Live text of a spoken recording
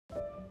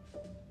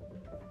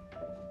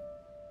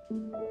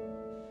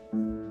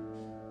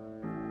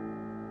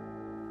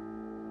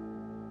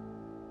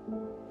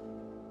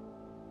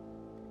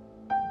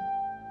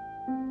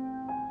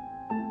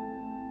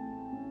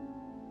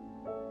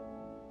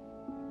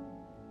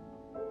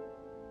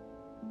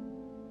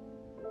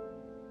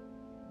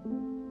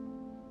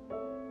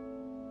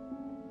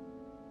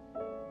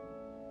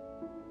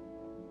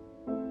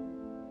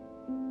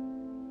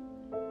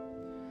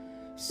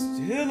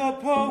Still a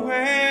poet,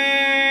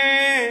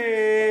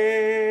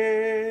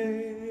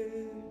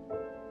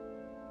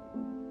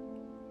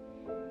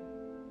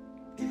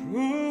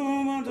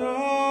 troubadour,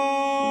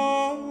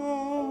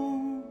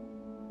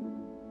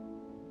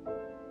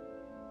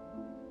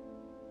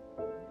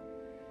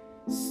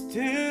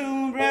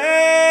 still brave,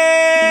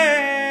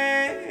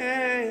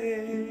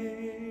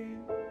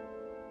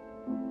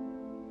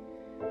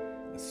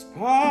 a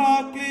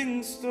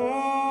sparkling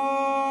stone.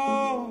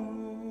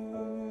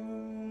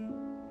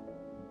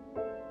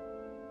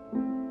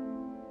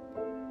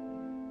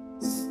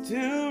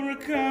 Still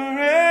recurring,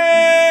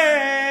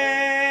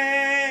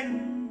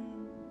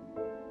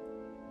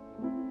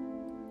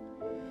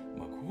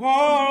 my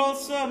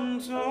quarrelsome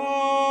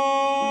tone.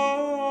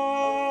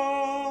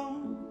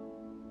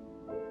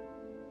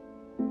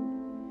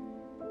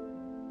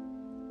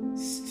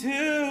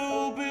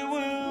 Still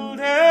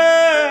bewildered,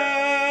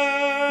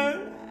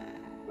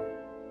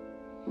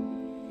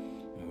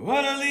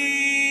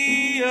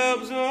 utterly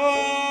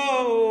absorbed.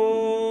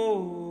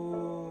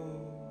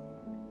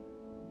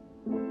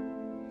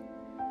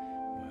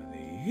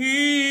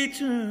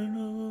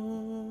 Eternal,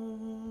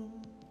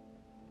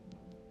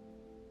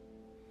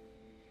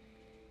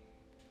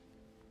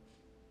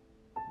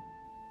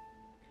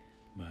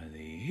 by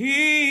the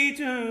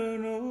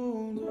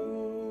eternal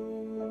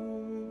love,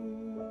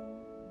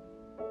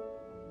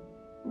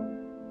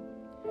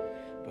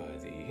 by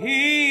the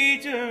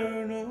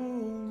eternal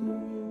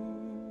love,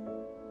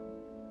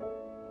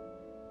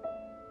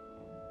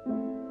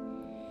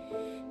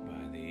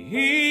 by the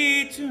eternal.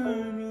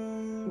 Eternal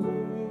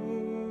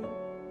love,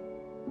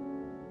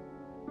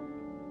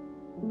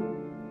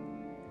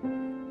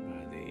 by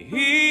the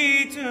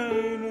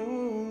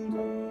eternal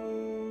love,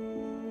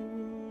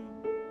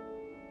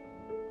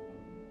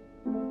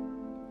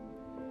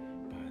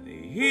 by the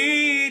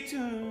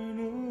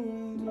eternal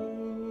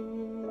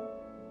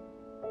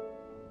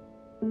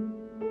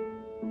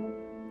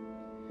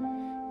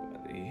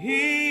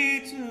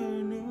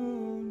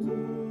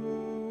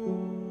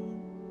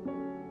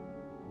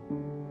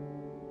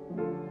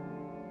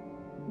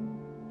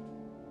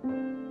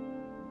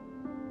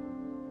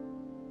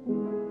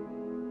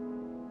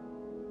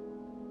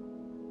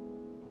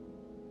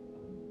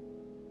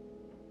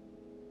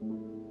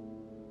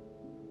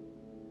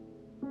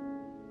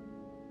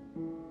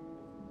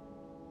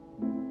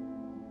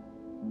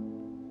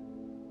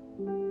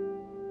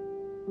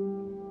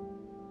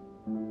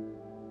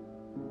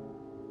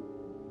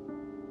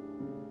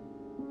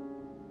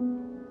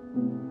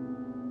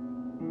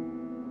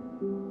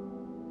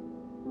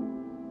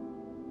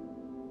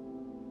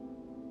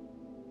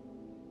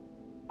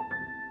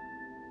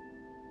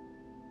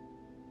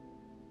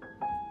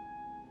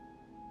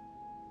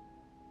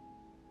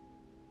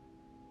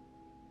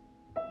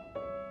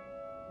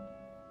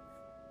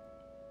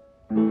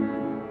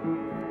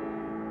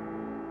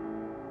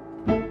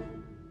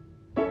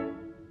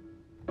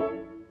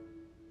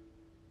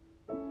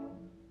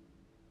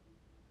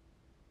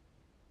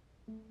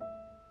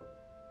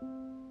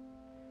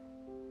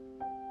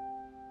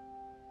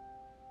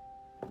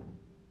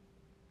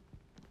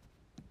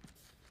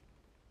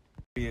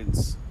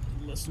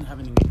Listen,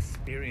 having an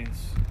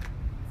experience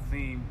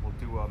theme. We'll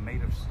do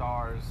Made of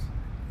Stars.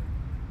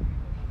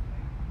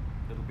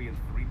 It'll be in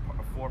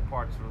 4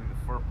 parts. Really, the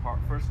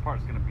first part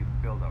is going to be the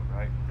build-up,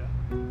 right? Okay.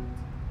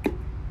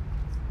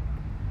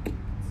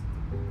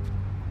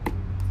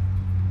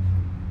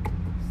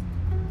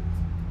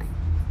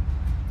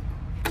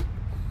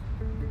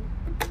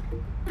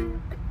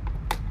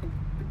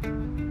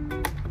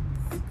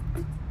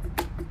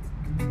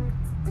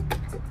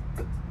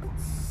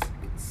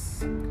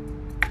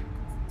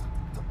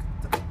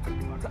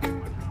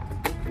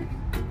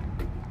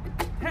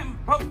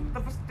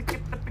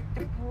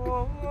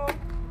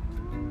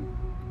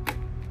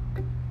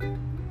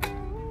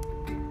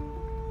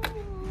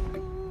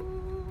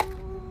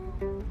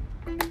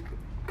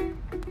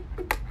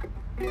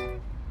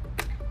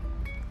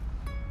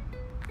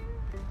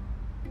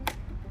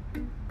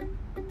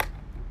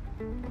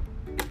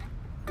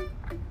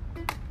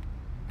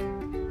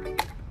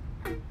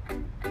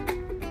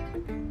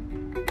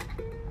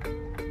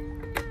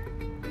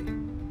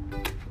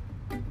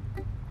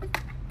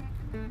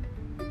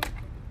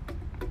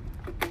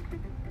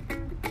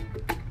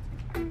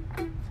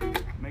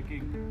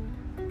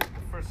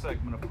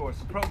 Segment, of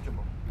course,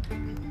 approachable.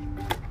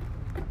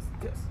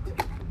 Yes.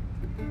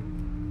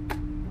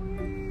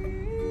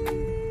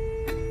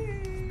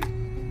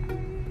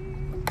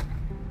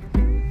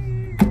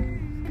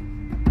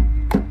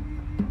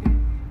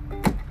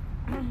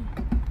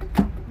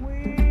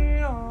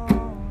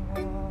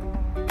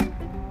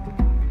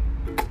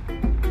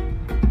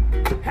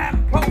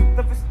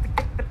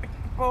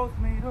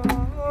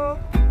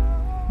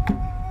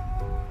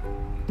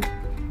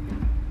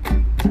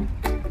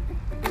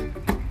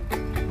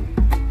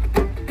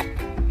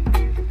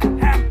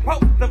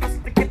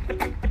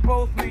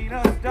 both made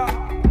of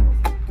stars.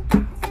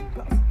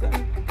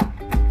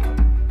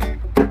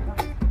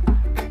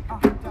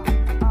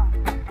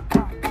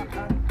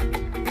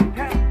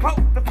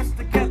 Both of us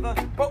together,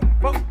 both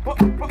of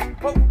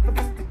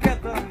us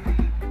together.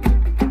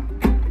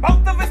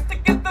 Both of us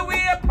together, we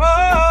are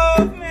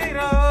both made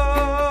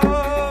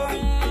of.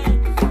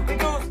 It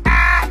goes I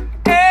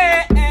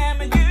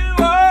am and you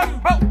are.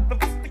 Both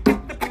of us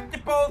together, we're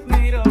both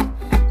made of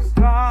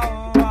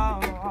stars.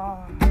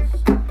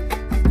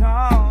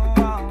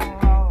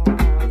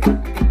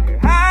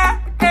 I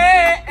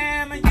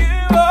am and you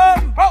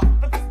are.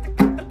 Both of us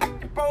together,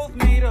 we're both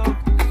made of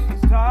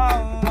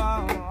stars.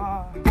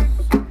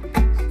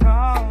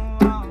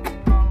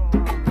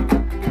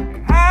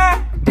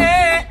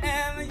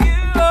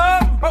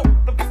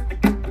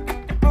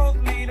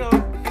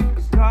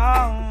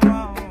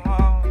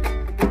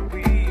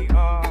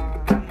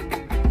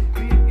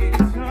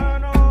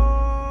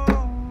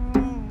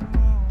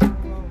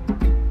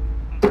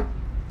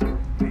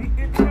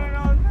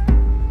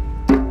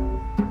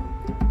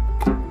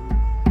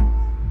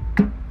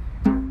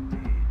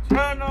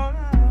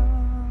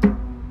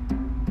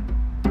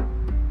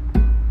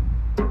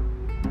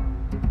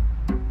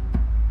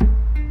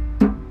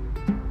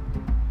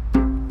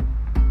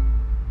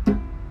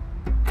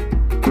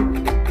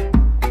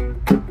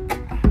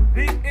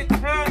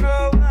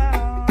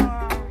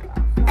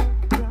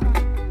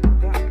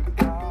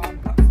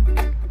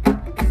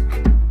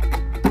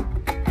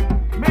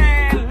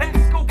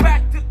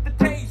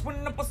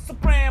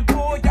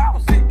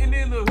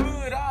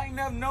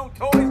 No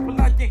toys, but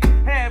I can't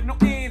have no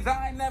ends.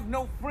 I ain't have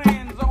no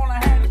friends. All I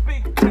had is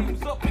big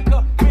dreams up in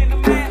the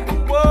man who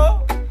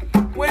was.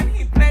 When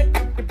he played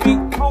the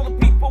beat, all the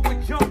people were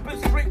jumping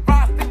straight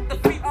right to the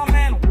feet. Oh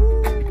man,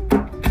 woo.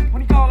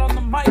 When he got on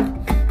the mic,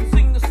 he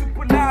sing the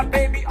super loud,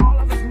 baby, all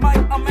of his mic.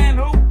 Oh man,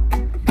 who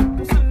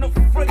wasn't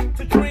afraid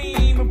to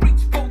dream and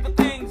reach for the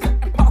things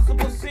that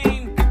impossible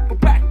seem. But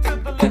back to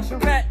the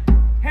lecture at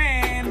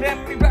hand.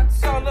 Let me wrap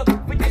this all up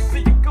for you so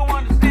you can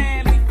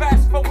understand me.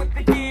 Fast forward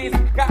the years,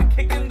 got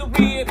kicked in the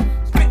rib.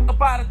 Spent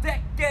about a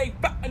decade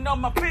fighting on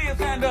my fears,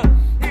 and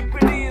if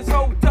it is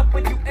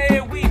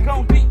OWA, we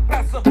gon' deep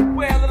pass up.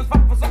 Well, as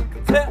far as I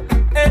can tell,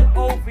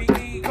 LOVE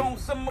gon'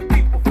 set my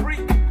people free.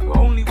 The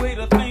only way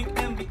to think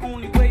and the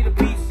only way to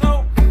be.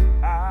 So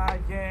I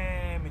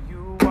am and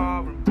you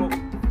are, and both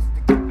of us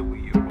together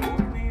we are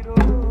both made of.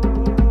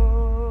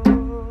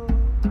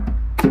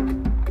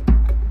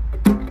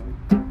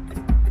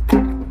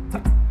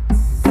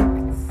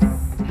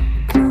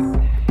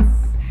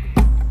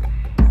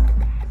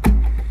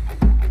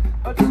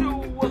 A 2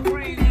 or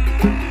 3.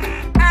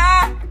 I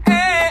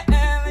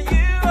am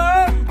you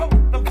are.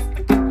 Both of us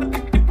together,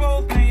 we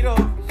both made of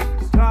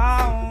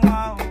stars.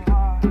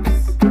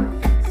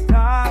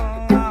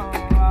 Stars.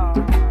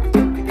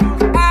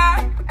 I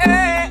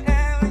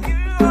am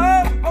you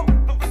are.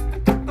 Both of us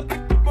together,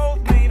 we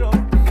both made of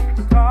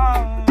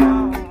stars.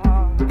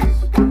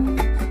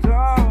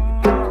 Stars.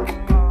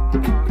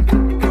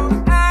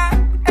 I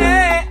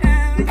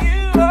am you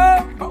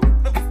are.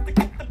 Both of us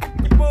together,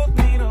 we both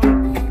made of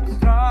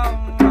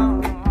stars.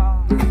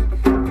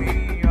 We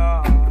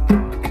are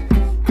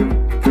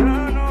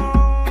eternal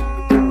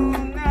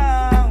now.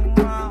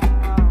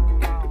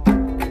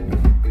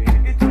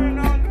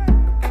 Eternal now.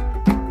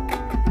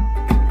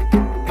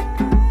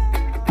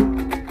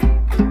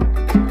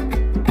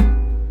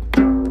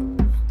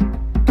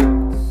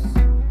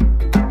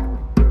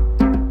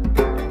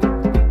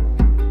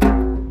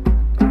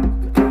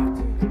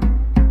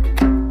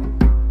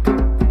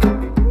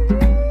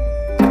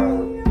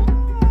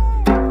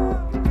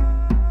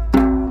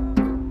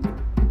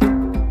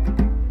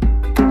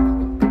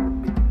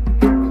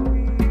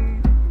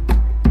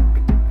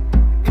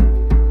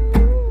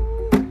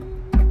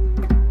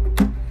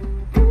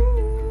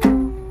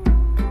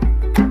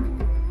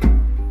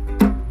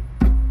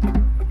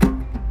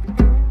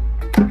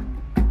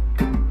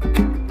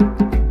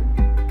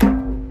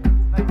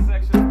 Next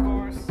section, of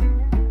course,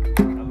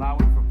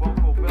 allowing for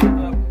vocal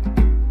build-up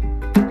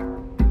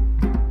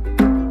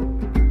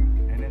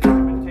and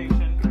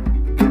instrumentation.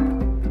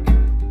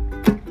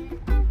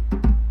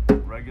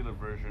 Regular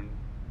version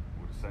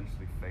would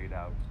essentially fade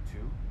out to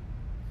 2.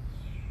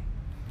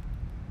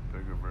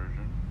 Bigger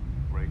version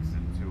breaks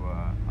into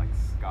like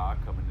ska,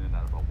 coming in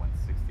at about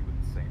 160 with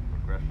the same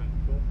progression.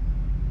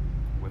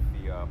 With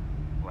the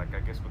like I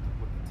guess with the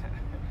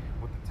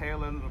with the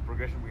tail end of the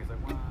progression, where he's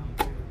like 1,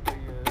 2,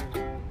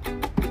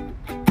 3.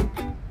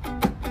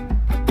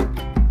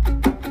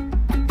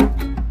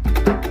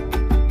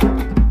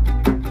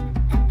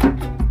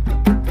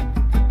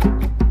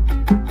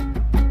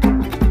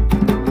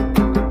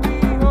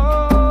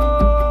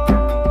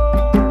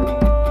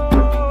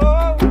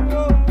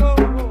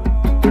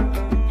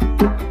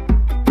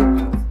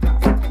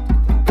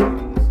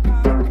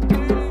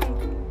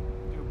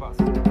 Do about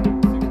 16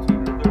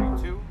 or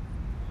 32.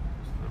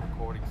 Just the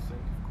recording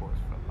sake, of course,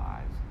 for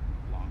lives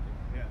longer.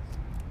 Yes.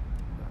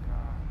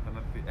 And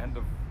at the end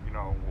of,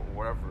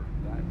 wherever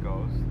that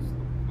goes, it's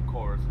the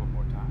chorus one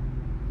more time.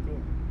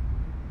 Cool.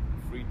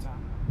 Free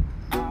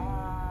time.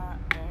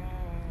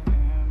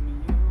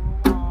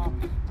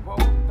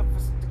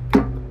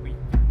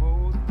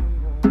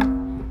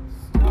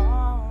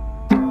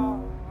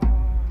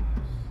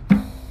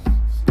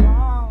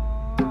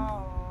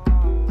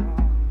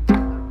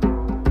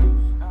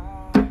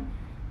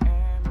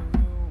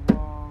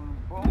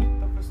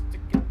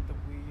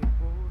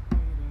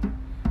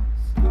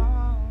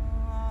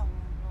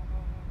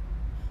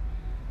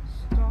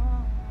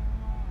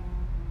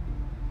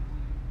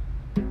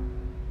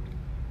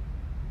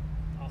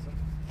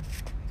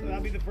 So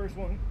that'll be the first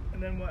one.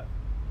 And then what?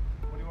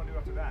 What do you want to do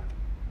after that?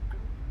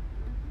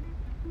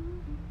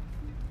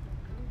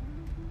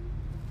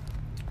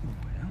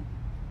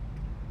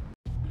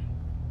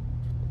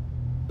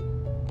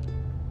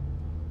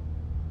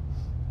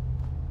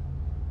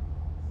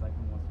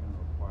 Second one's going to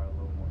require a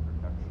little more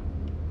production.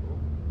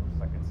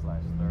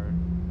 Second/third.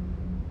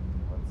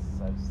 Let's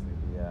essentially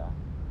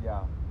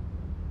the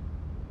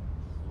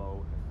slow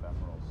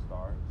ephemeral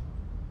start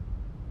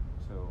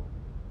to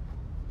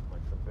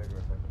like the bigger,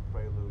 it's like the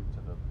prelude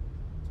to the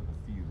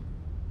fugue.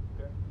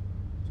 Okay.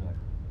 So like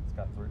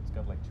it's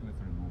got like 2 or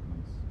 3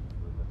 movements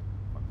with the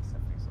fucking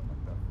symphony, something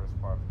like that. First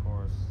part, of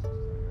course.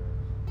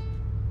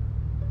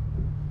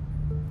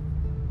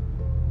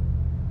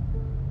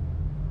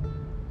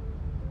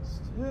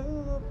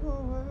 Still a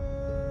poet.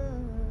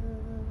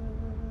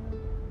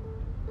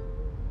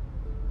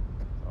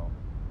 So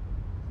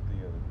the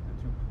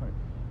 2 part,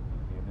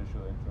 the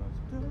initial intro is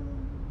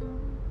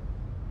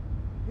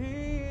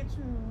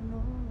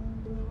eternal.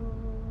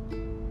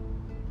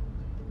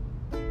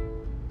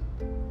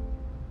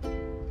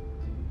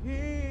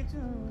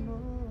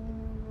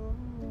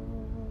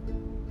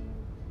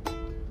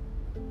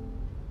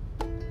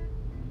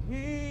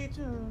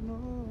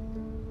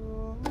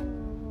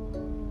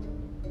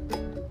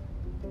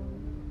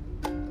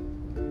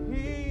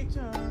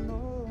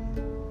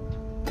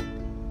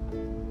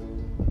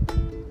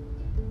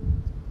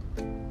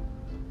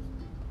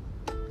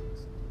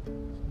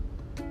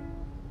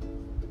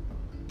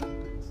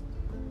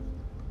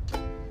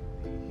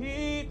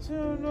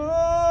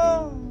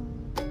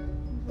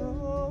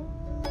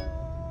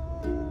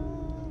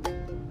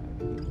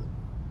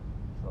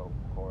 So,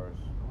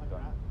 chorus, we've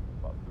done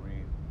about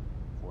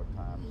 3-4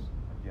 times.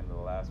 At the end of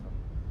the last one.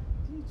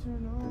 To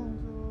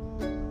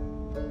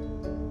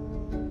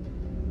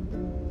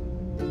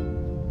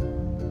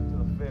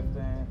the 5th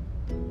and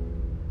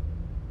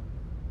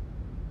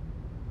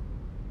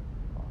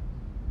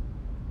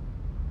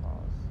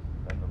pause.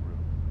 Then the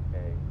root A.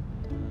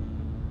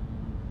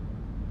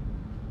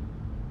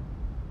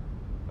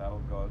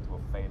 That'll go to a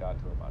fade out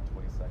to about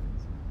 20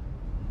 seconds.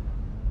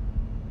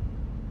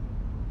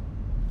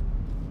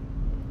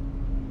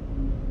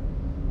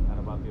 At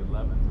about the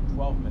 11th and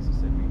 12th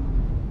Mississippi.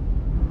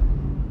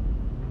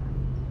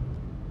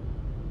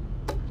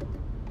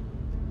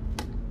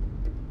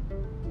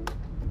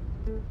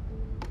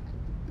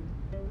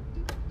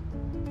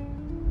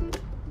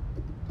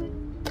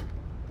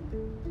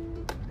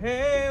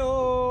 Hey,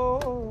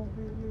 oh,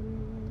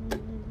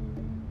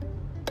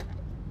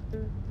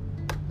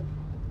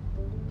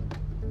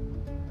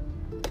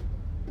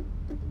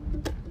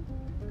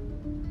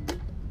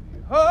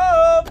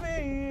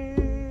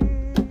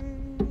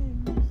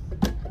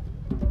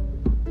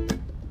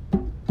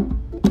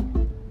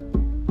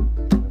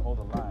 hold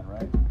the line,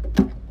 right?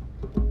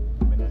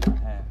 1.5 minutes.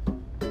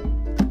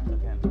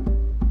 Again,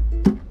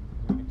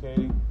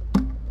 communicating.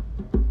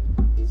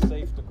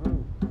 Safe to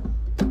groove.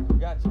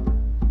 Got you.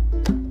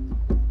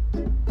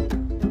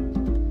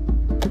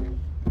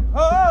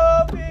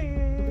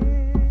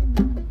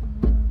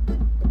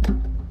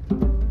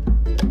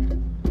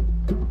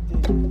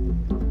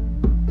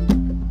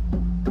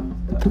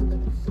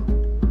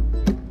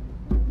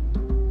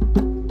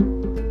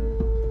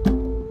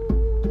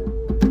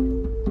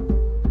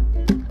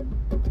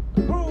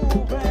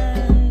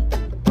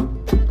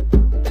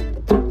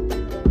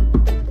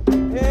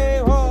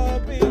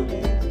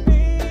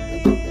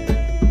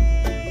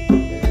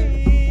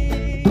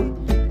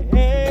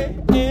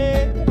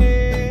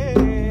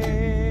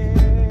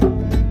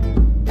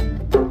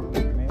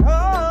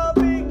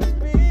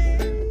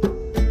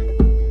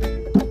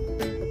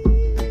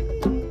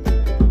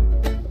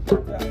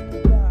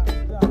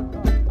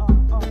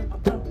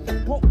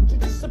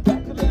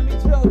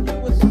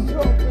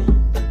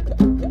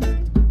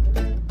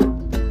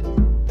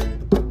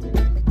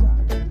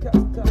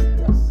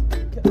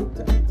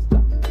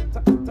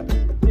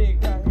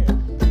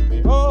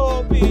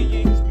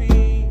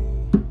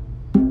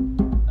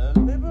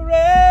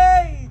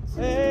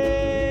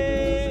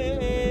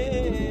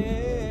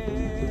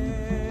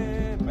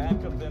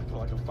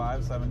 Like a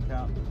 5/7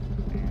 count.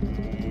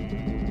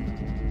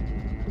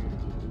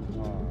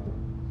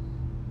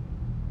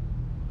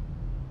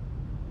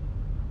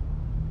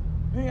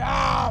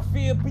 I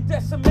feel be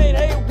decimated.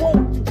 Hey,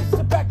 won't you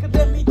sit back and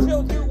let me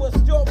tell you a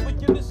story?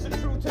 This is a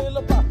true tale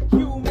about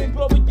human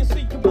glory. You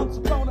see, once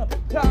upon a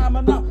time,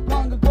 and not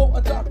long ago,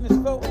 a darkness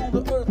fell on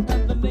the earth,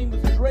 and the name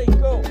was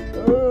Draco.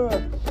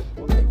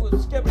 Well, they were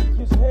scary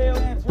as hell,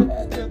 after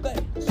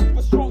that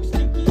super strong,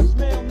 stinky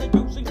smell. They're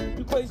using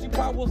the crazy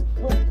powers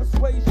of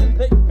persuasion.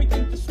 They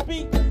begin to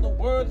speak in the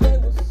words they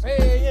were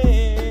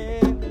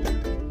saying.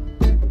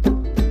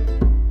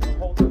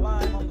 Hold the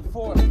line on the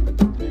 4th.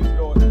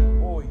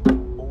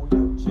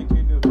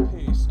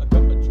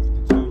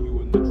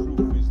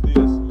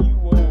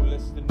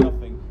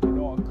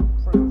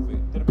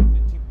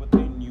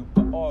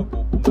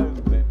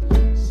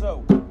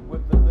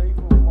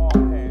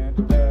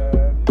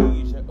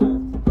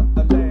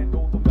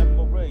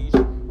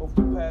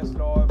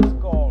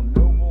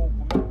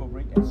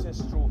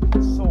 Ancestral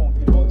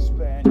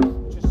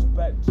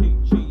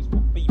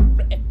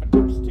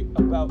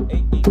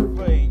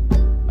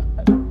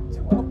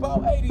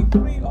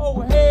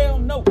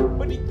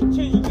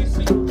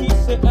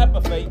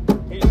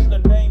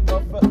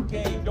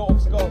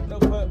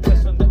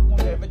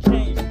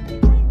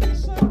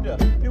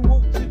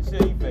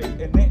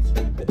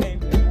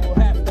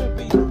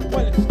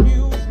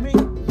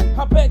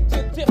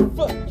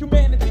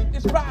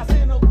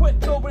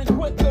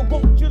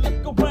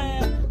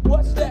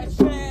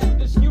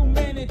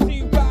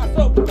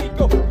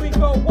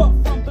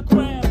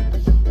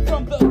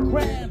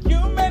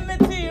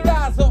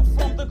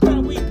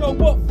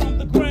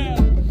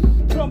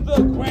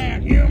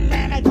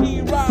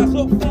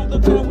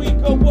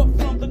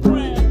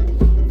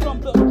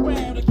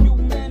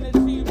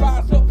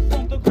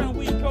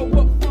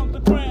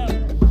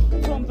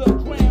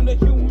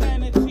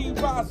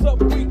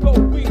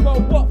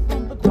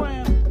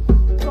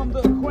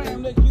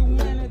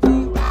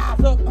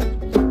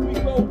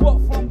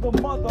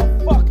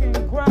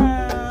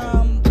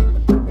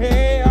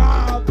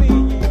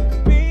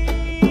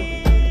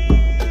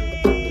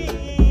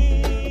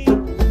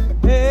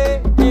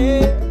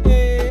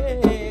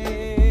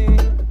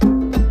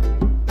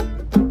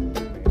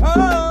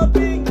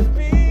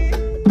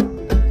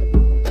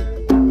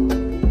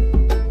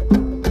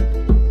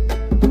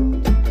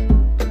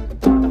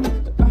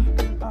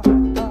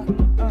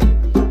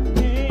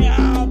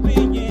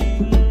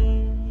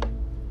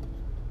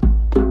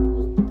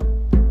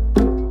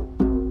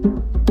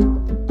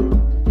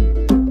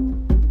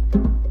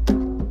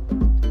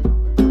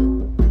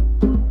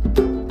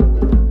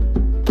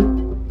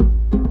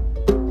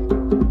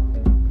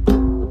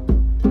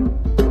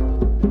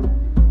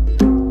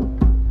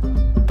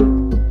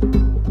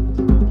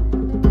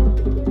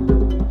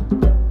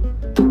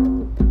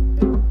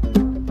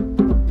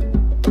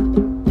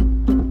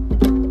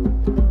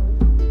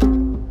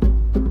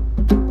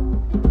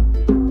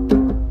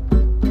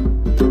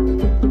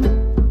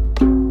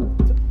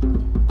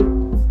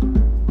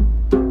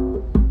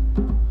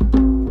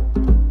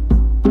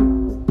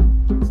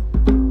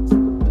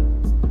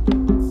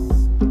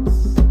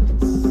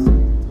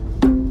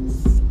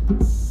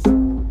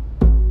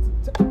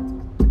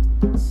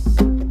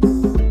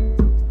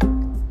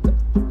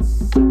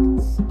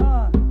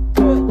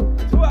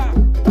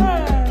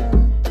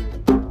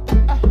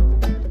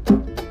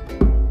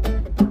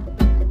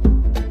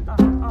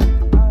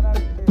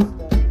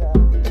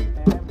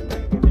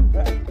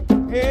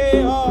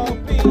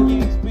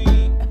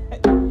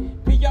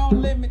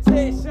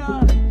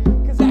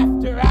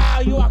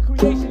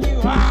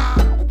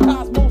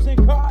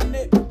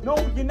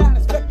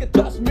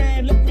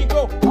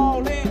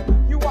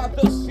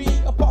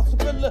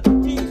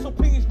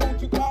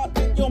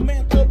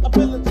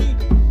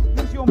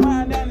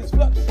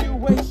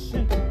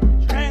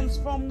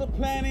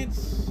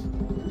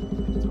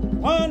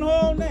one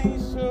whole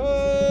nation.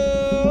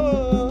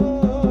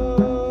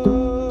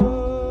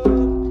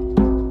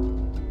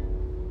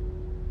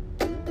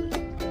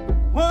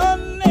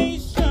 One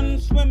nation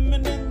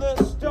swimming in the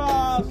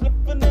stars,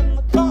 living in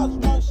the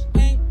cosmos,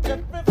 ain't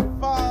very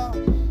far.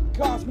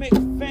 Cosmic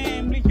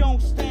family on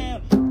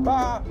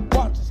standby,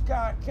 watch the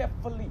sky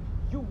carefully.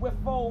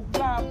 UFO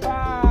fly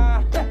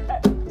by.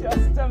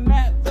 Just a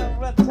matter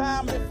of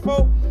time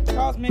before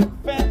cosmic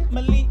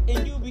family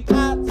and you be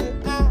eye to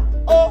eye.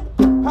 Oh,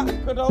 I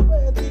could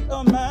already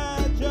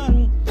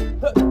imagine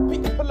the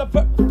people of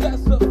Earth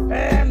as a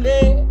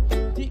family.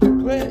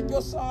 Declare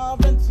your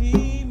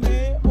sovereignty,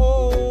 may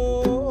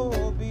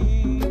all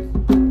be.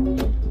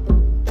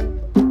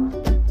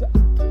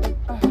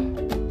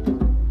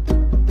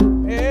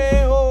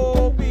 May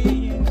all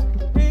beings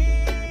be.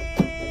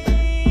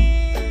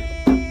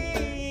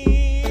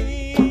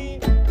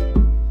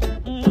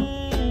 May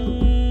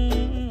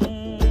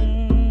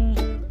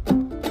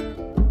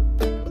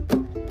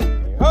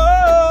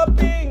all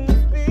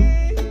beings be.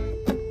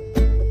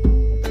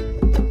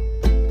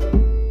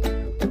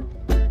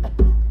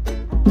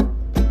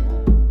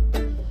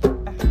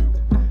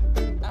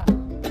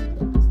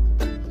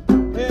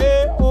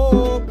 May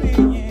all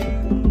beings.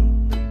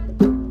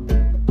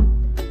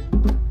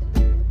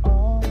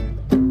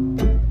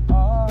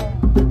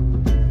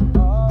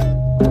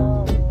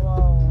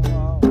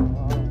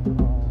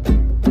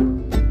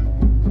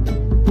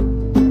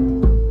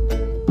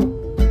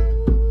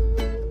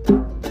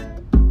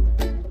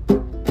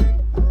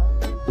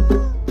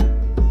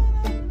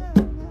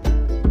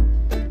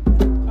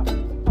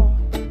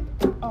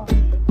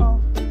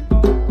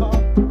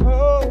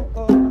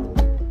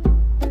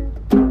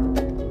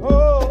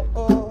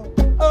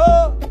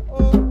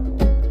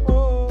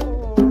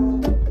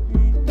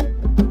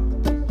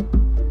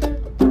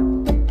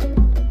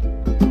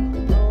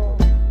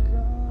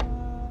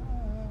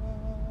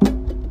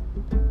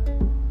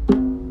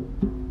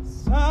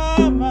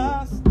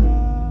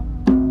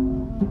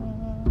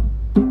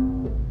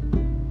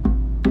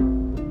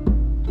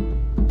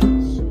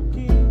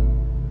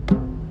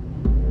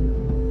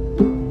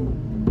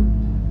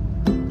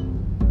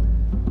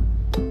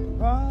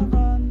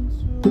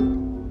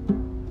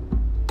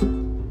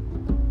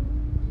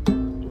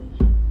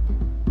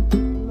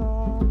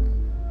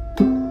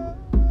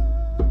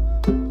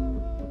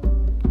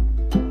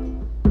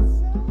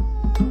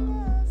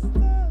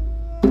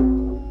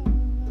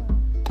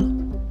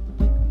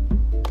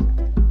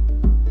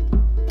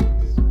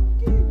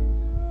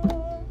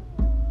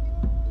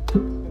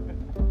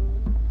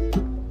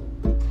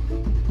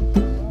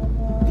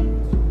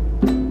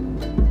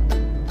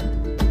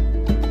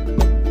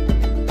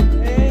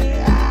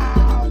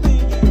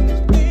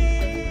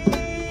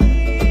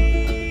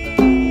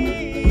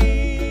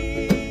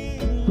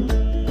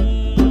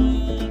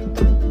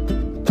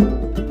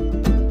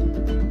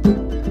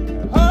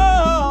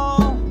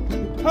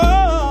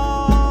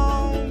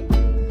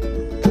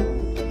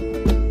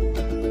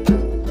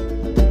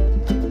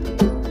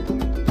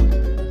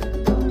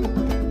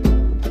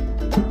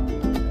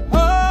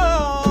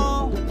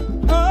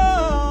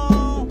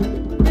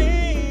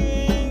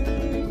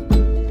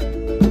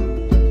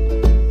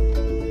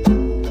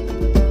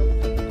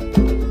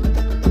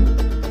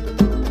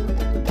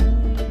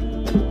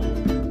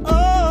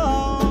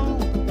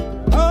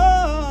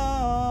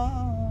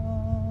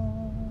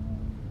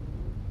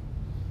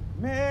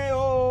 May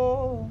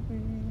all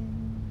beings be.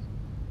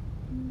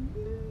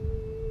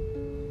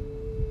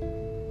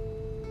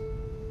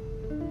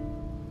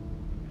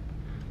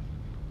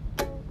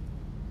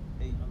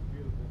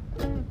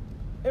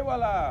 Et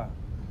voila.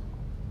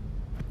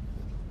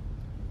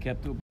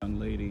 Kept a young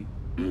lady.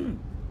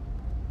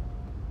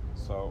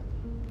 So,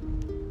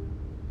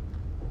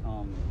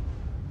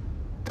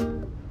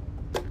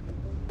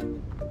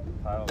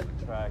 title of the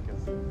track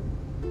is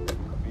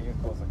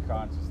Vehicles of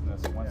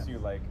Consciousness. Once you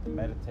like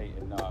meditate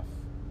enough,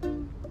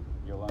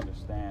 you'll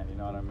understand, you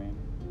know what I mean?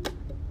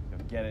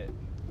 You'll get it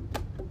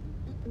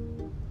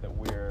that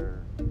we're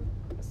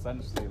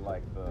essentially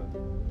like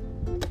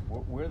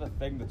we're the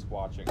thing that's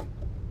watching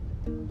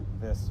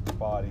this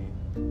body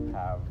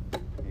have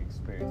the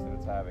experience that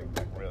it's having.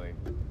 Like really,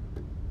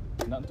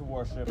 nothing to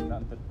worship,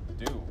 nothing to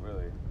do,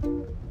 really,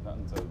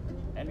 nothing to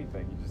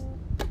anything. You just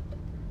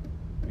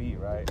be,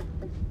 right?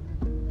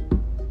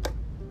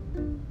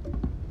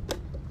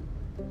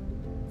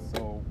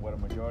 So what a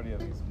majority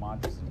of these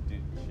mantras and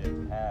shit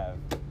have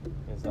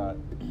is that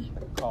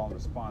call and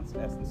response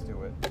essence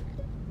to it,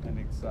 and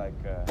it's like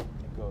it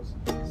goes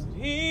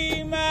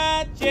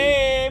Srima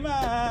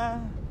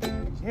Jema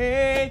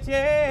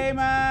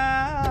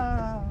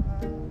Jema.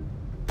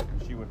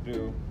 She would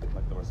do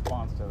like the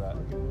response to that.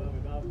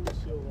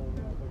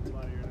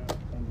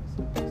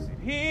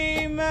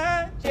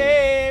 Srima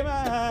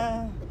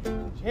Jema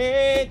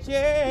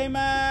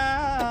Jema.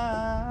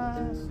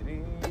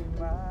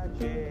 Srima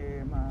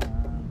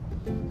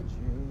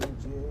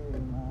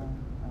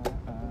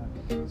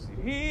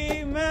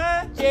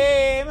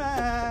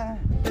Jema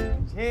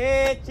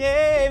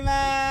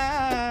Jema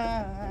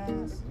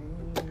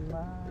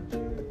Srima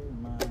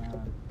Jema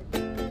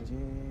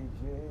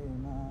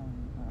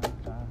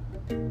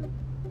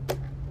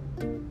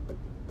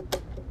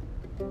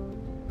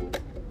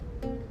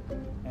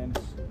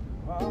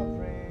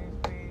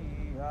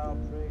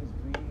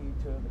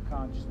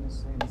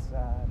consciousness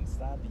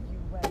inside the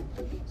UN.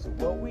 So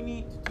what we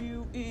need to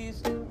do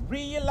is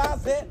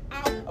realize that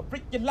I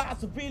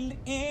realize we're really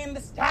in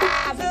the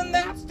skies, and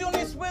that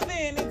stillness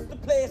within, it's the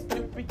place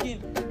to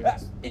begin.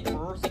 That's it,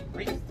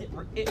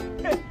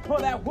 well,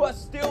 that was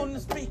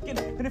stillness speaking.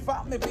 And if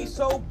I may be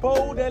so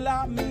bold,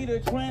 allow me to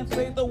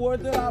translate the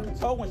word that I've been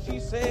told when she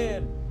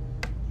said,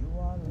 you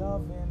are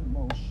love in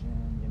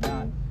motion, you're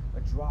not a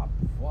drop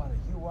of water,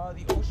 you are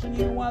the ocean,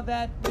 you are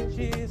that which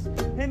is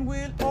and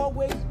will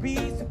always be.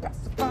 So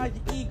pacify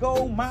your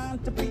ego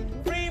mind to be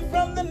free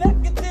from the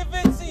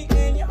negativity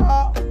in your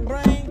heart and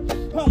brain.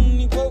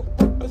 Only go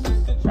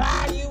purposes to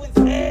try you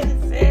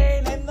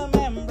insane in the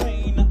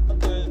membrane of a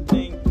good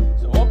thing.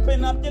 So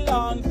open up your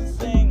lungs and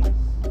sing.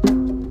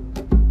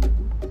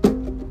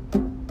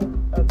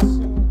 A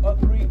 2 or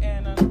 3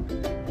 and a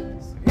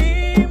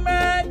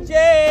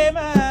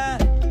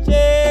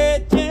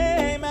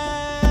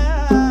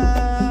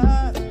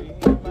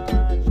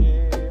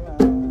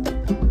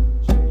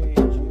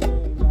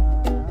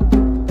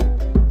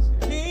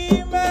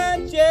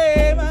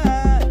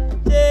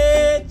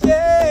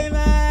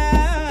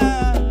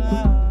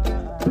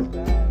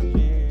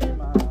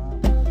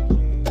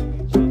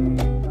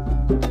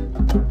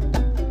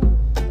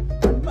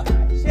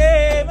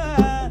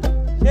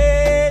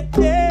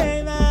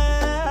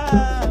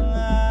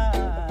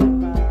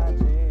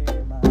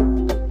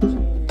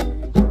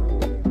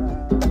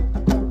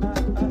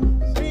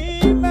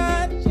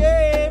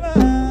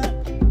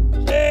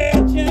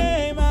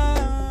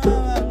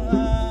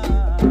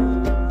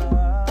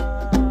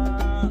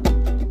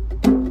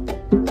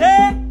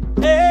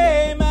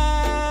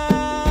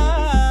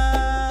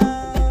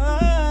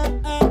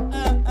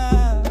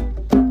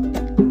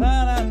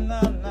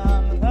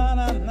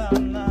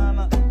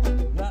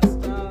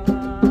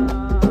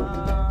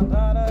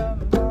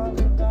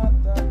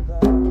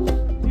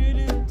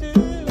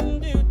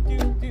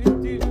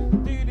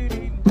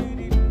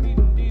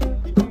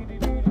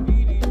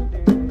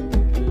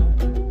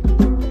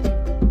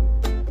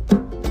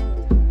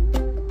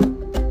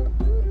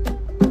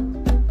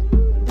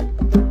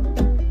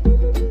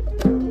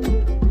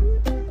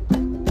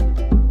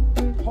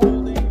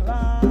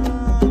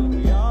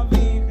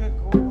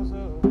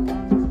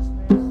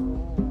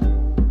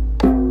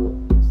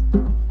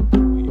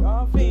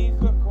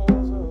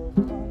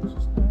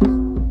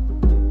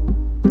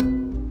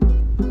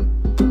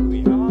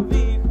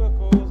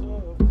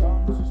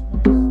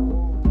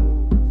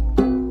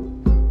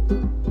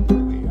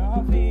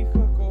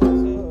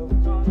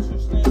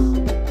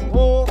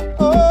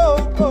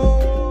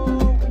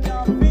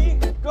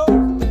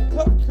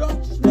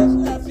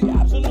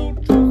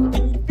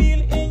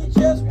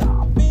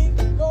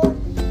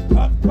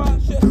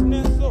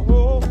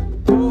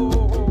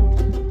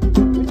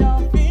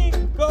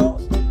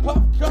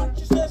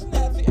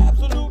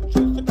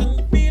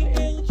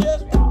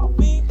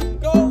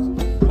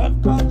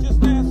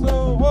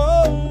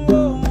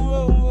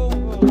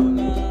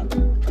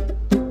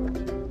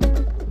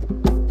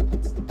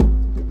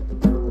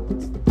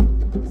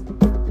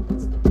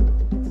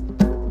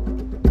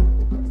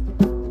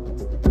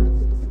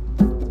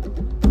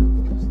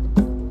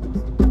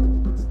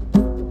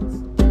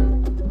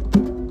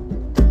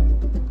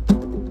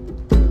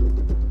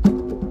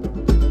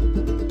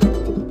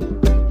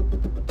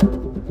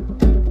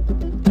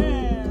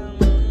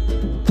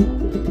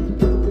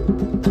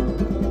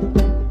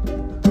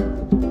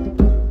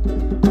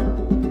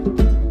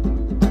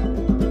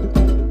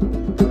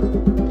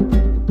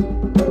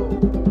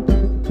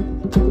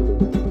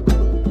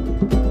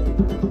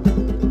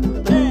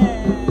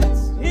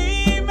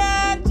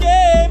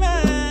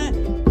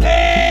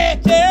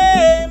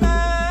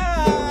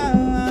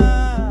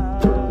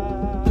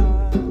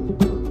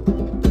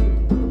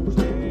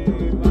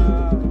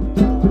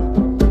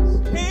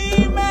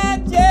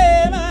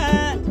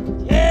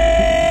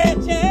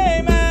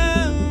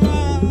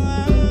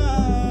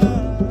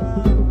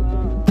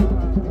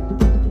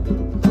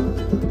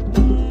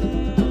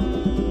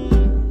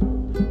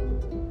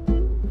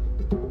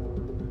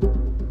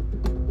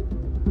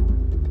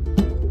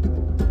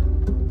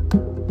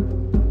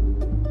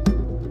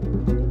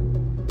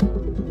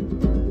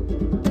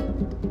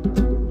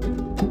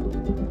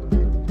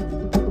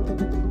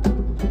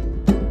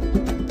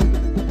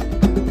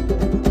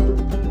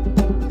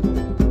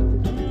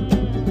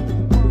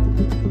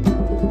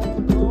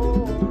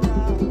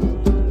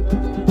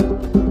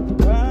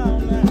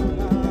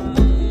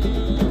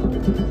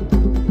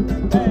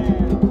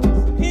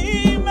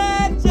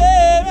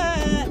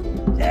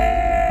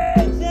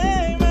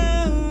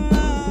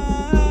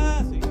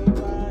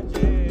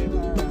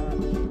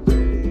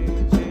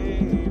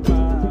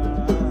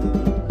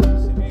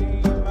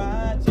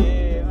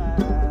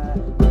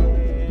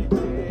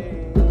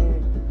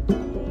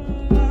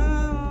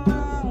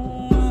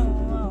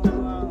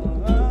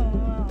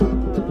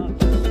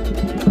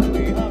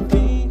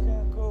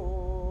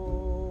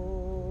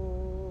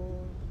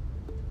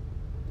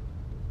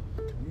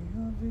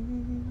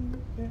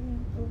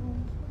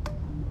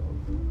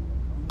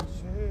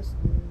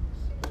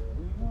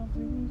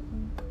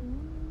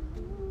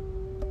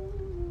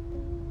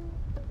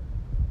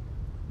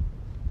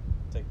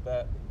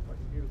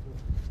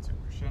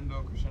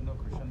crescendo,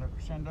 crescendo,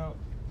 crescendo.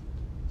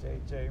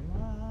 JJ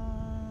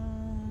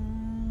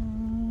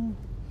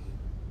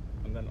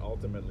and then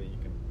ultimately you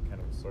can kind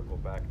of circle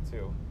back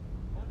too.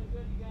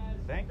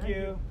 Thank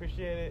you.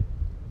 Appreciate it.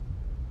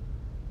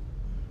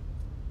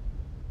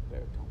 There,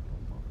 don't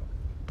move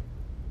up.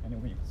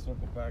 Anyway, you can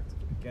circle back to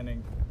the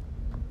beginning.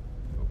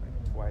 Opening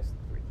it twice,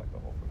 like the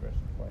whole progression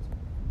twice,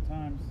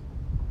 times.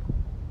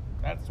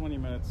 That's 20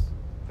 minutes.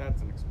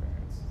 That's an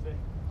experience.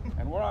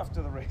 And we're off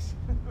to the race.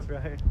 That's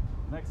right.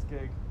 Next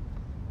gig.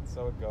 And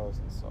so it goes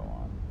and so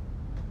on.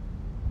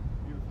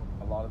 Beautiful.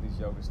 A lot of these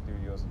yoga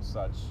studios and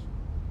such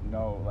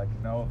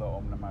know the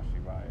Om Namah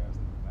Shivayas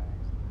and the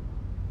things.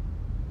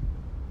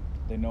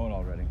 They know it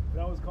already. Is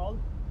that what it's called?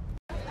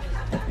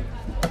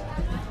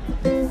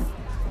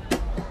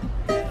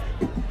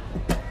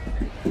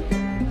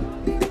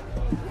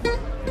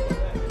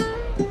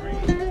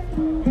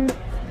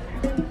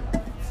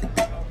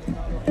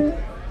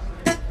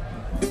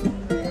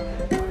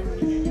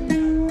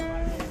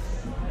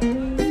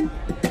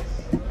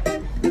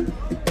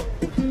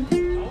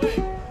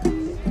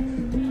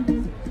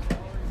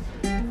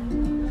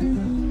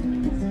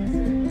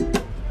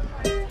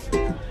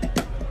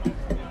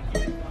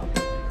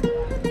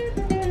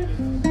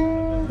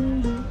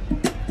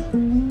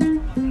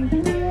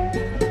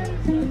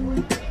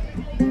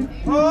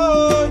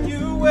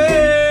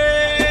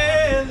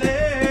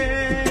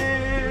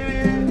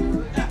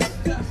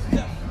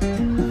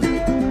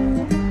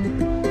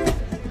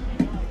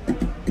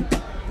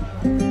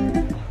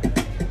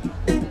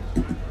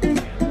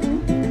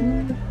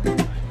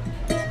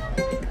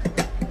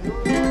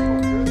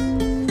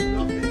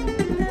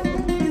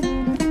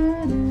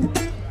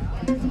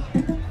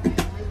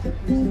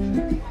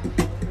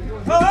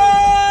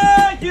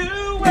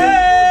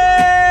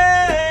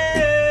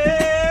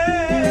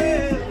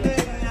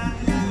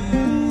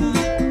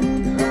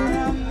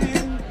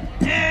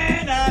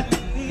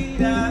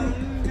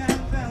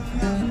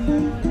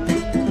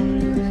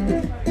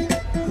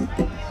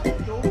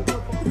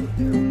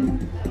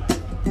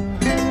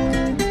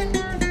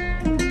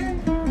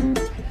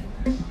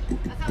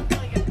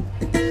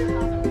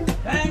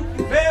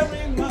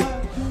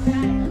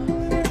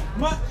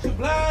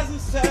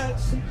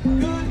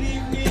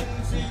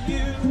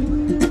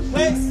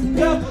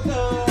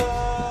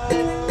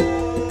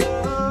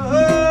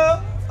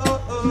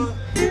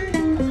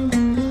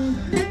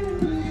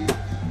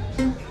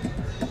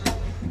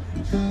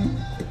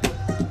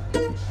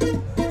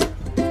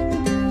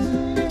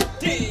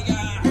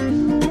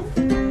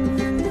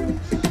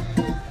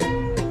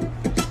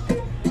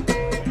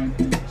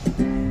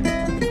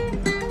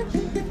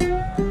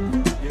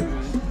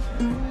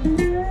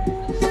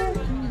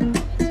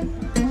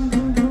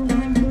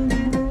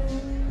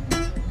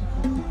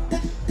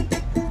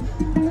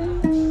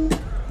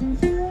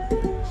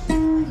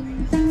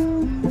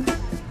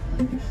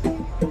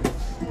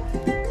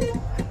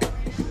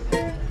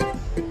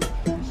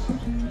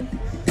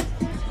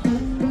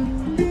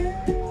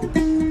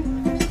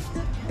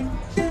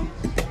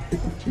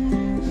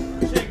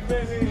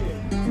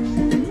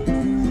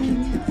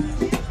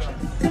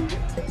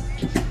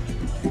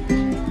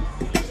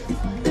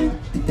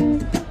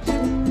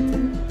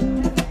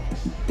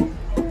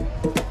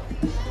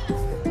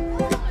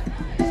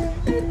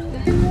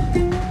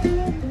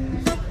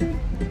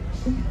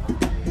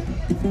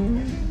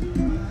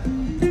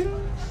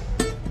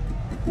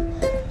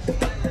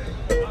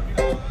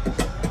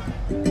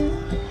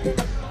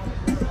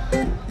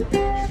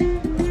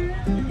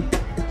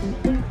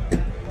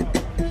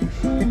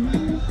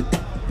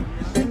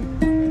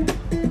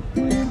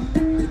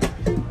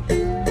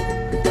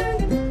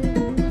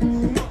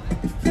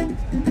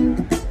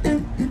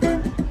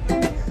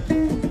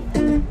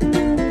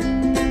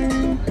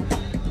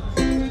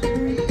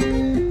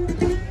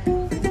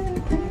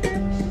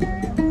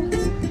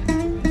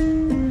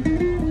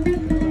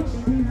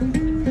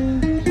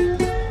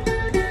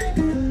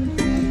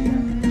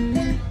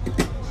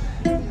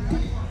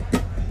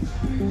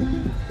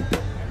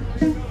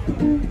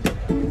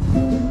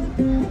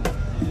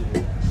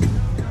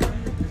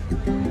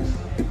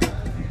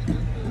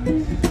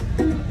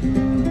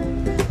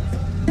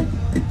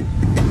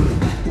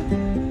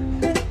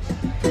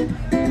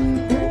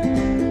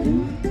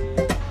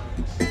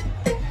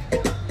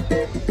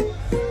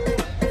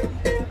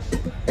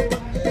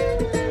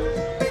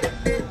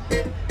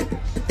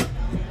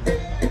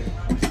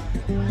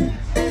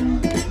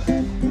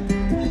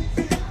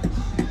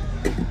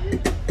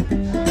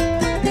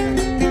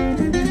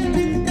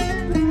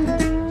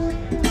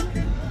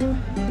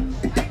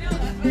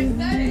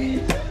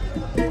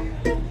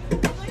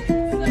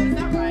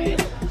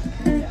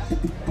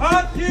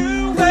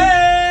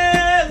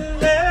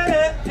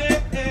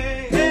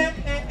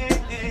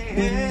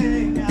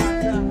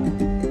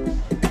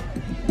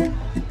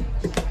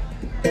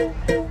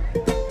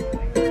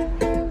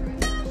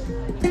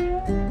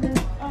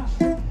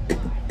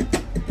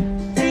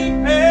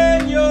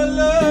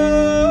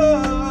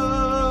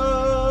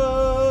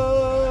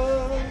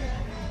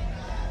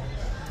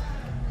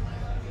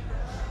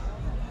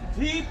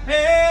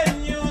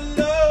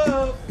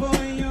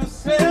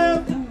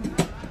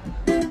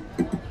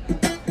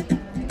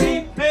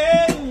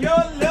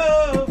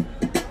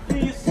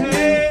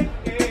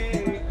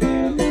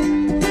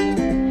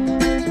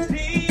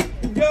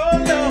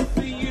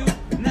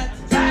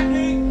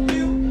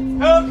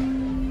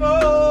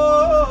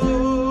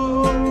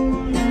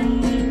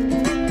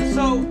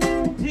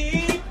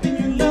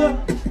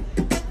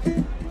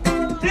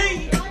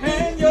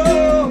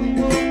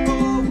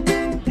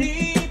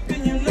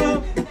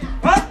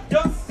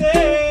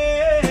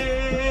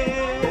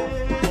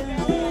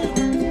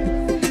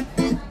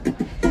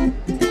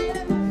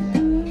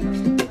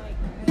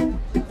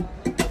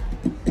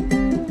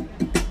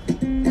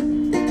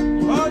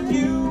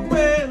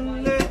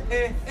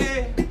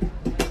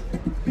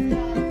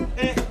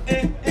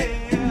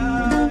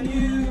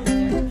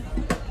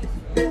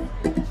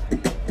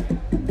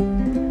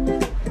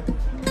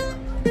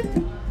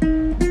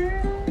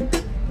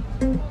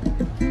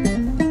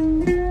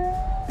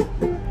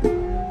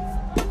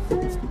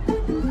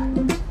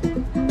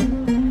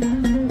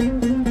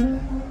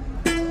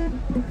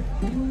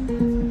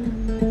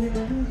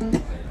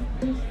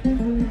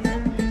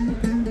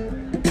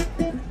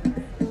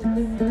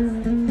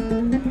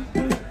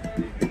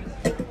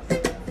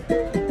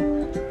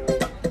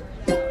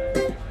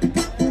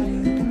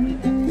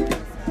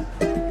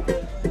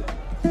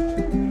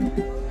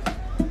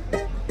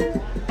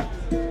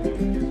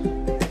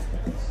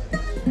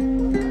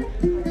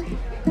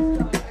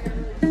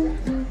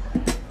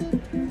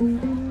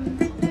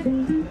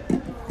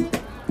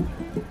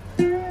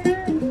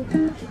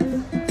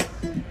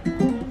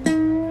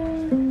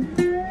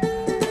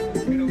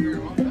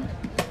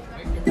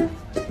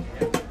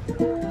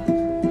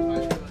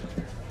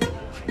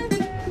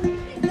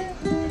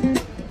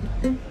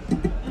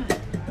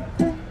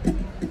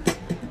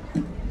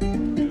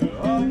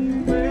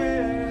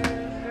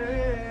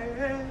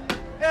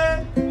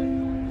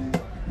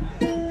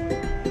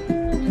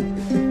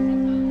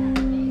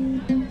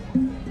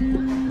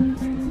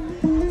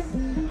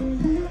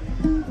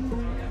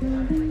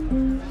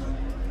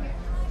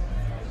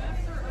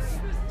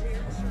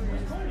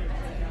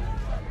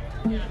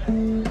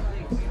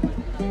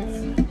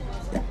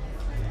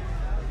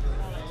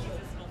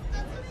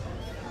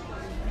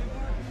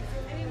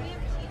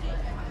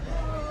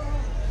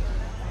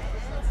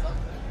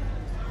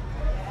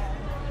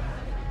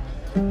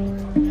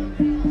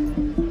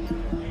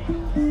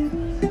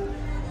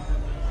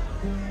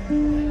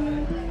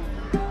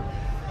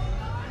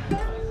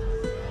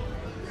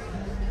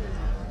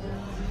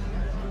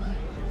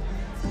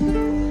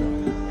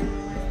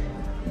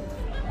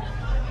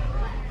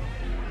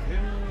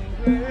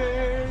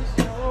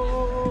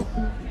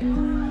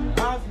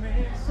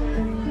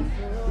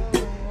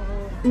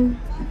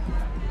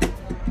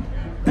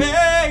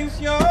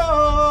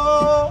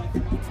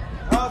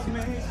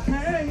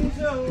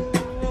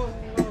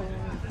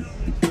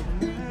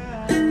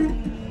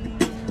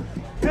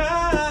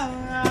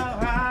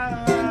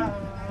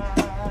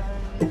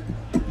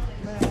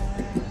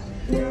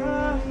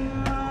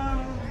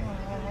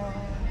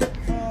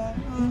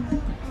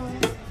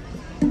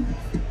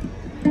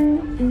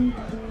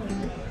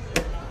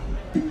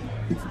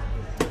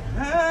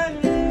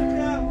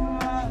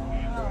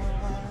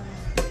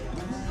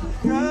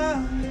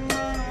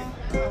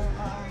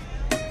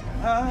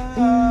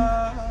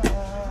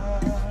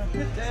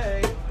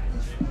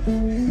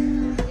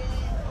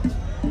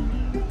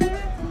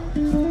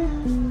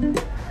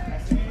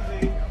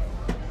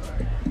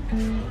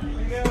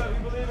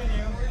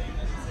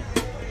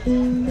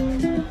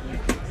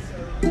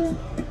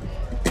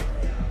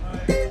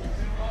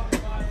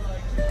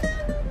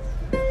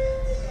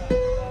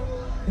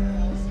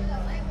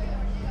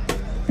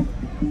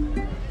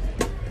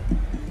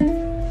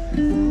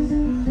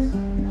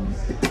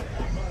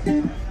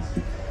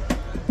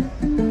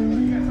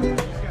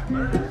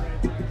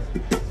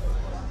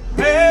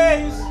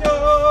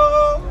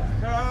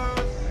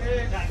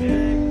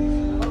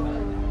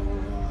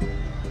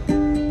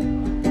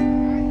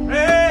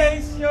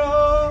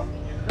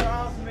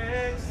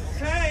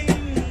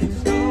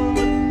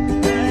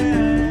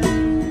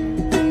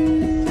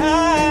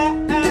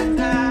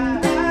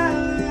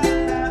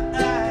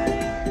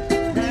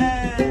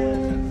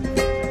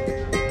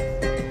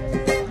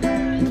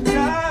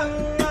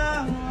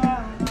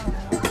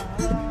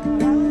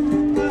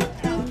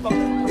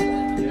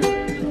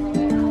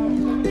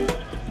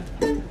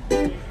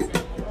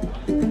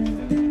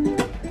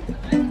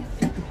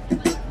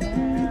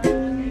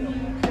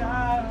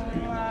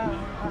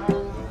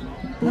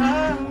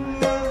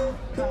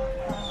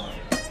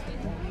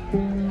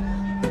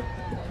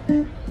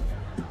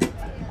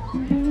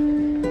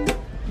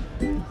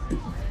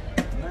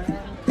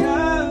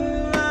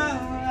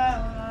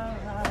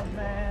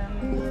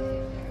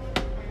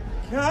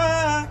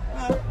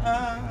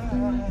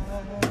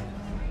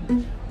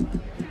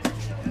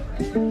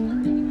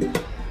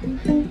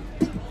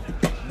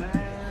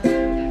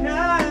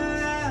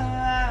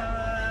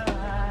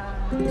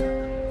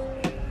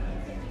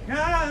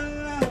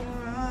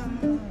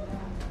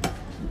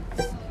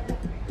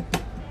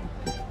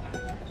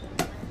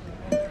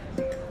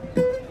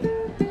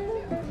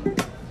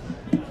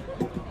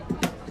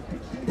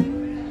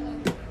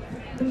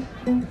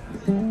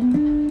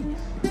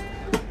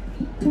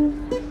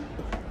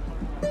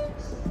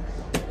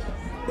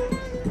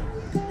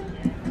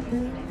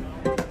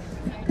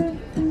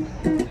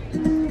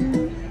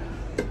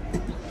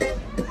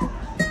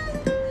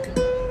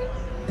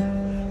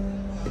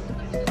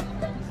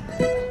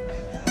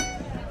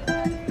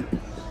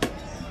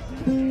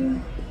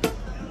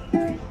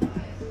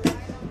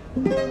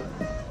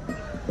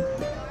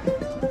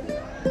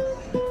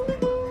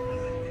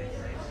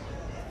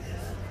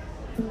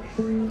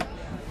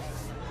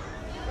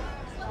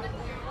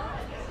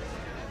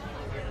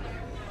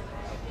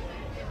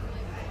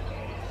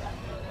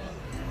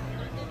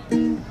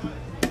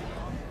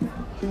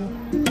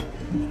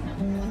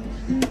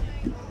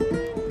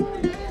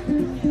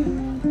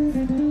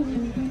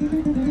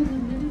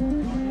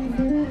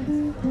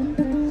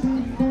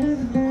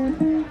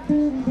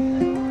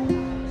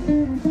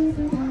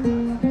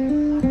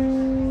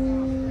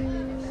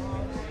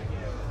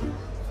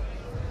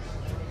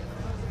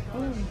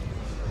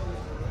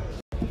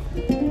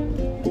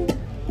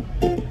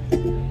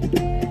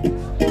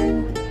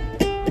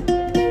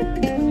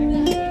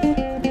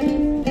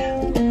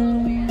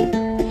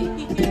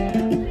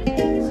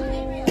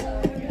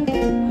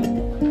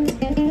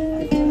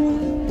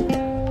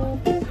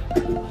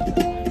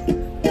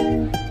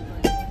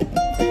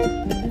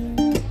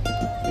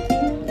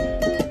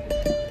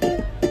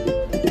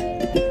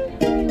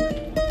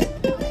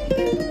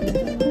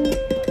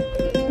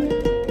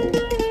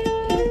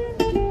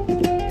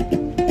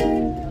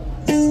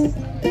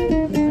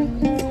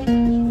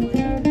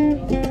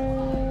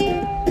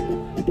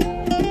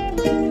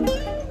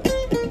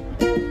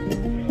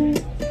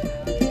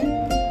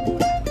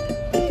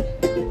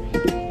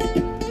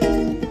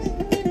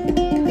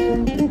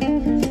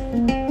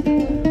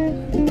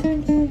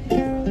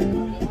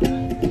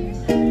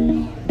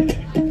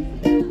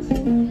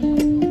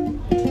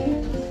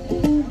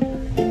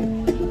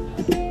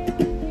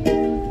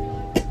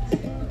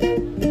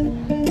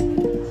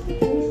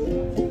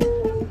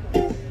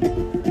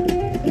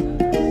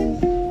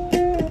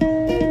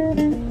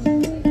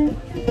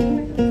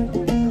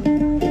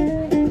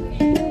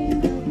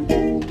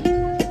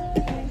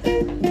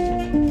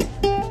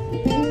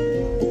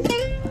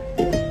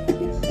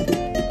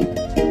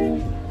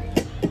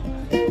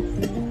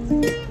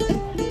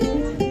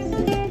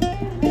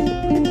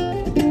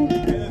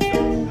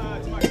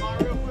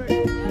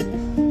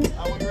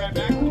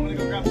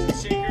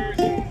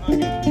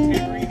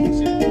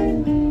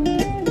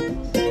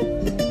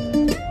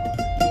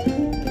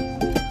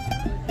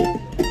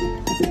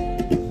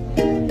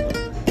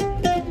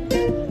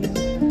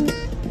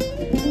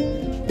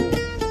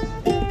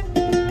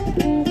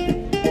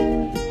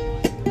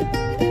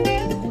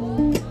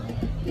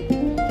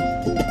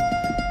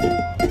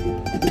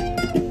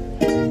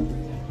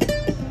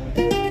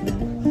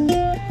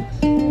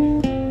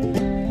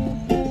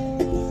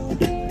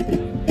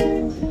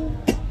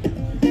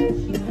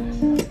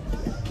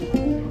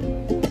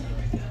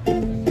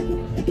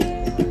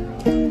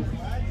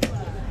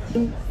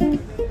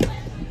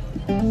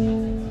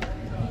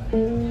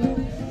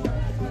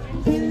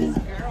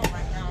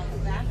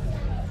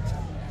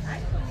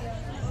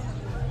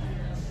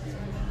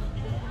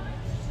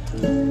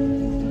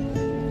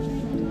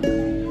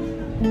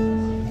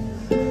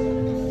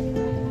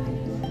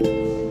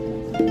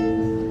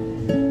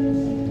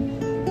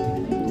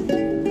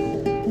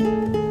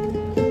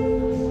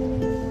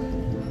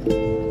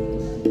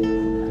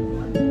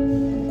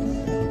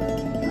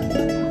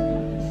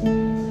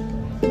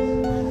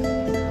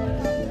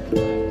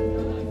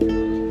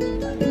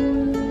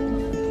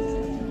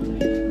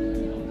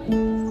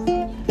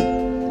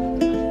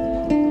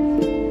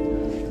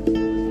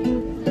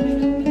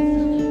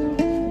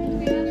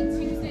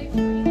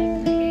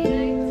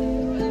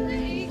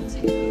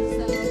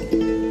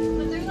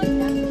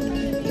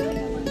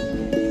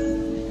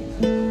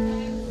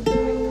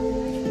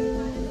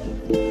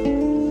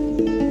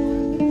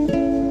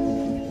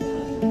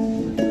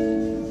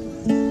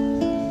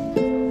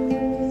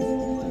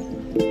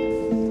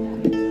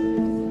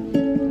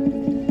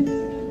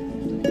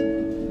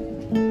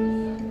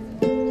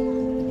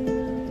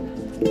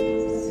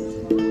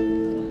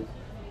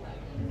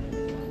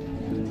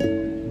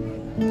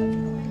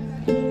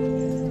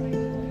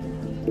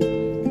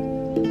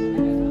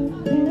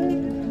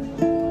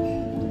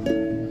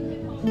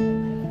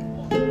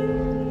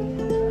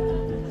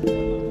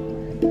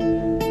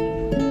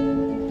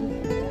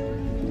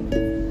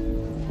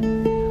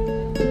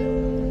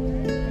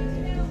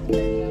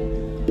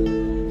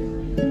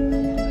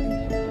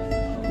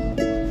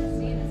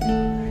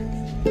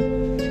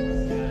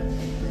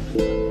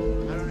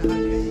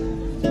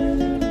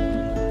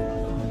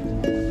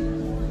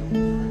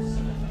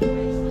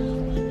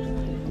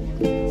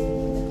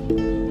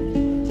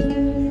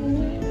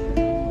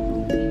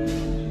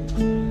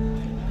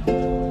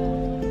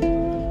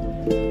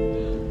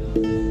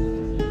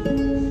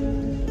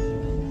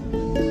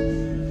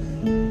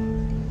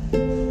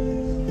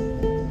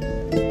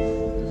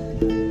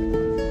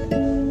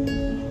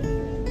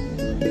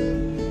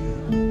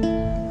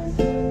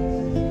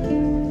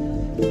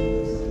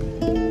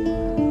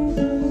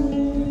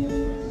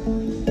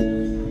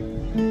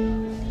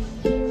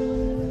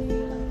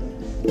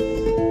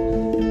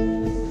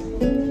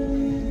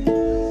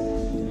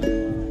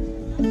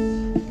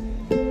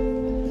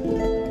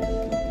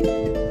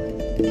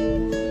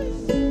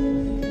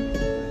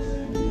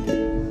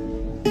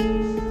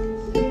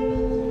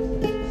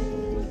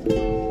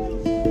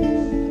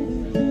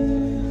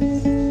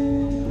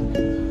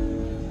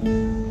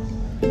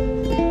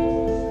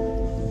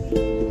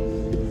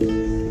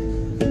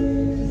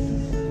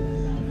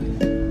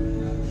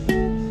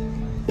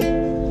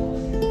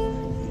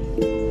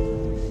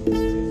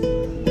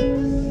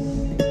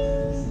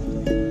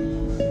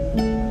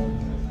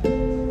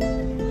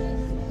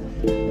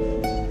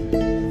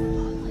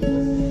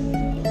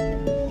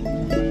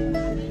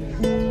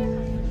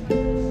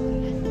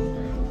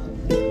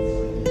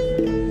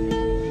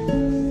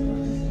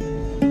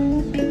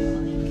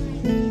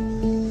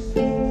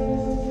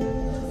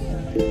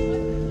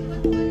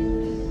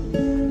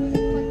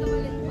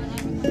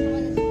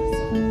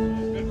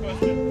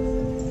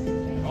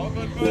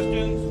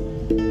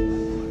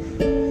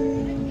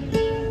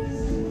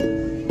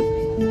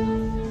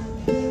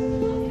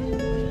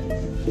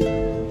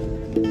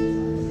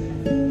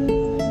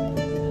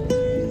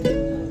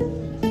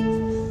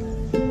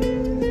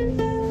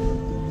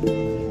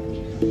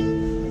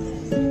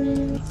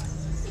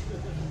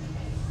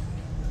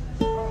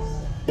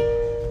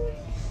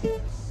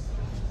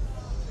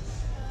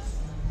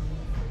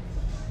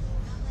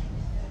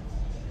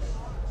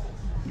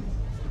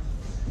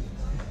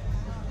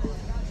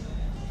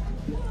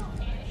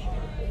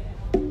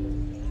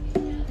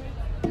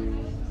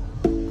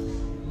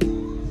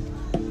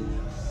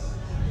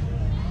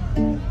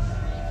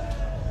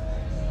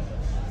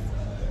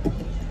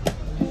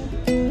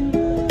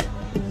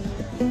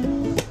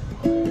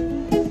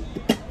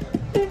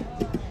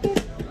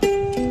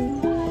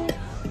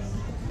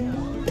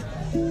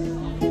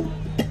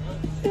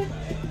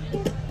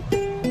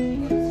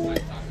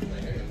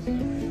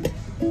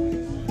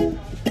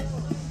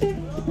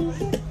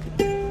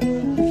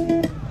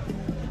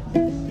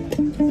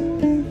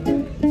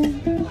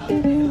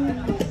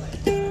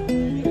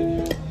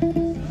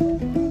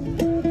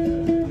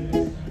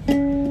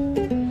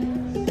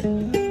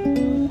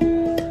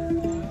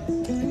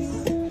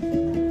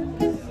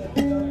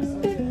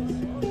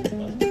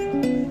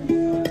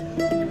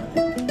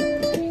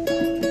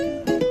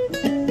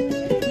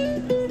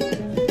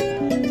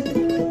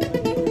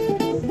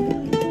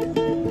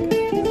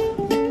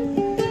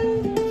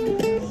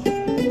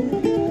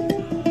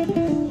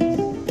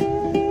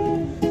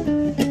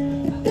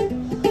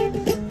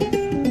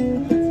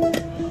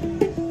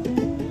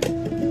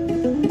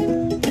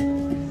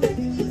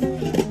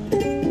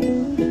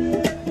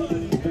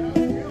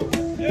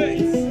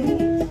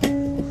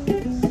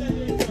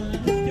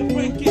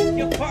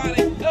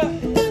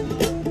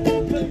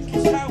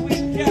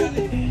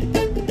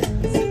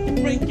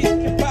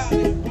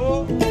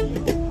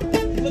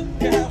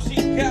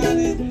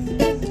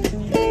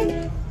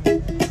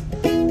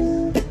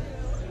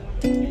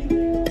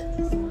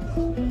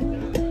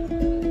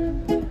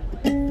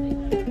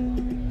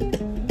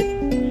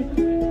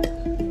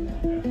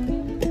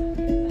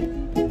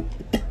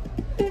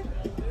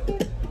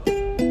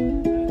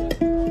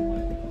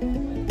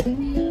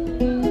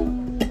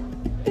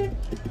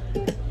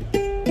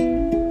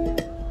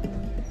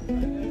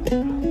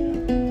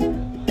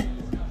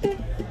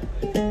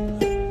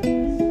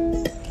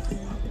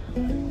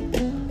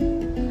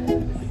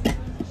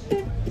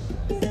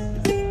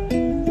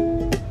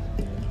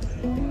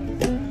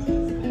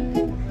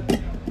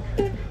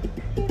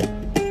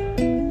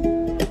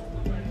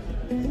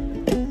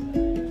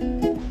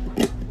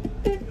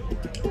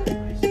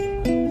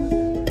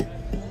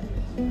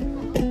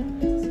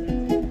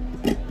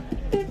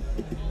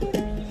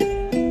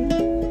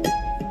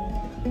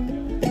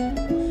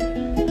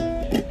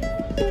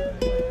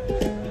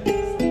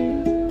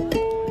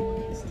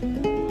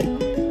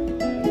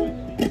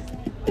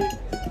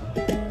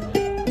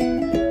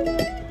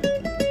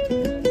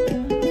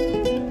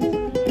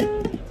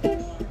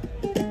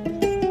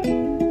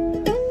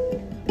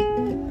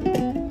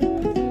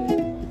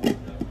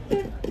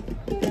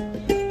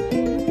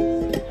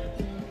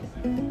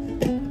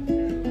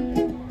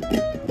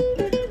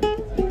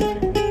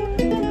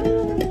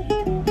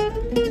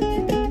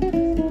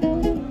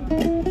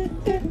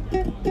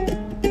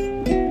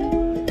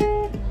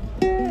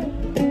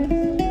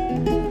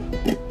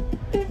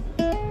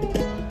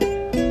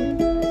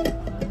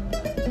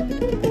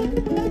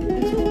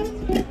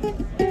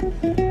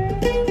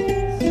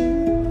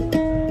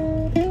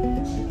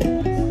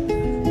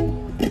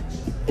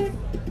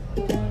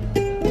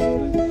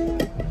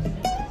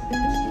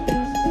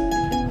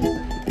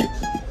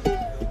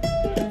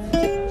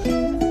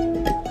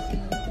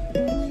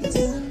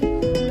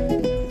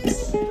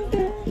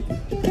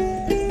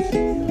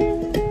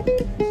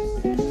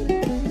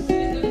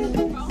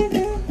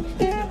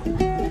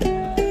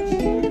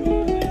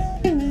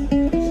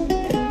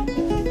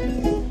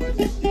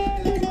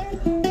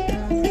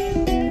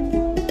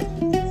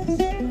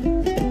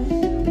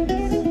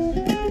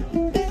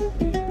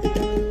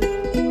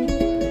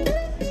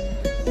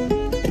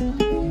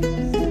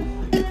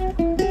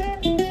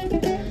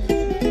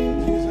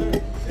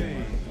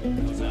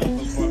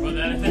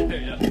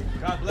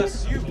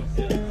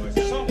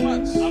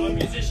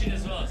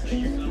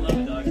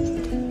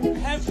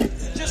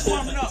 just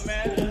warming up,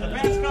 man. The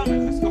band's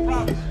coming. Let's go,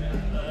 promise.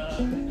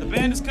 The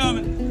band is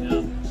coming.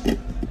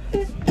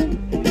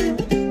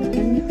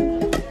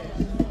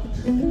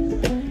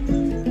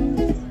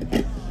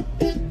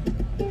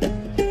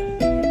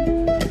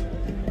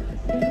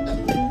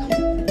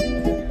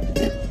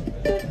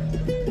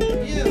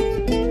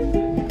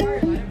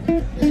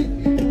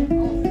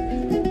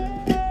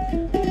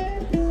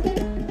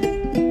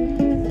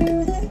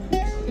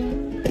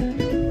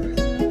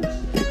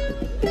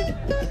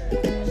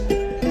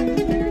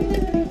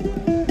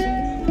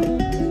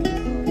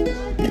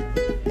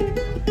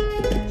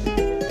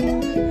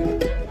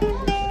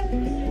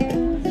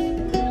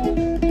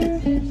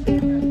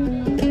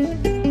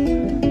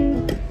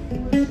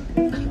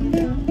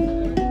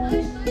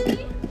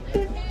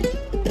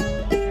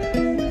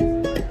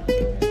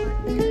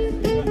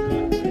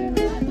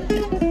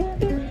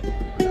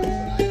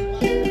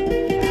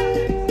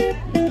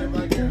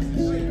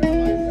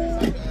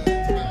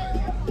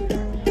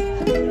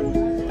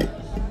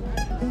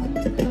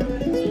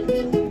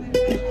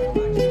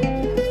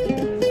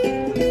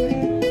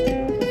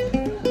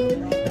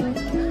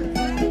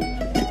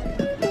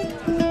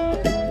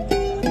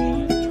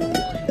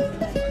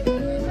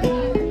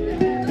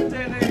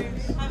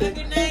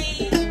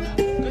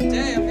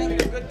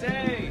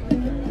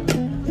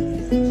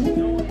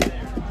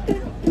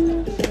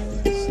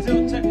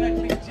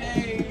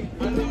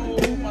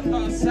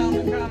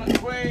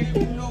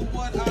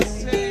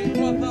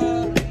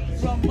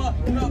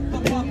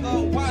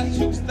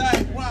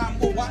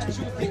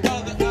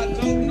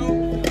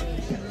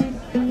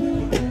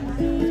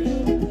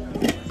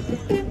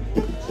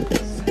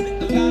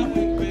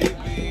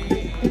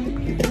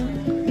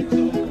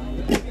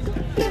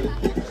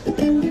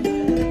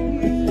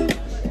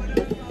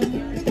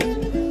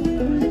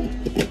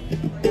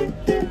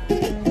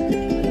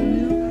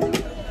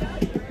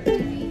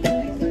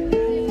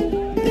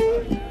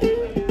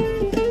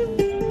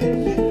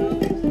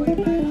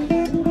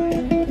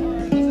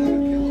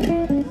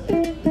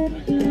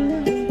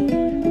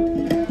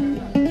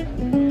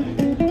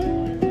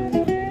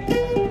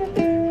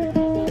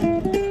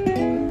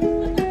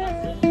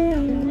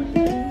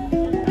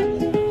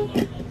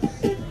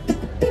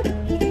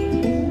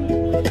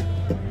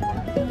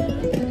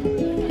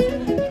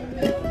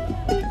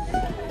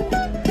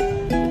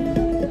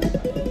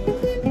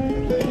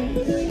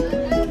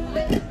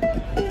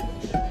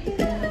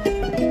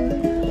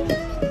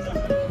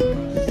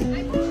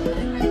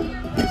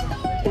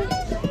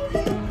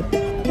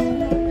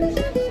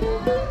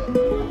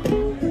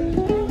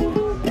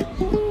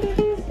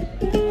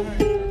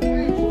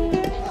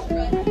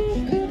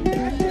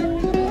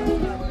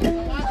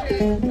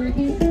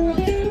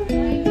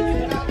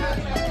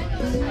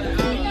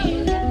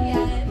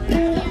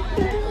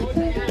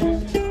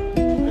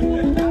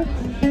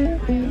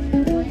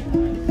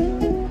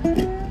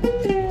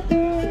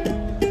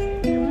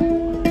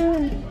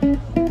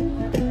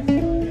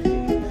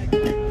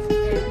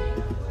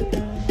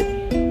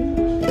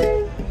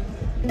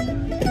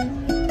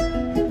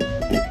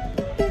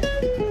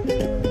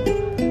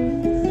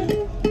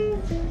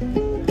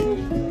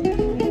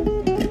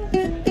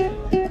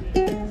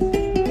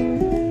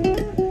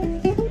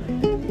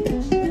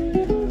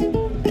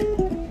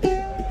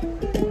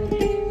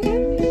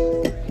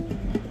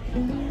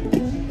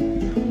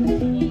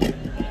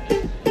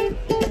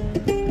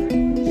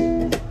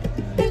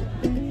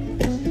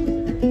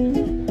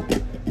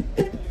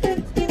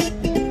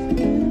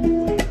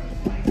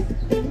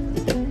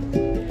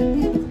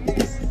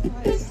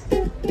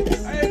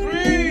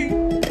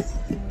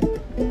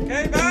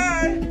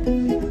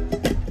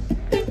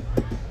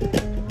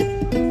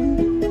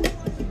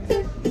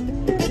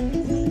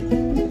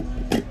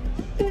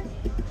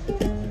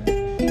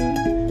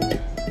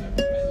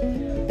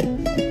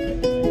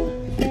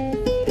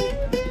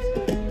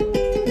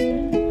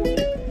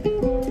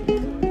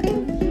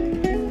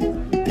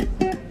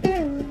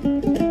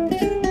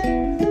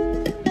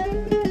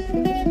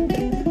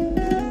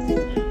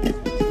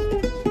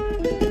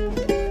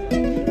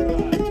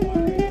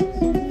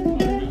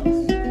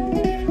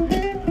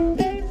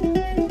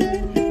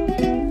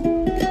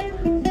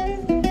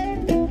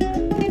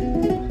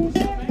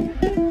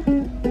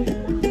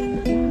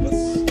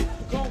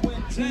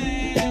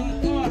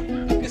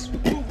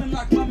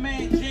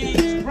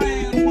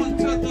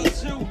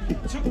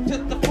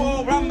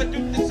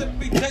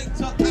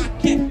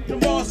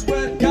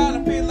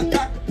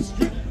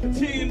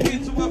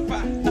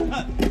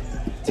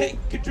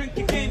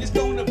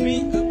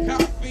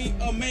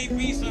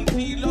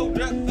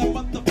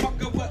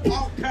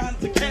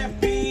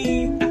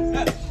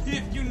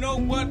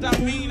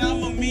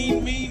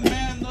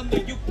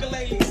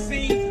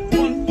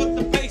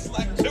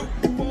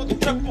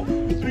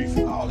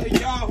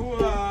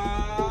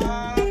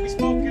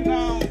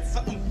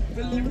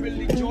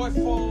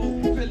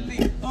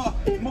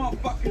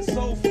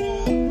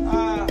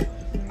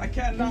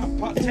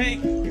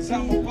 Partake, cause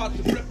I'm about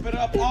to rip it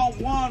up on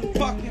one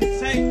fucking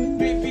take,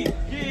 baby.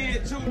 Yeah,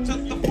 2 to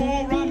the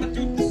 4, I'ma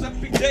do this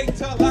every day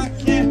till I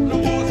can't no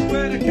more.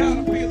 Swear to God,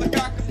 I feel like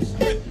I could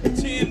spit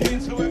 10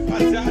 wins, so if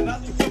I die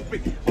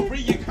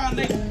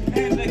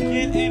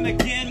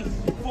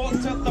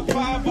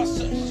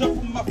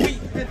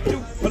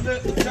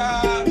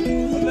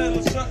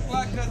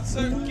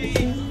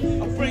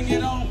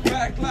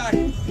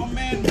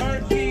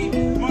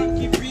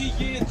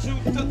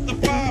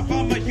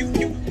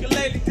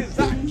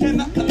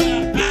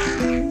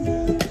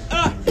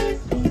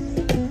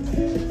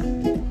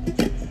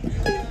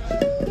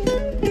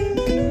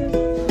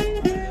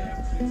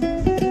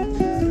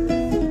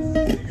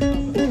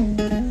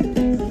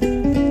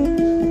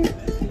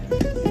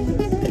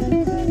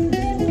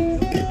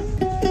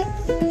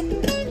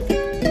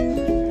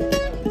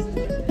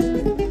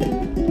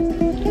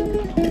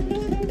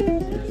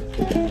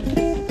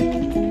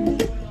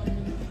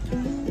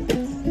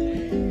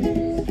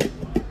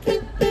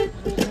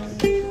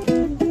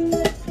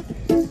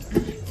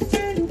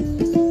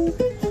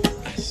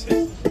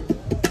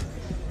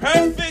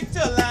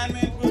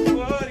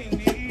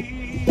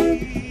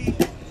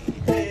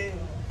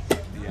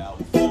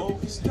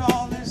focused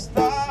all his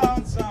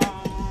thoughts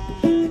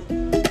on.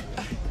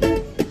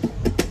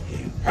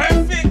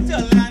 Perfect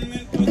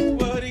alignment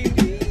with what he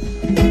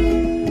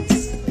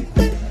needs.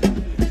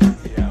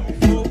 Yeah, we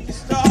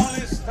focused all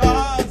his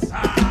thoughts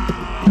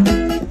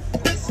on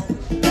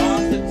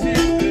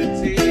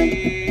positivity.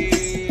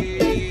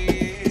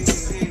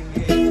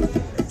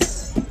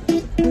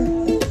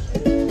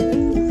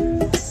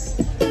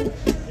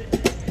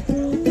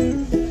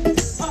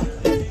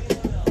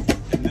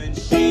 And then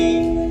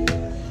she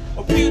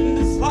appeared in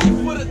this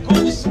life with a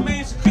gorgeous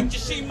man's creature.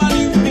 She might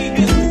even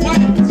be his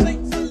wife.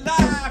 Sakes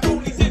alive, all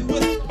he did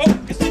was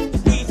focus. It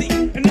was easy,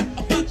 and not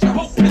a bunch of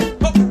hopeless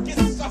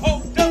focus. So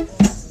hold up,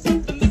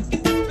 the look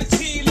at the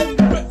key, let me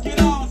break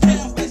it all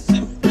down.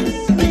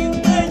 Simplicity,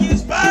 the way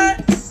is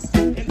fine,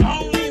 and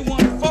only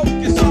one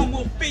focus on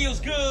what feels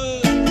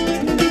good.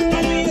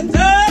 Don't be a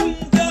dum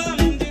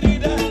diddy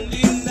dum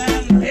ding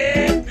dum.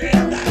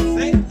 I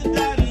say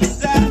the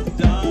dum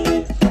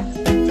dum.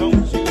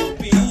 Don't you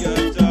be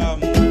a dum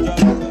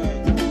dum.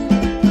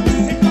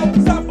 It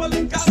goes up while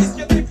in college,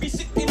 yeah, they be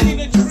sitting in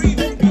a tree.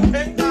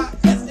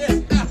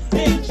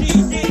 P-A-I-S-S-I-N-G,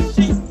 yeah,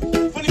 she.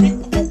 Funny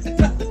people,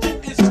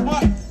 intelligent and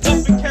smart.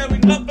 Love and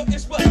caring, love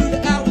is what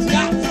the hours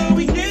got. So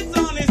he gets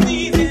on his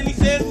knees and he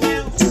says,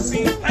 "Now,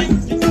 see,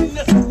 thank you in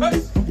the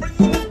first for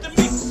bringing it to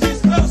me.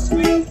 She's so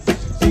sweet,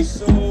 she's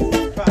so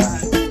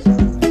fine."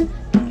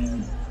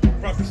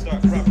 Proper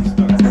start. Proper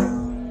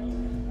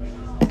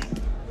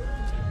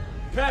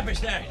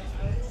start.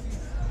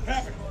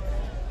 Proper.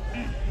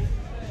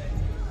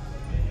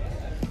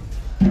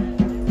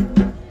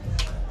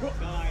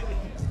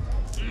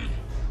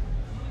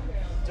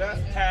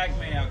 Just tag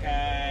me,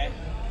 okay?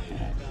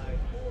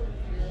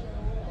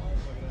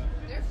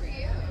 They're for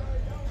you.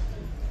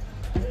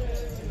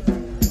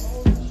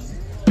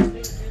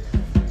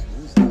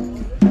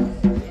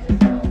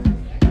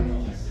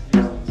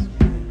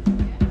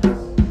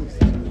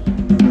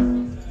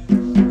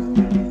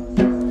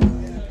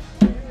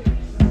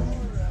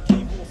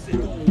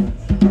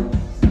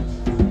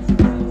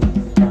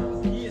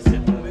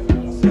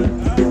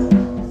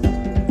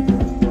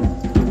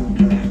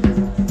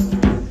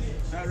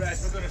 All right,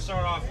 we're going to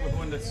start off with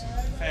one that's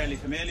fairly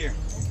familiar.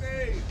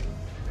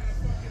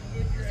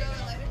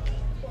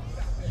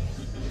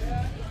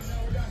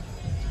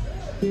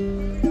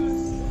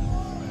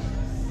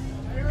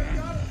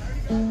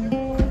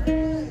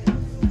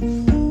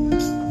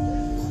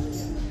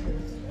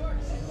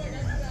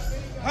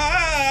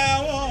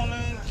 I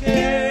wanna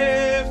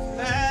give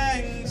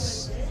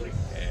thanks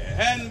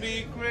and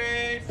be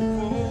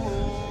grateful.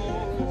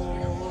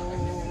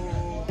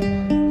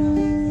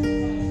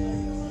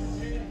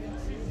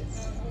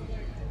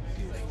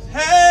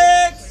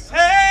 Thanks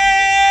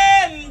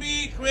and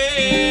be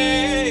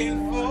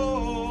grateful.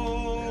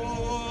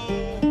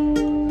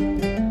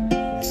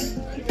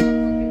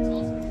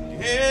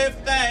 Give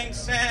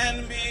thanks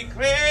and be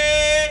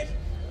grateful.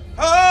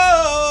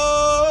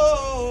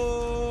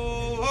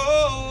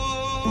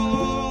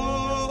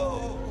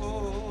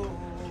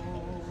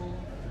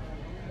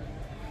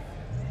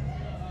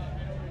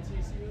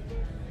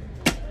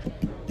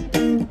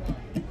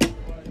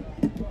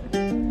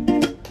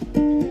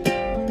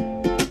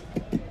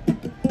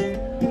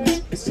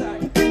 It's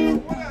like,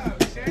 What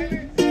up,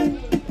 Shannon?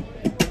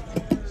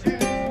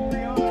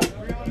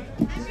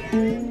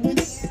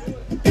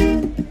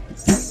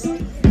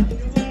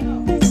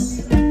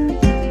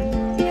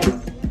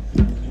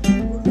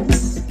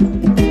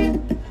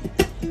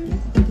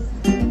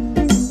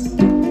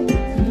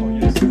 oh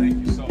yes,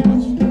 thank you so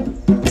much.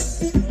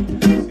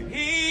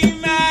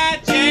 He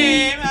my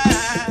He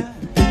my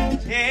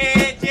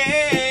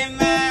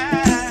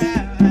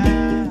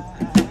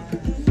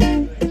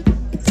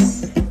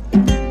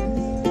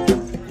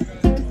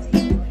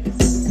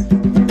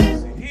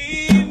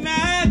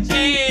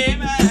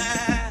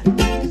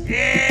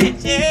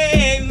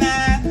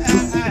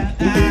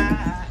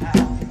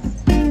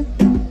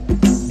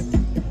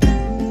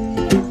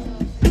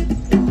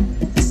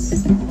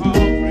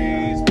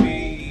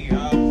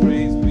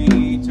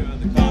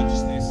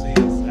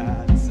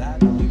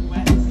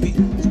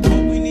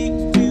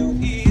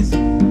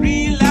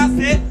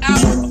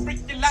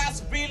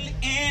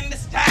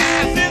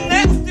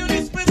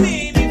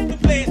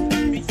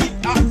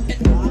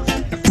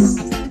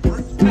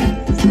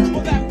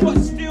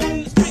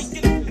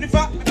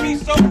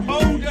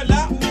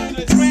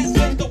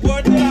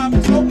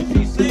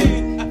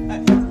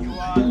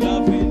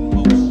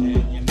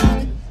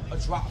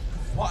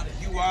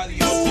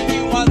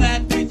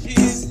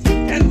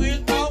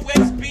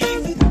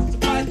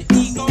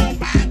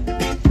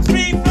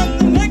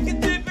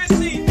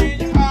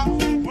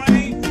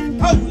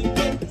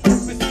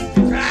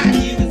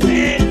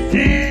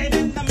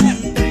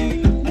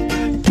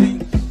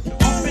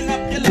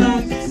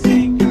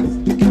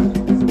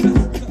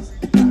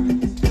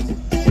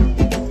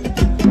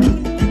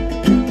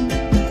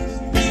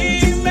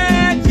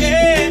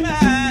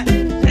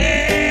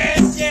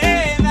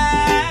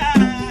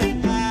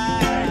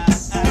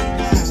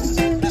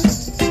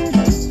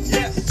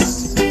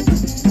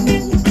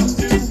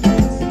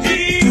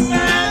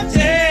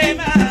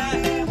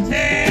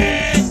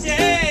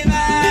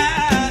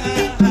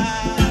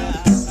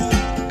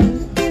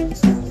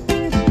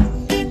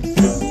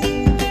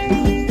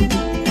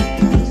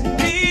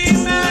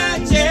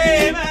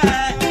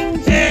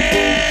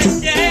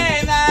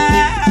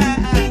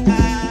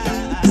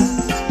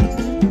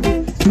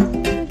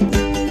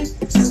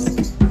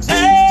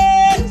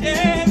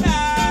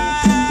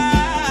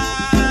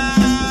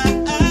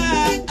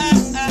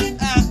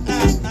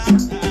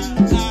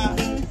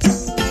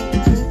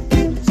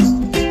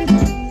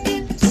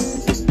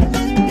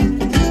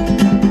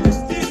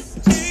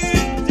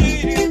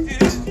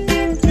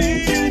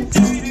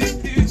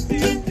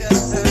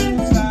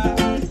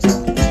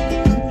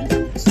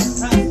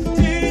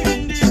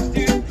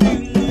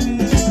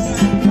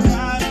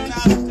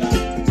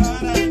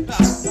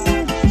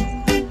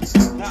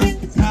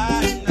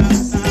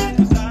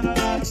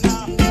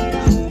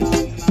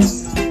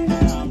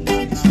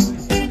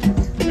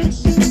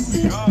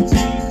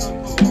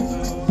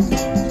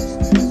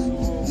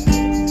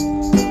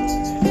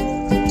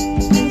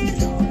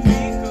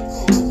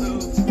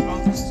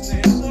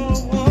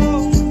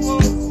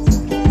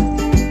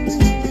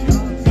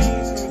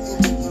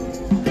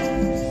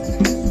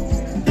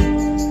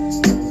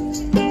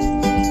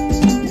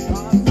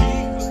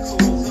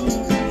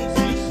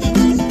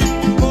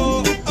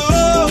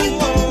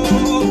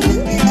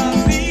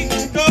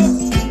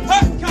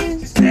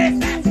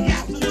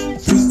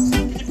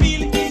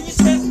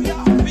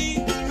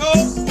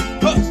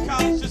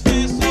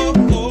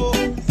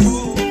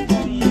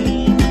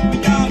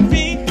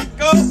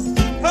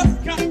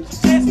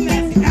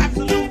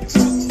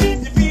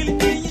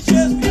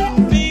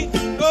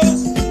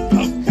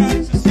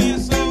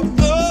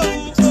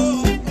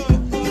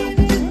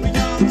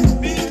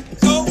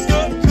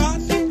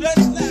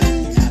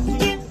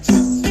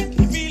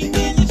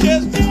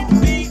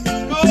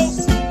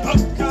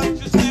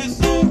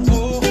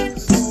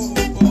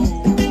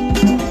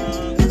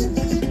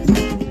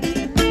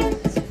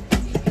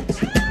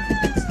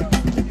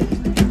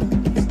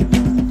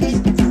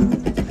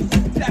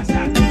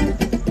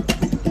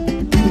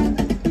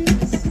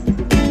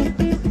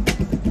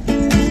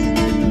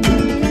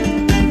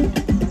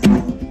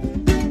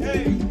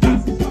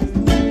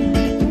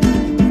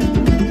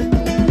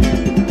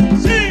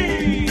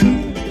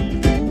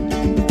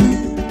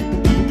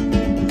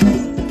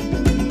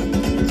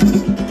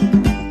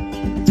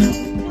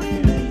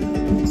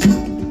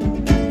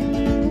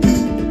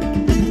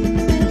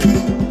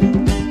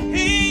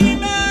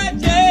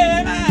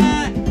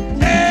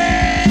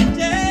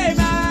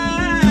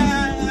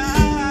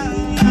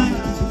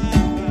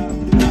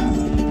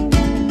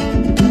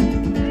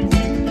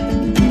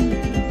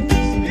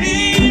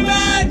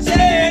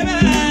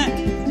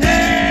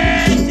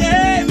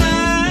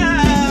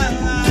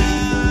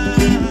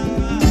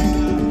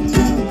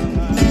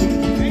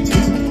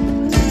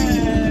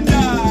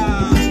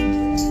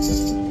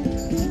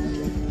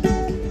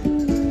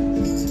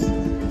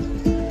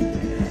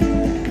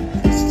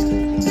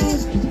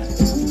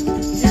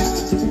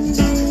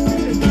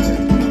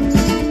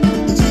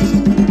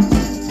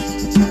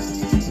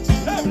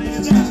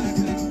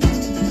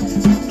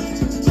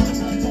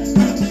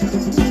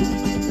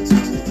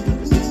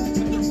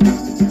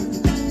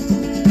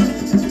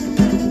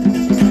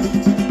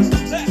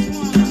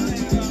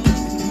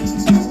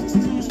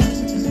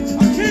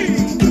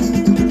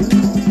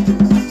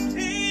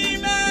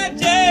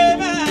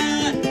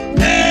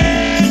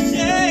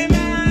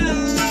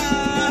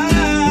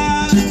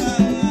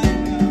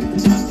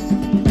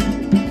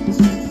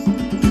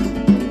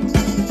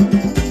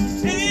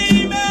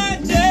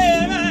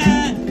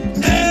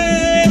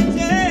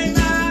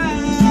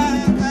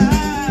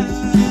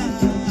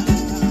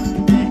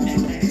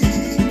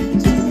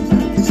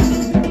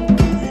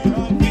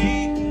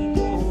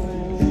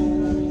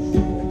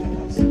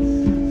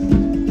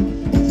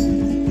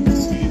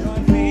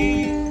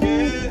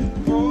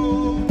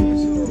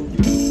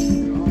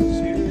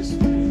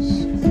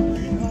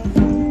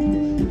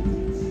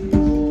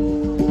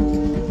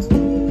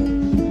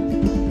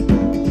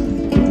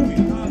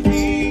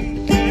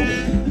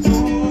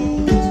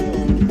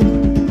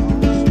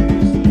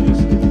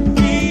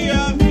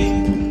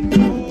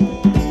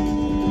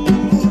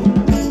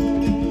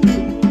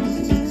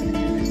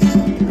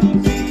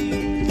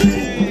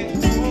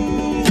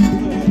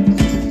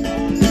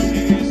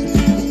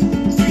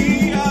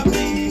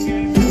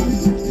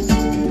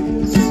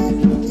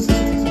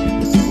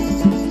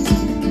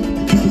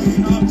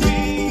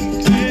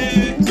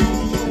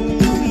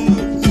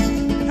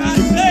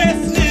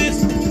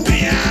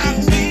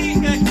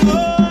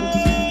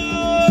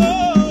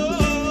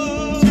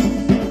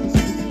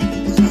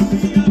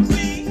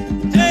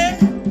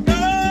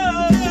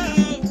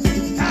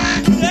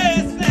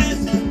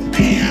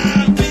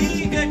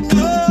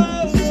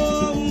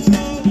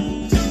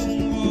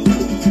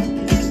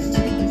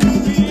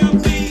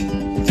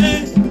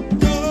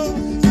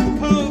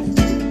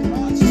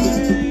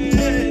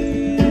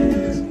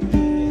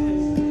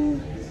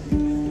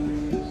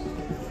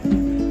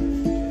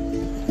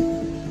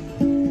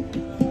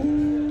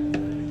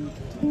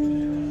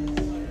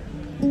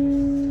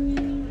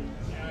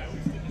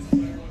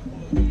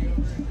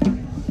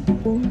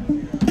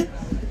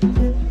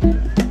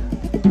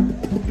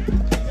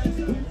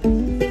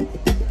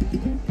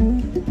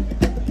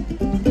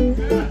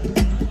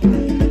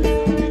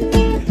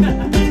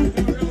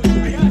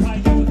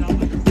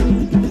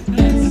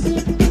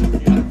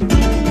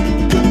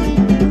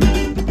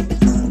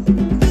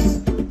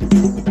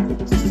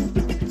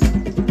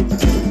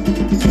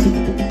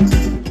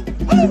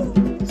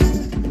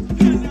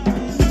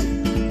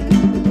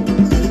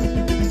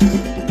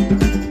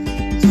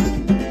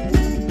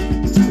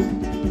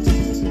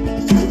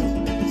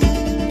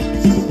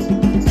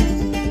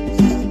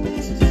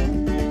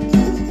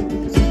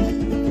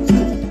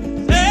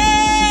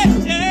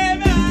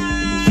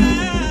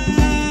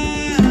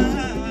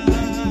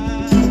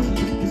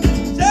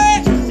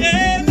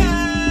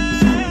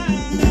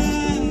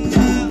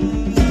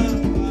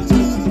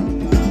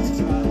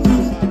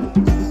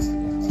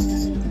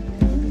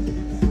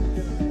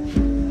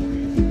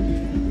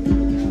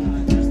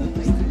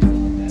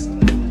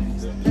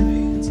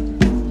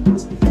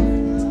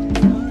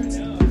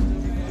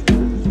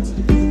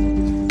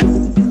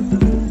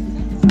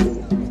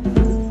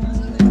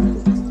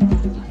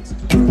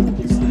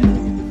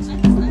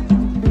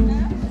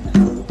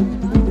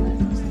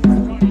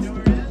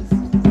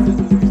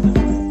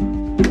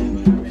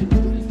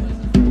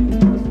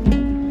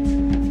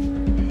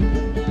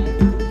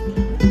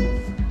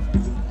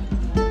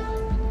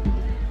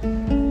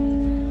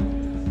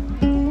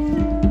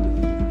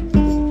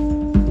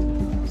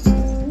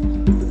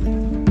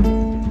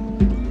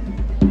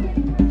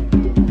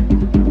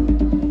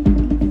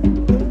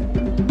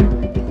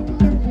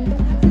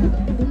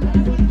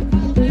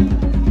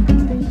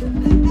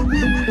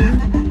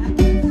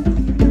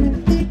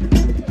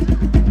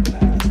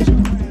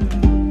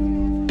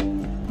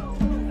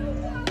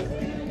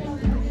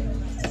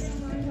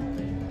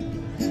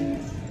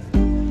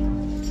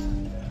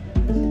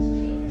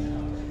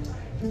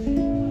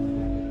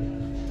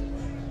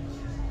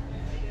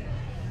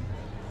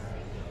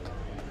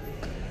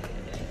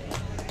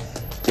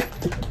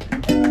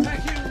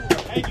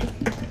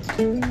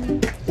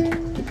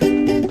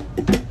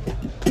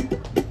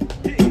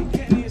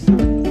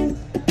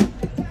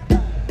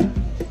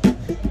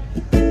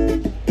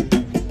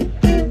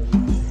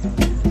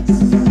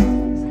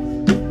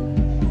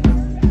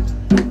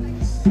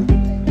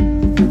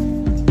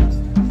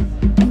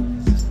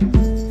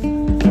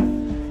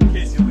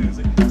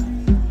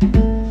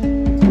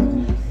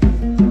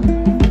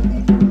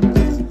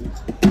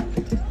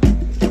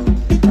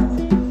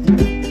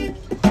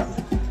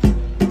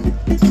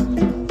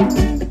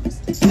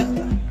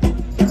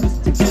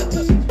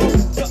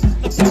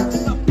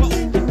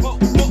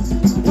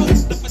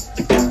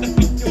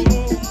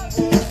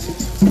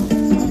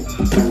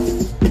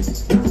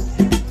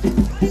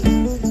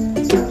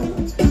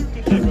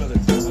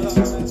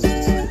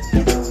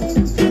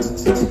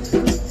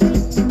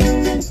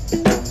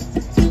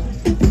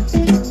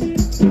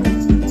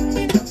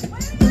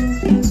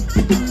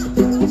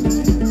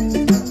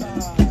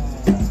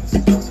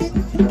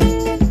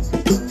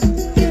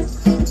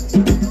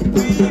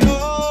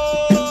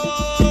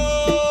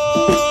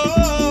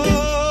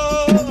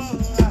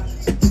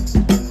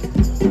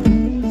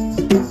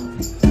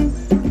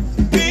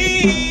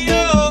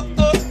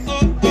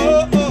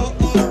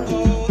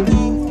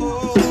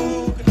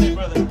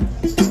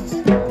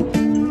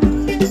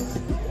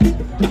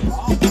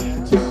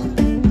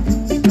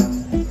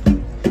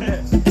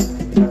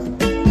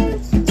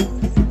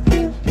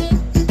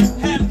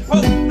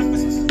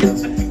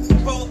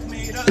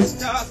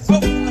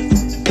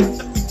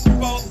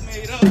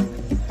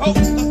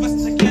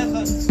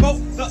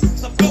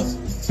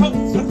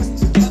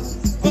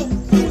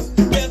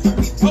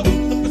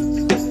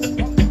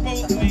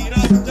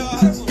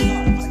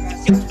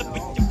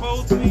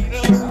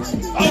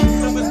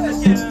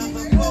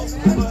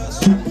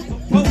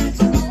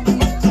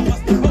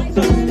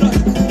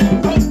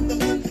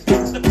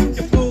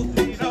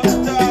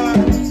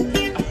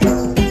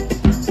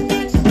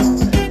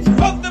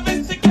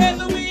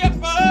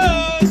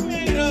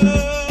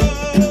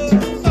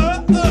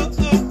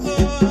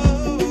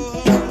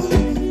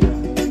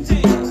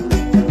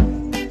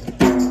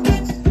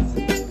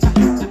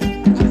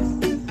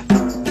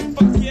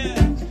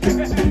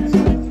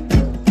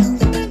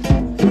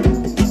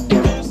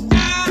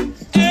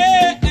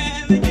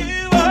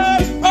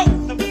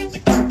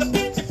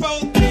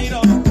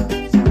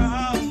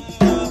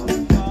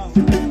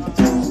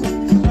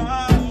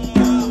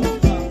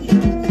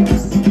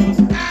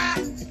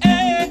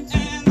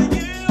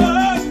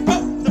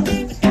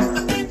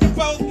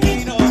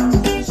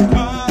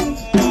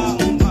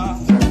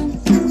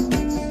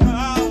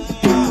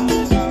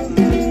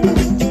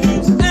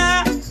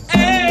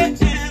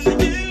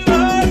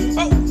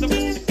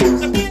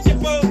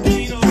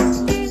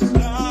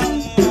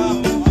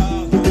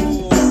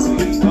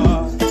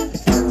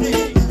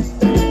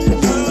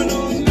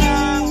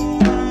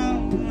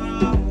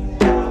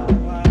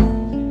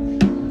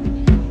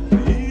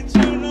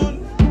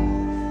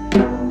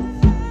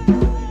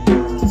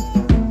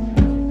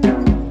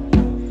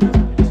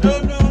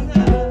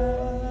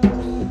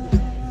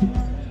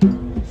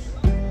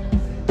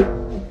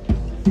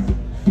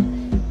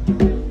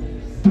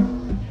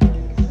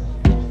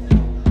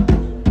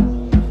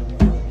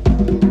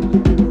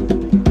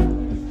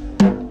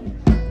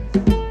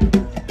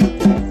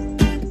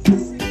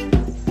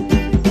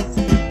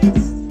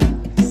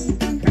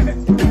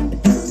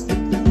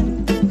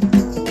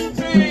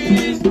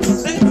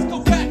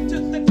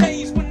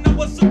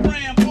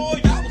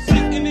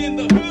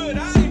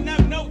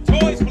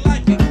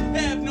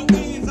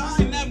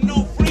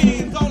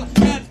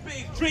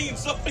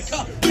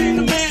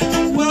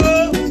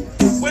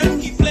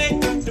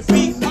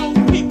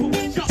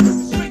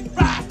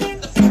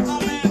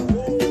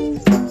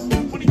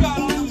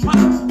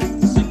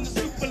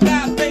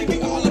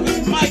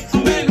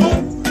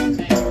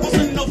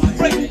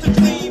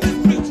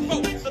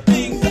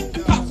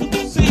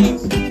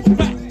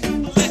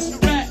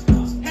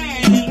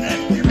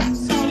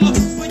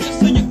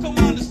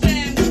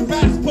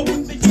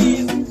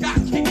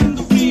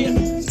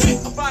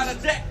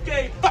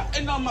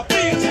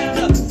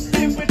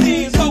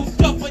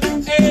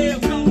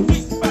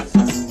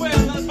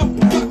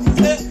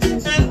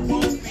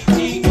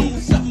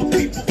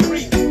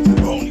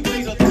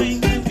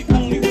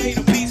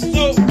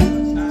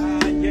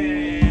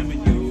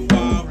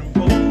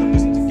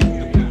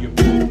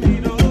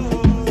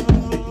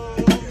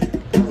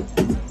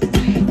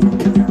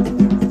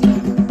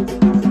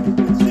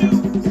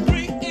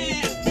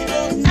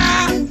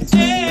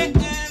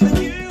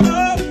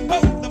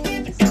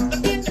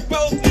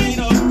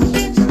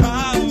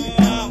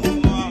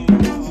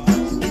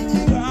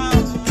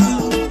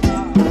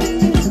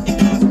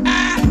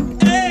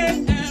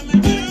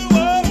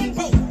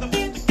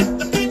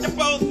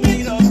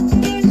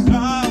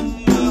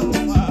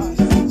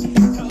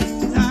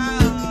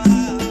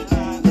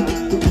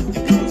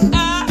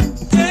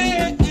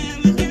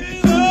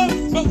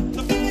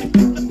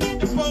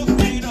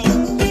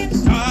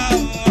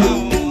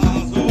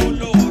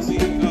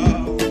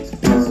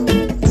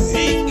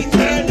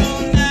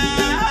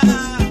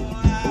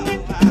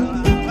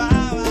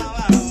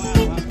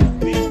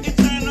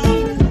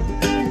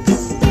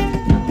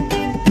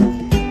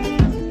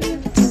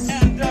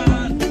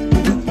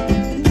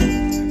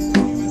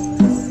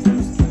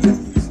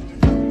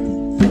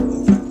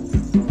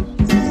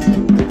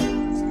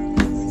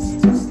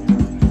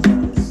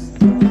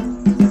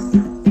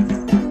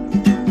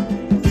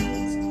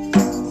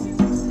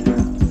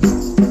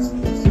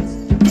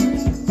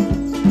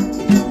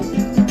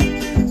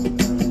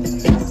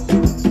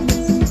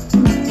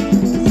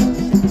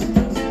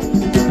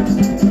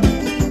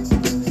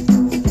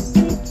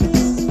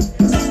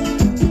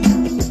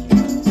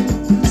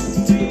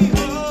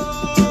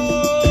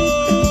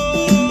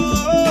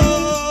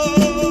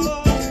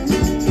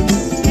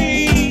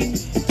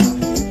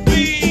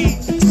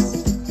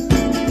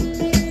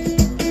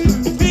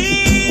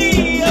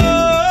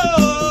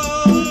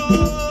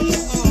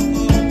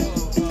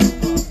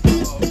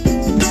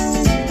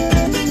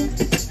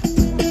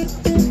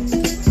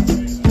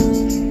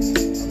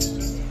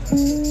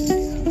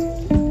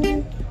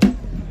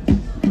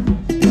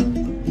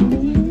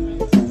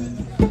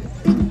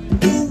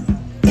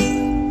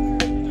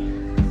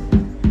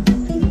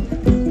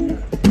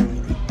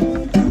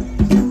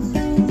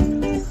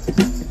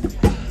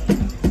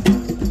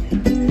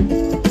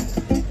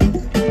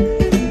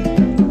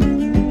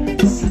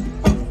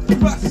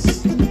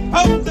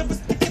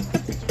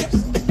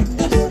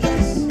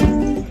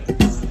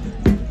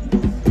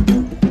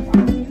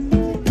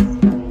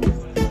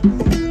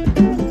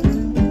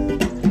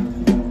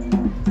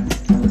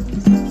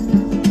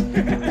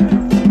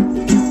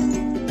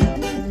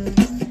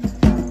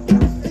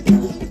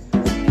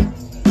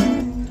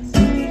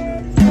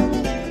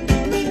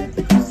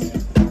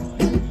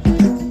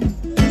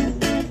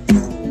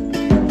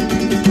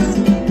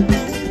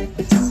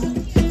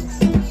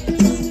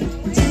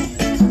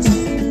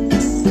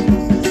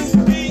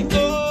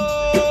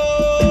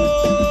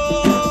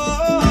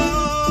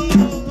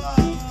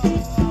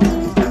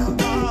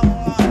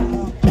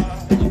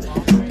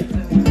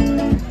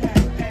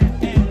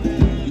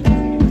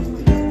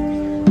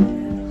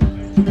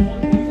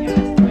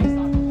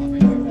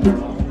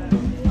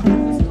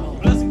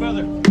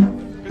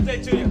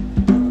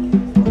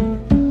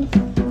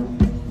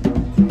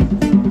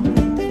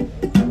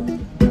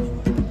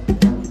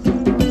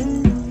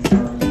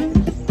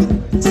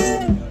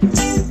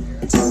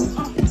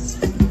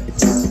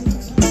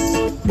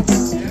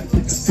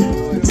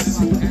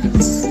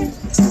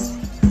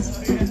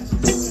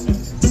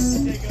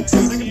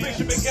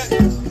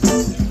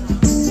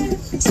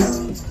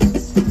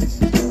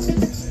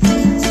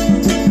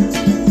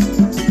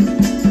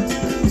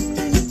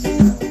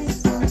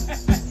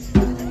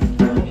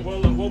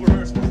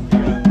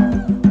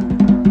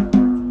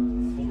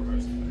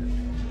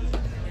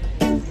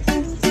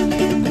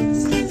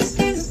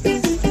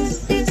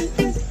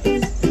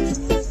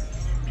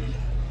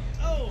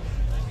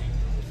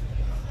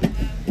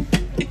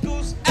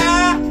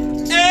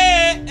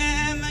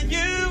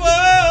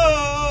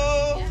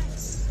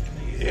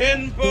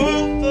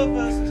both of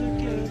us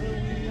together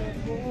we are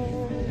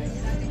born,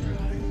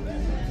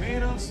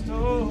 made of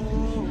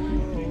stone.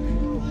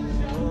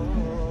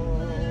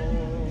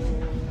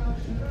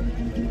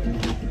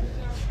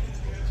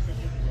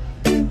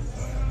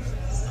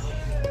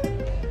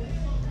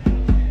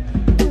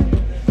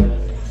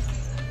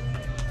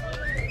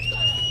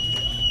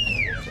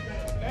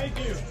 Thank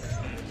you.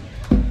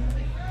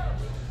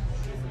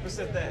 Who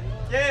said that?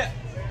 Yeah.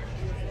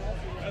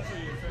 That's what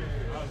you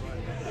figured.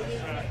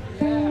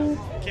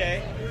 Okay.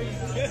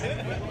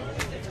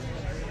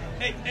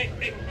 Hey, hey,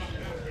 hey.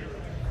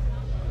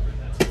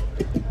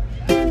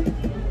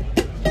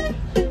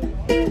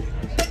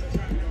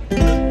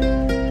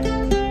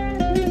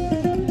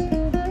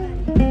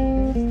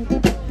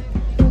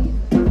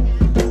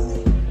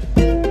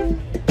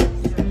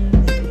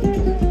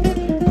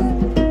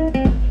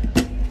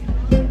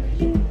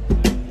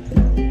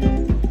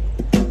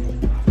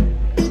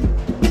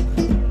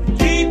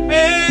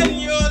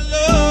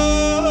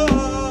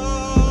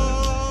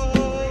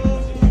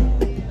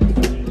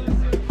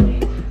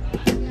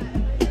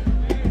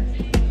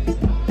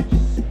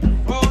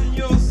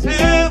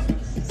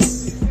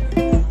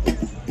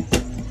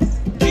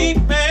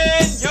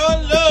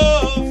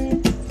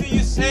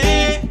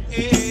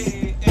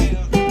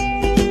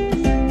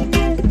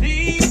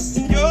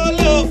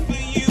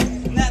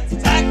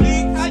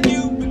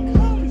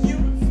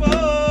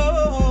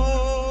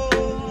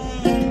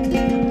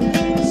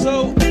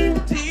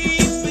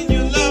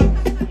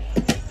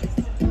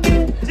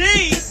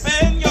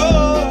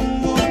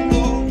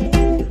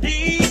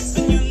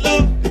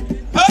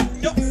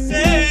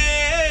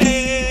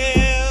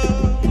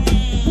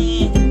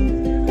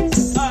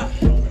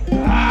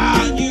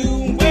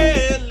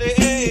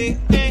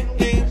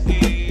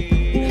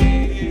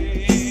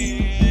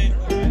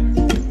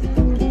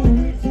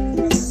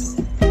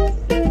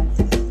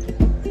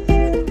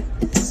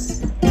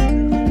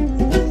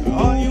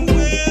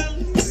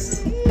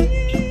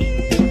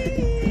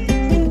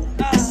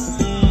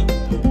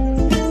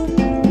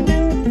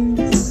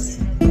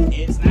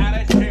 This heart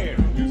is yours.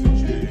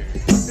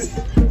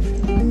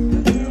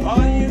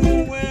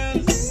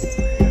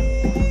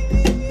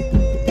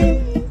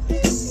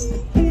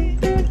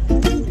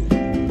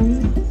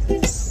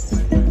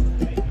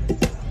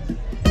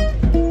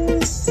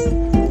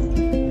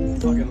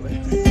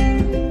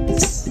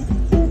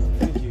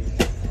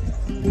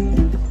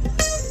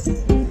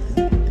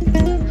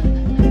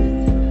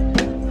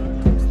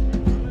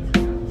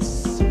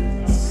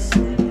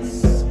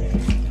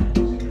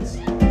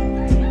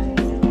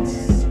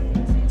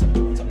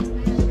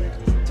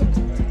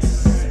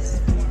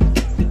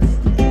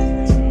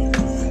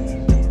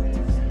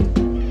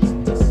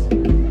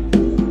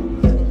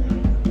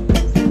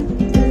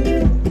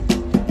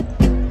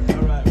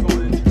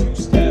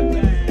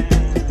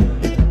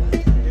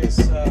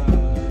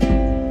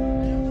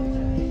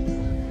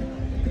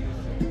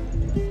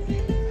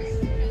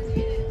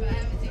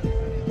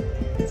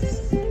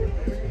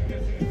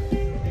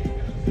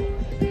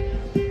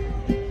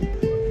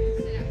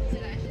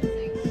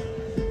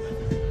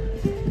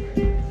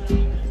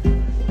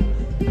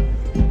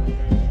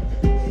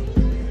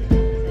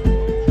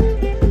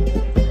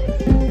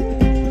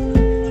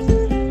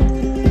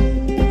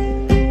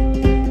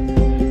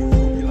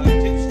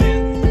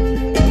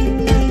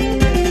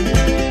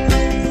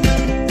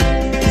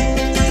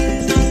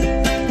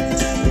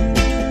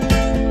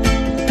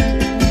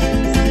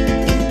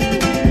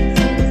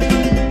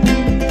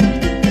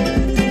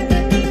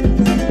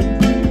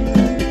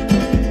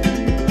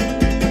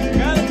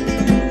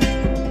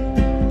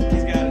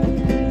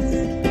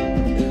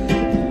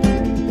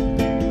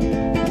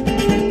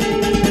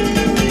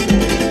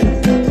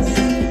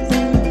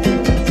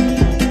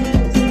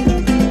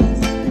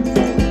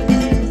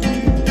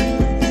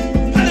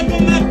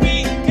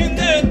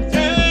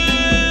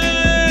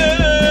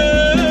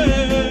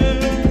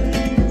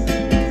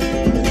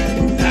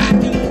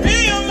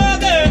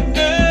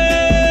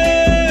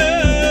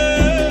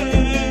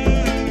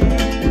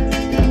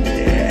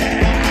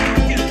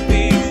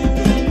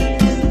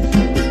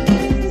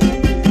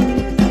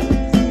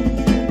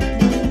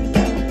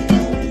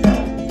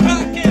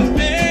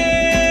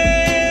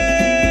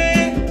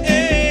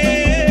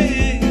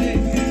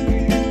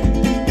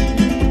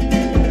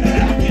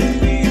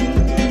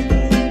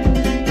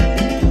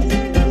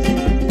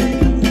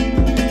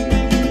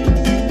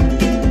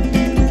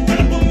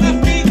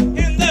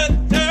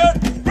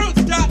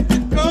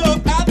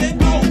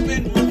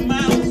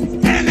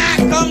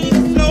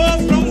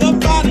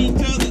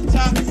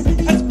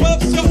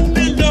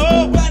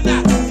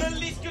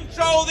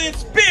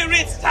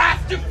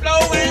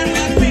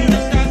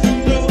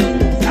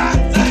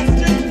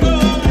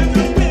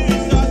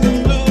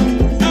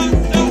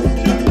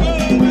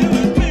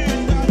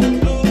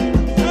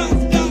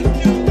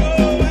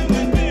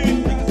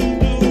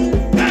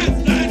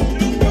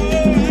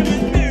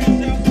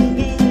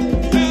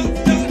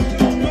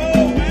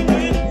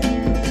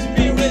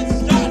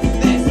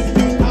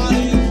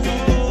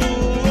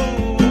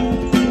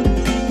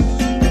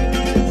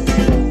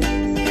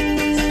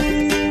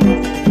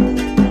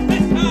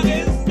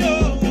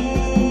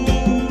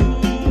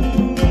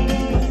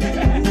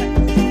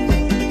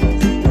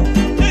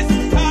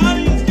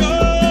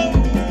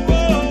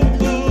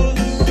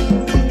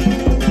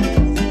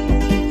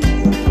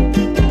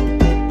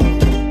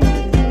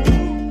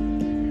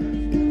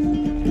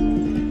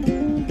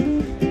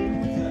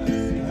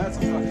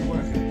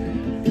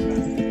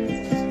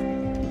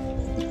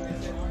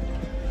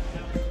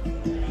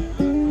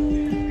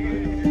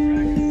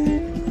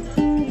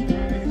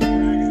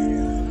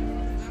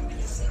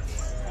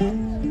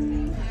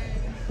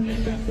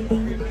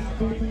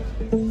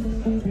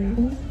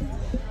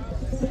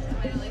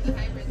 like the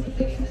hybrids if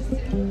they need this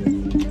too.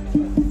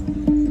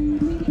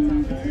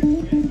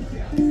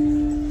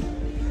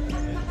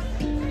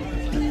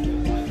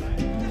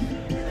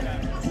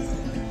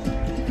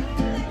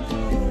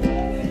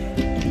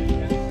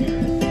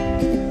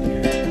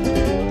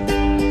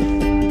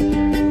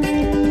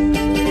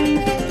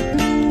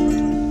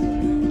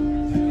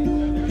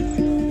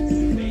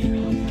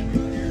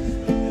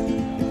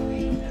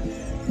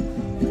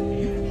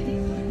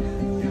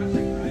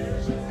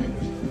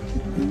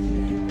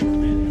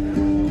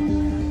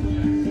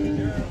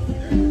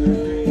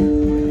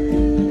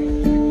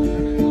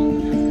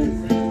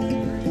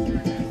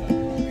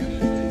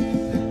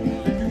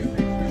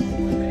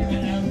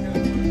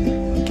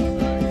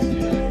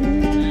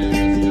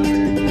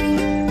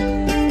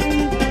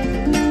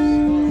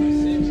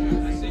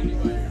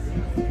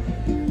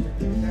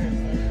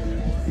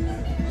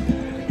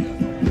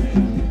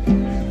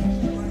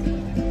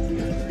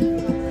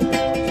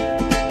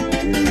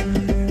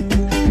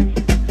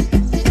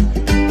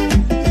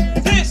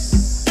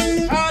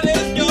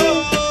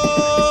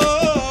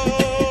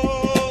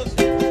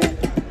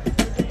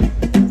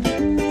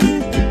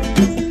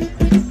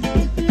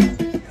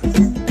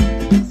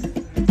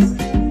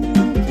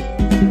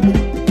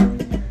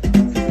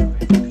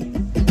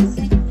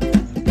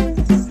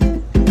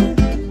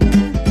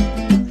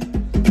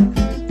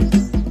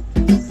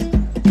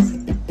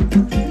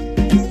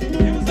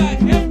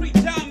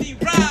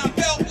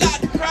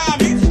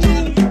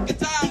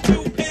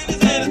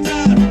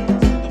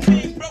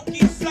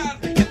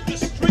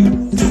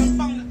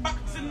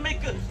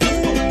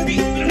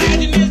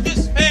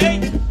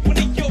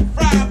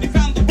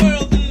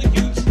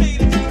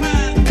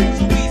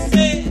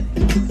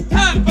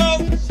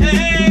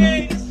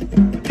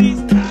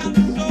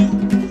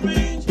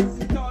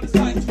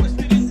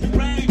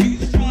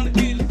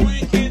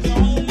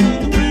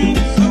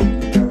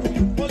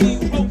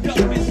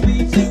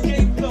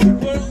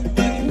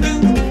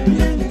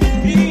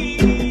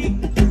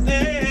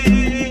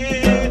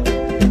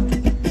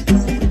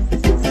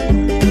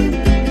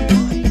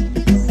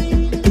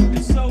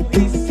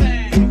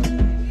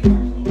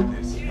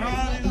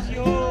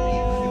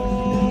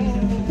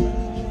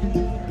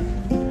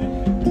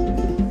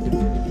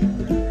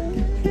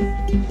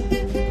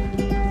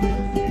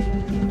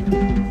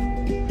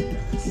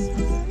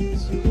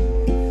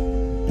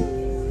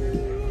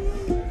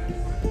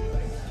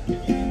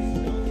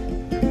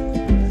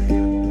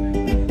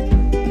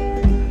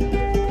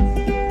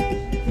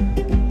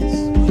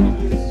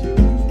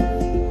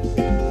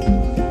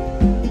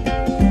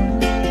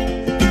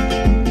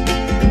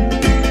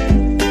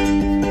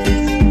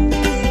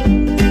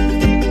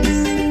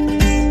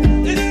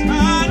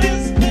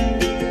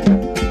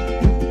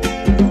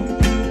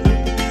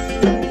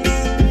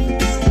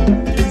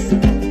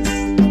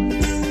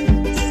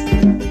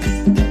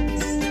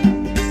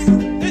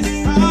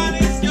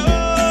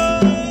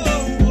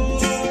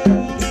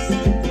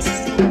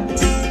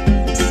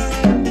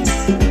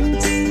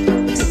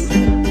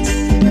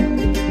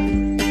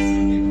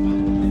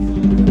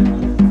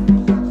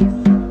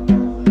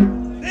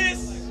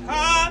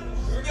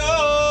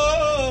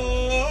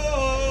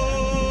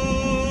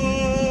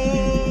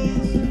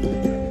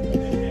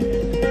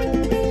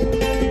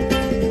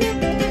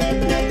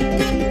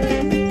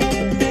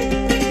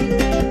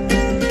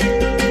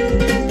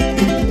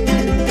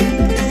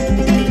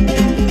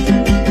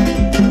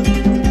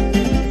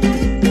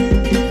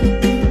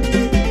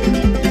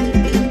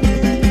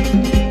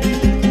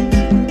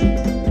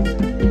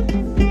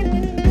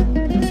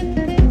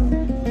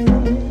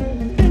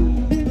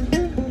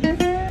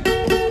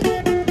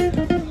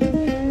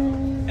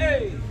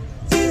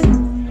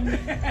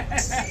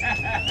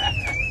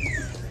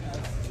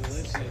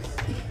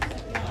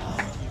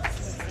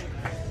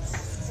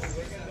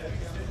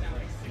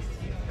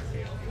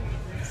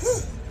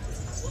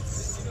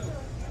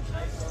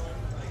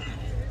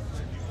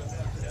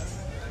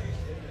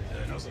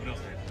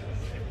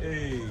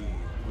 Hey,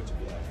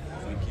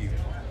 thank you.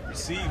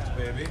 Received,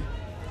 baby.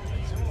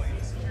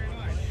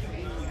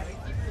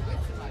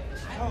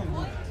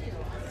 Oh,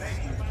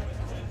 thank you.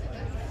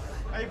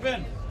 How you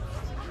been?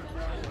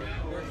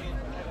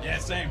 Yeah,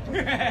 same.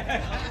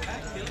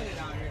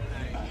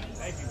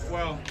 Thank you.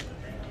 Well,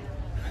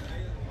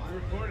 We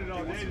recorded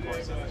all day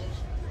today, so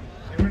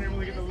they weren't able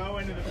to get the low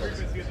end of the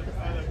frequency of the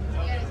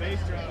bass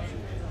drop.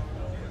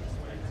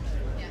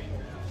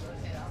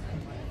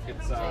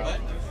 it's The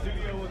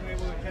studio wasn't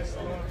able to catch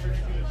the low end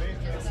frequency of the bass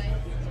drop, so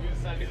we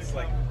decided it's to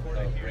like record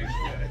it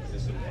here.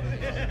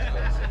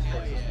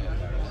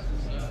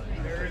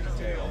 They're in the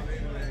studio.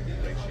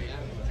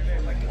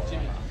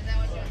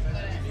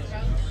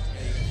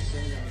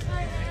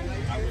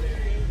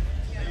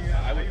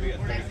 I would be at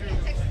 30.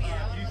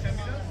 Can you send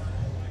me those?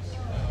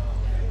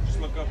 Just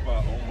look up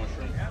Old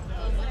Mushroom.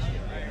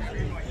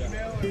 Read my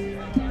email.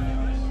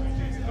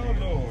 Oh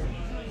Lord.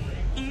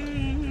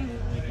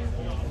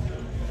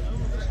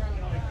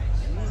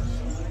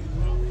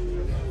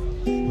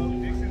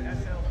 Dixon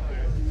SL.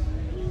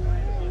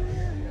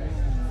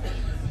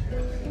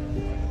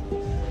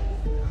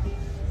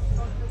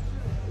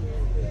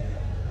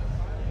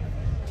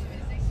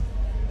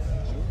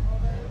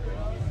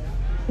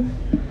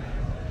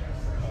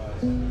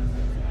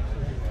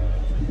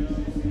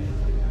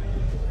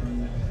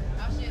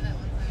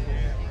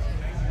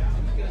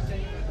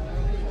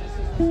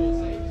 That's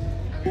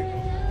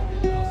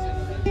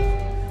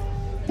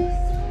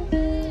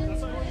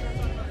what we're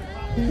talking about.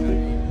 You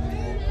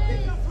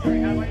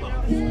already have one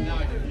now? Now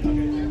I do.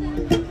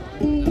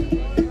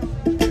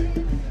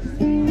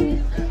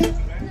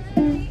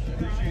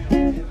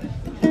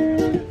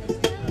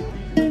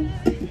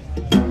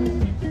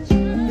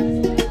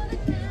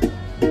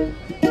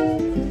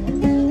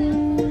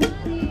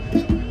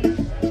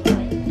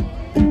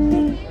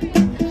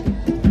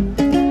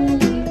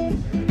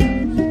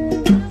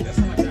 That's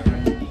how much that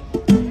right?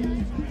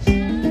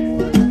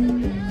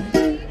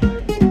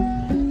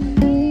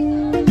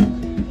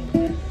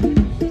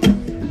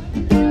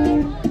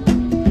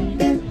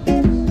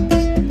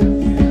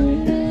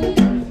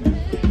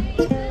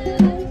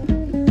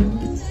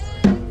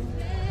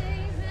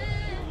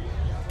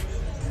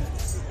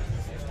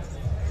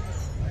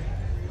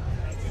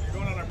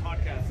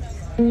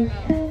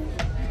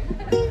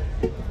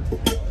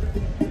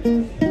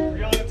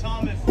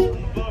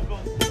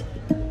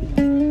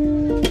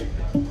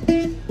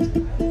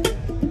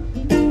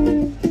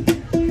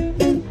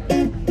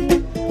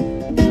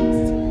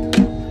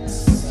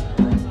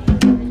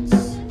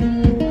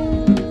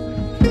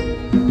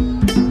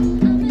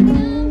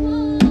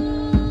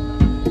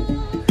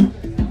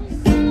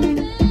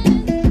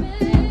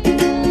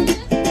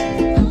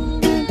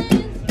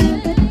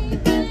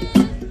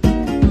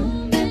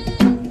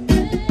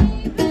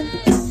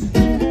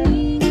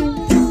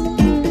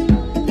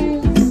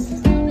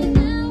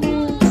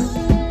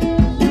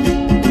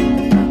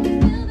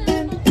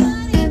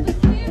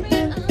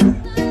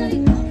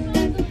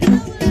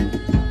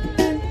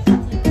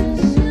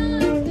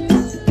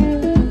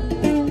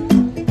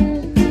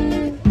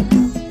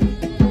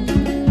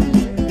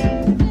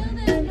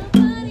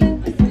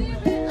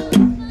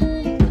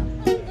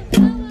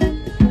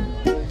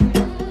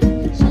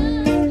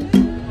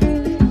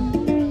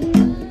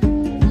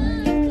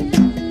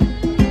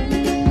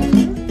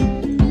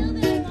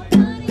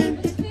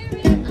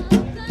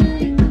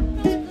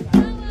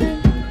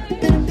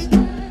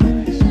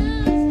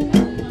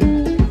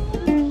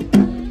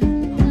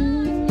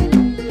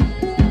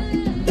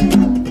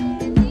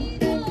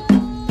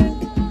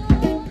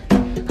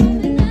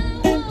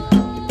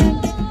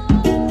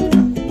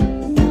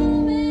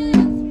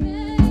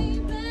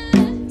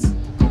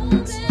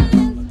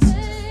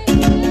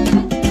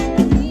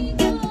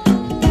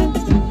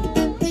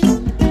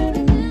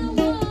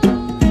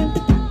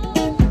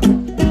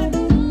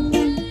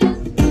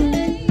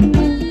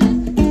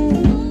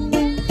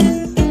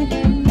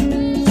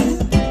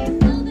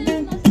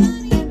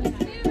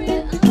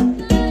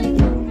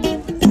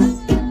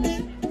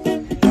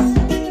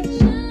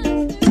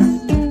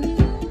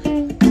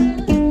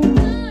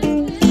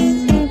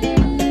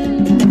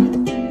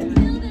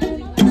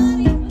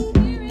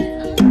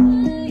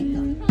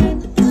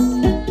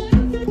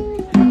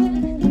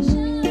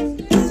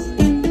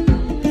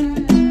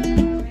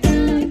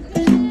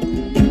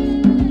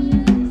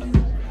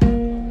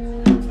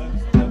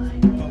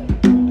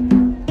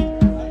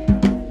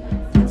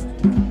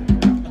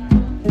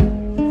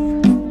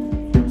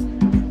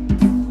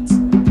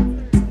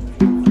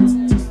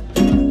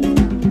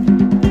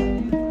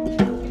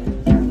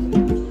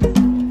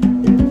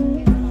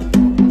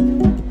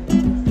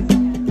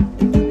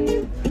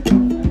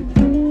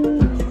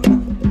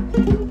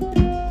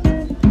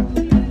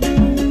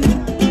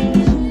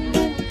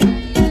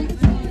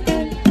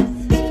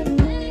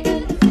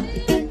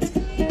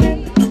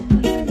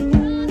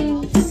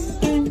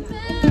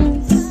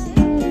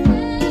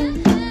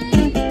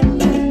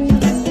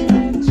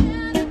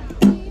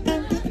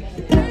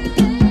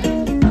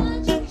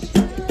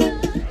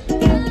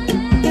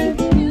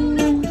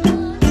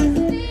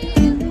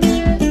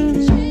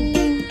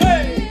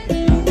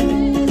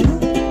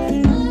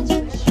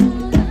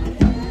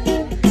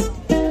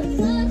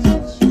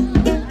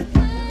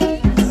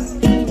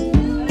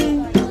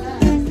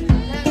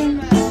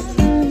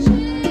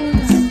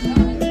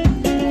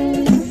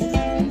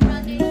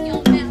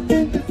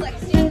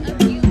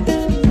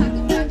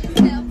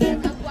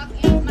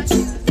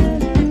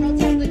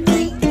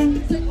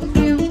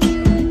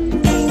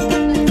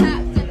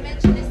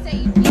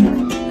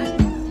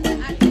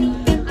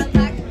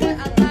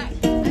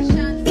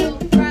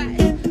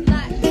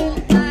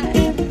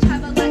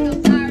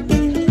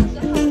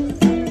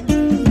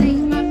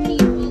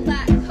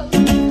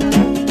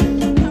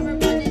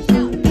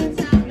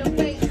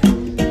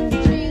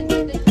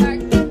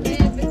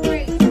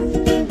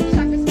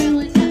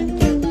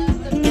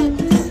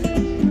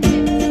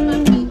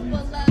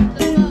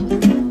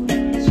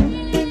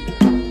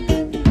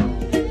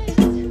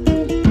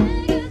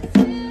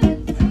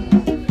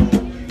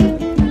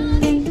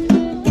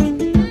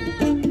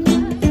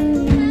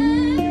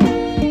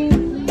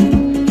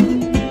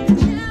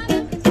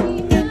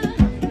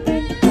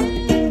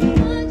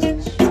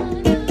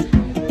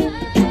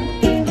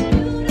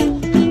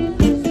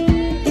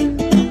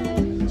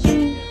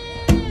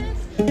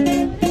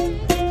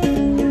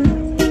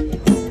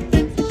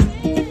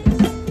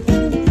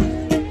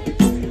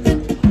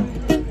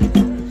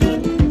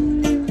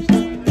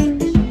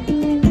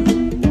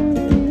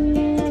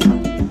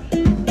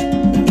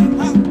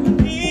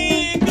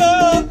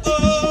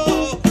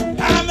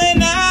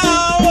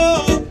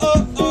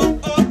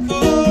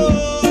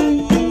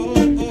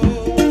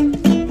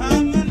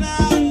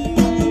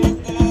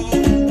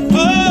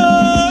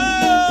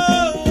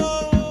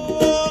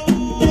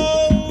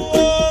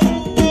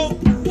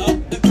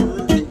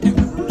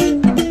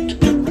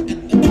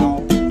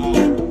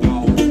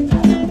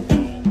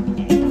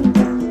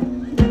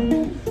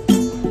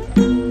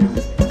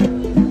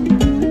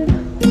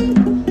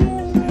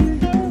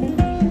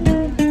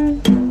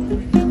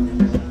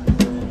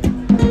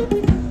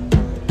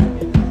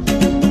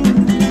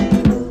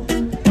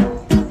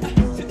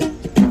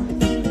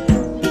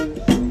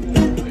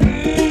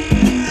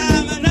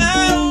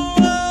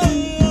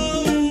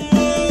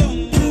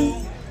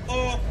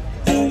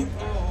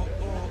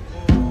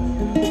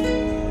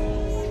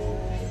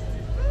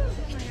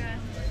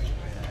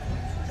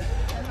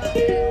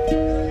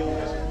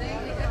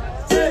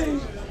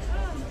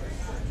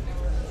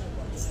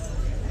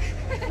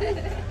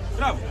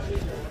 Bravo.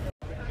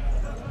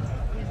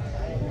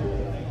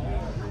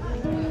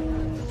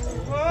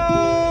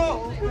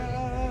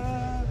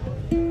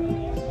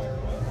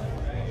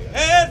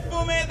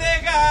 Perfume de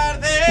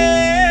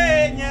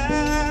gardenia,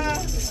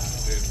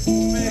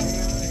 perfume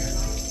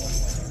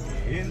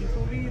en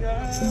tu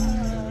mirada.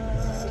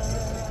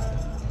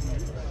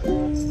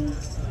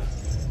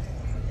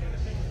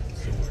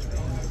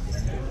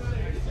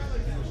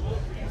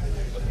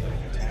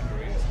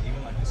 Tambourines,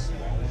 even like the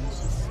small ones,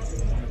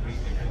 want to be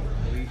in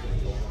complete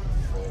control.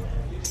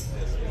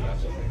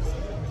 That's what makes it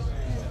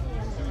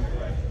doing it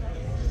right.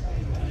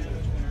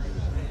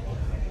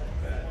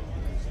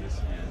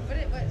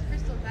 What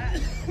crystal is that?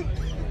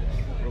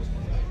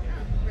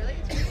 Really?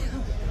 It's really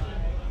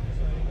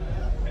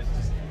It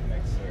just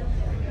makes it.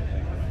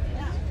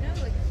 no,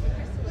 like what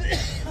crystal is it?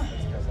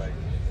 Because like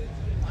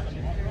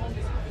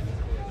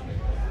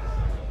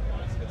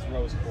it's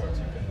rose quartz.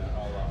 You can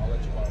I'll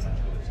let you borrow my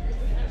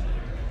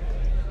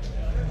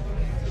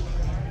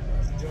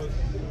jewelry.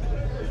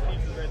 The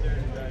pizza's right there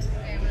in the back.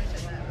 Okay, I'm gonna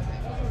check that.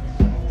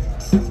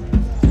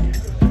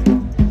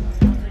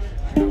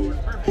 That works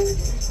perfect. Okay,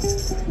 I'm gonna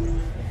hit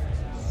it.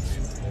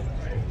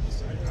 Okay.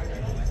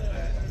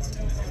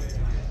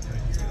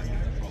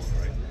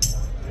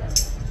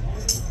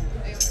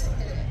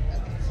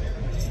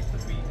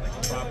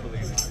 Properly.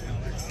 I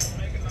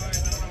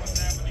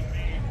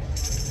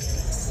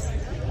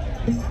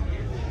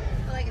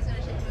feel like it's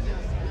gonna shake my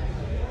mouth.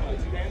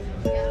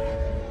 Yeah.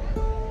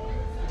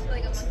 I feel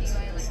like a monkey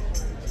going like.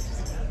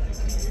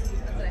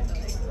 That's what I feel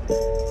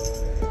like.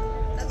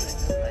 That's what it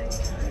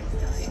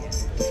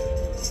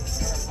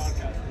feels like.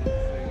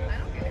 I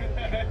don't care.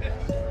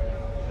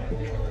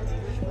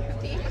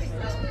 Pee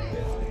myself.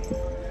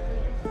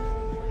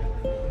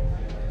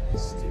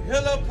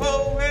 Still a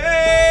poet.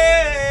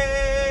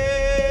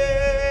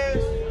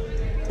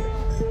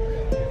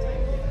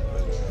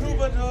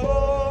 Troubadour.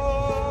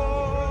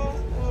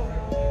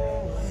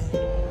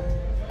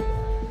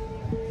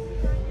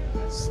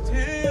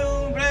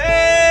 Still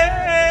brave.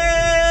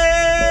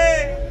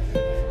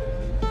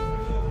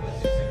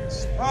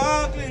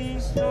 Sparkling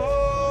storm.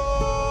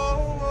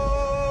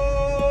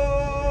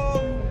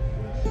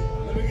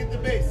 Let me get the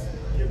bass.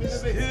 Give me the bass.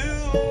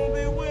 Still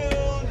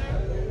bewildered.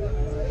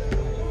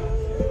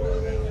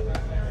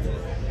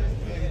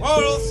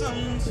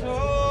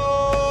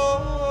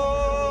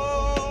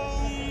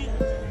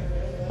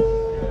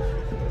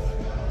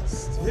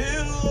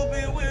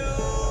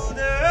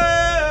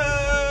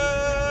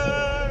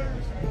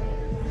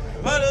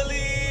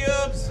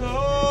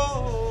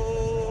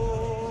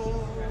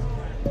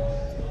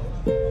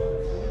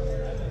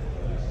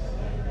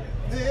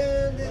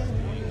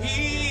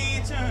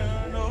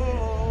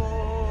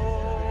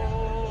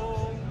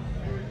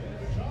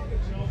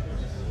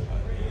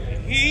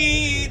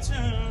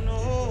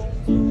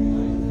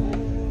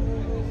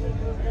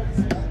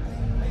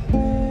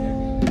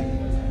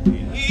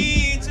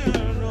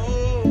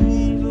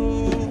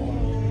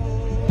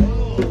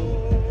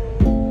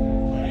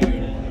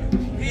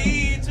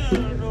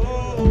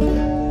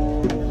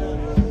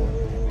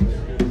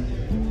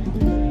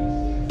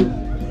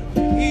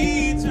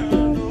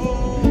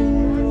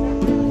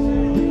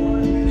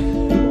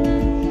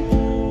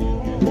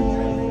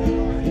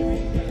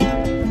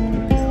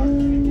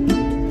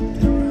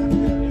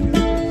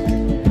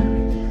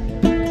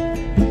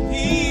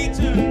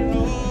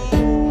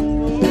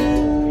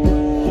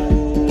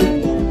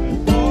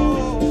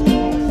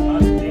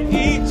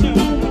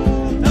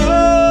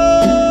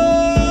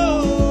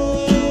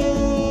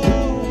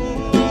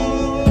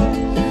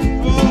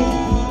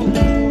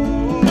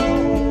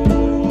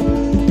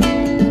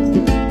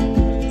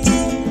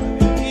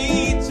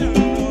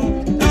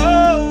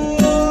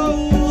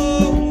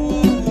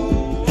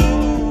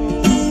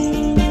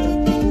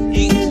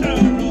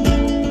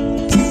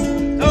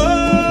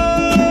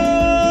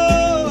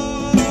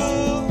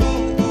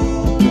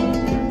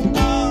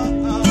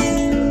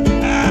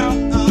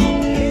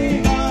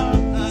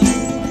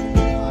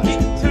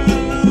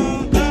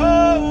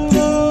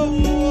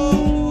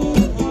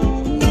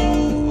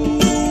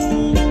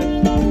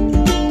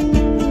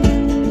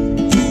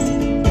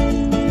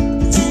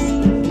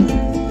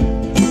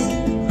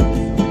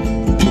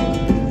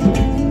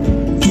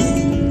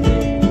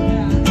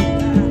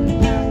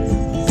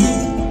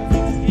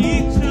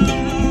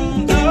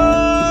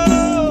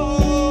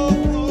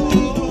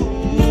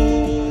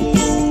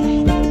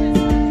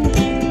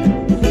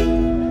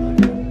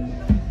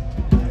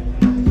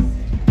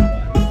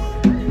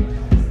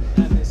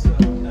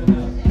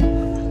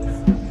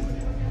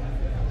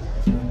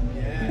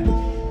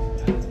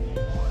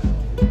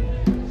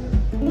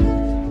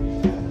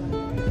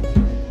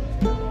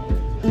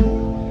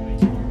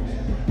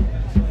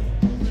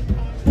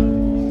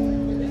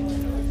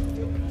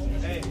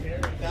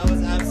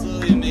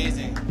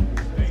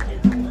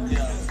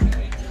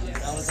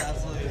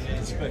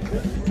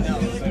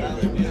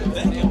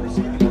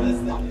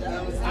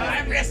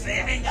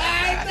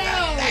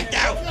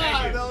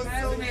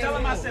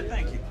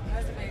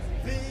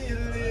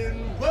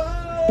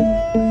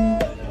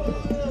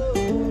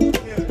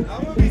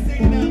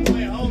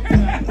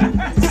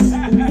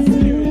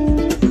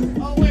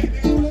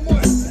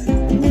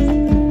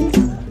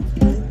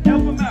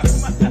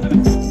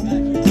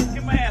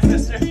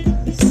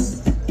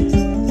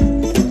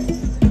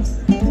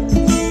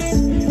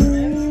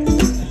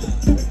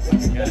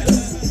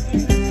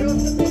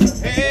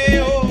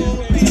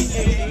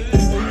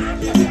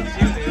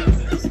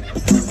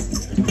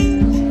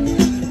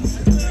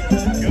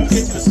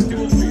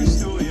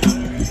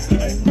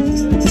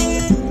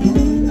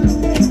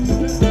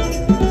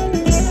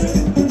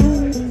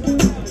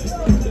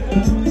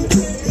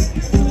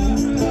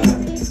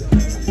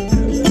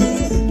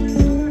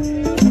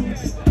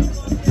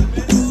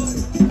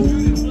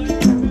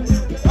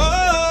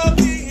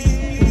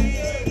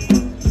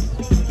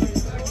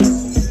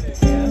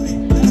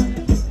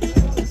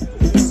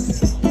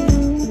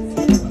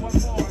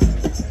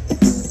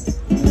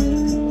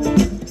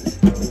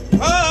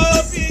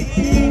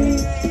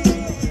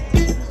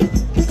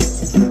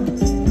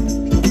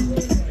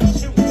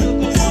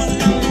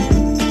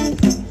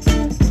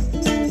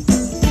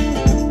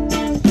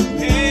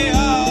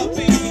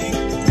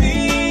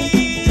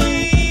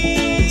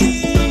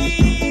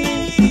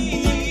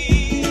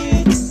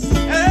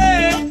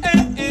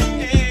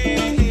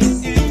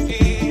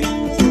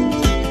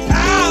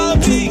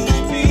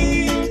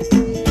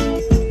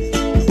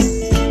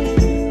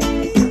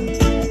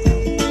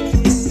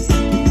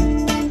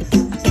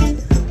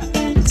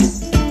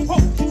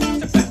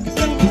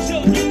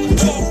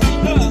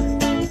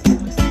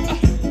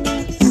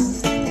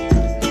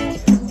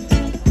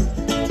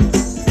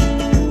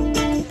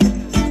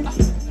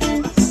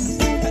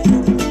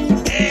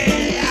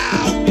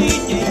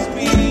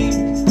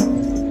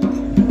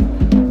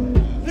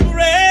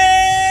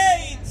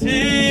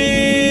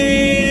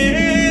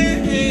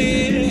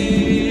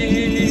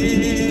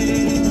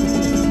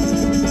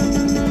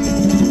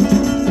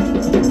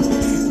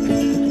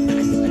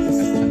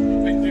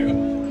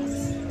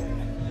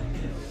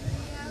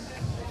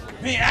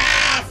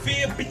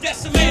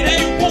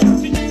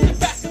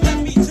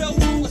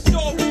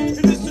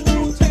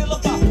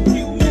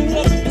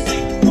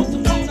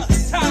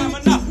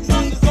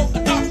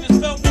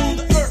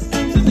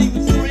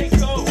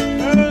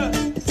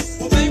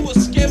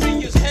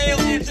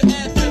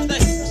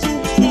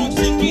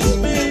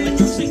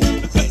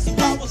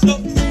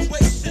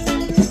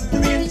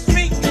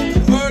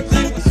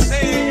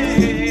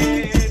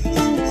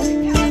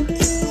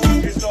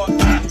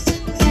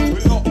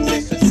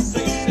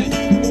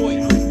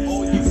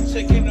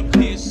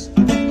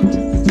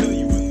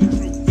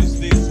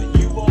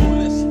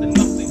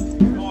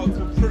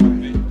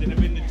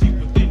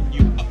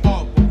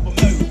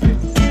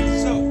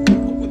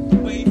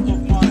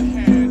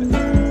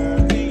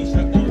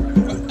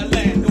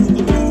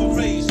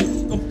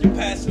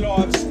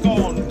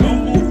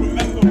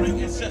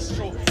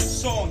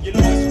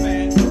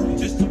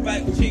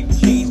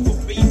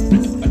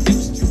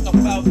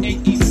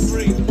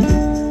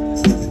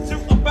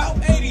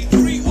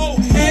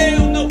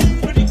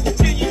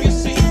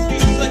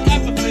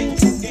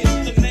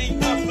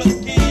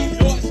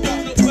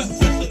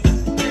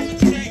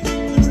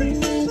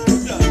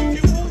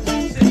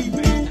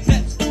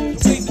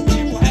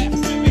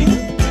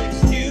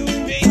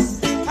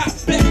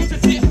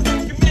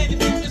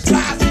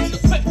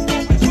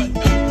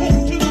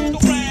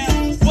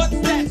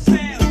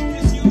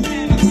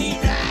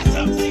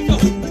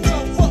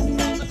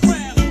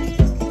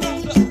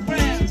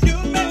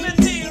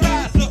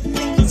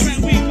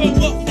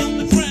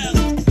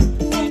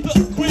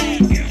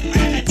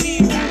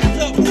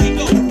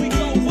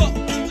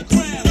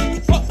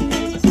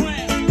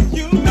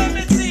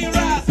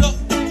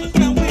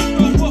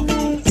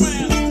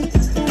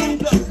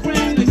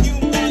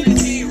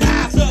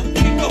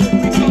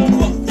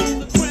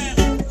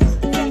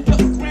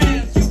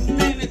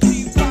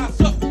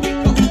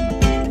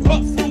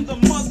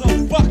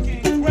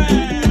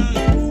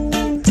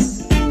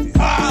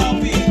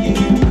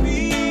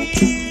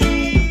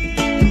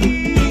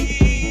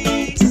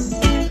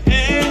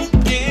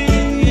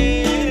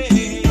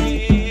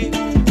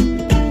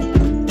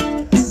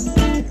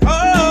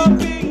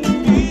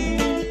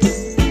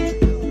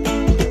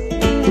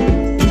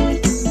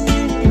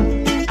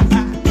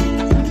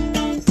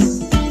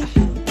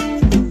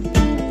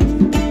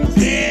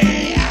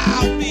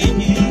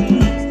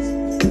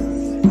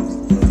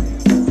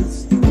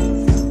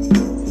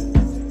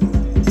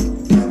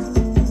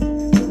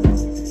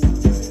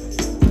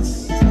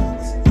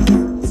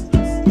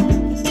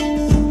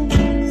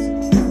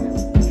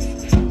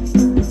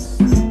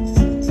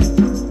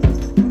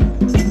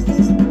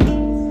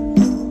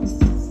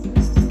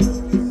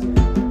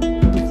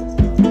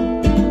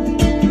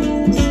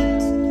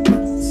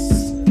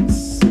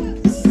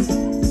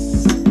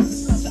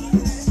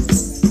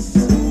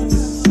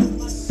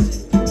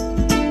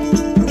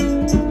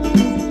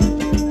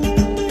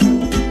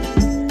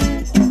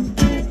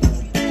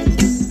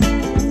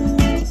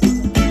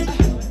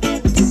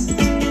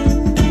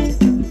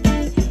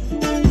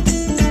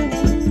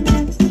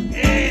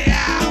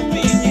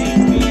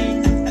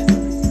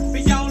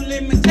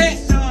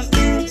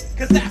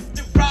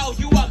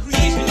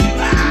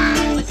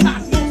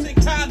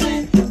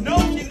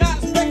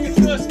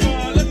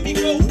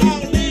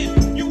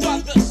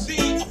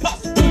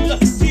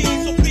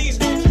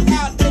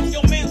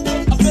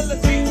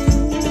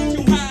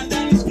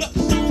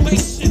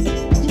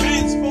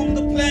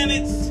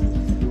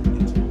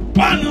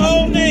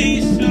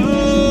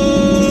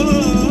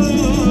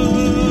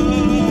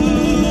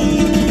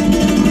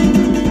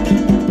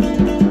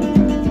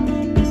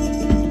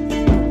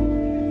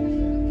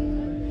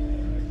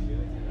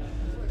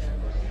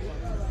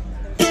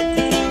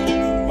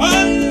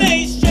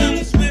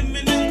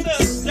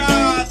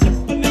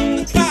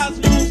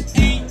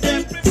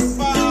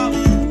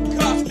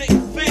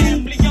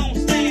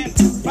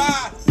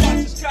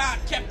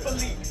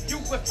 see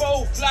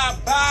UFO fly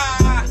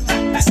by.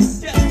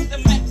 Just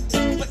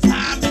imagine what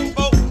time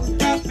before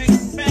cosmic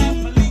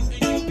family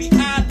and you be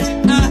eye to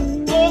eye.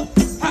 Oh,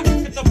 how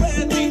could the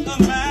world be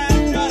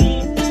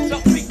imagined?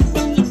 Some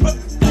people the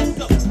purpose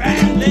of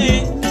family.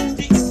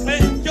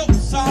 Declare your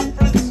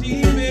sovereignty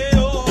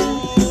will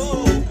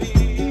be.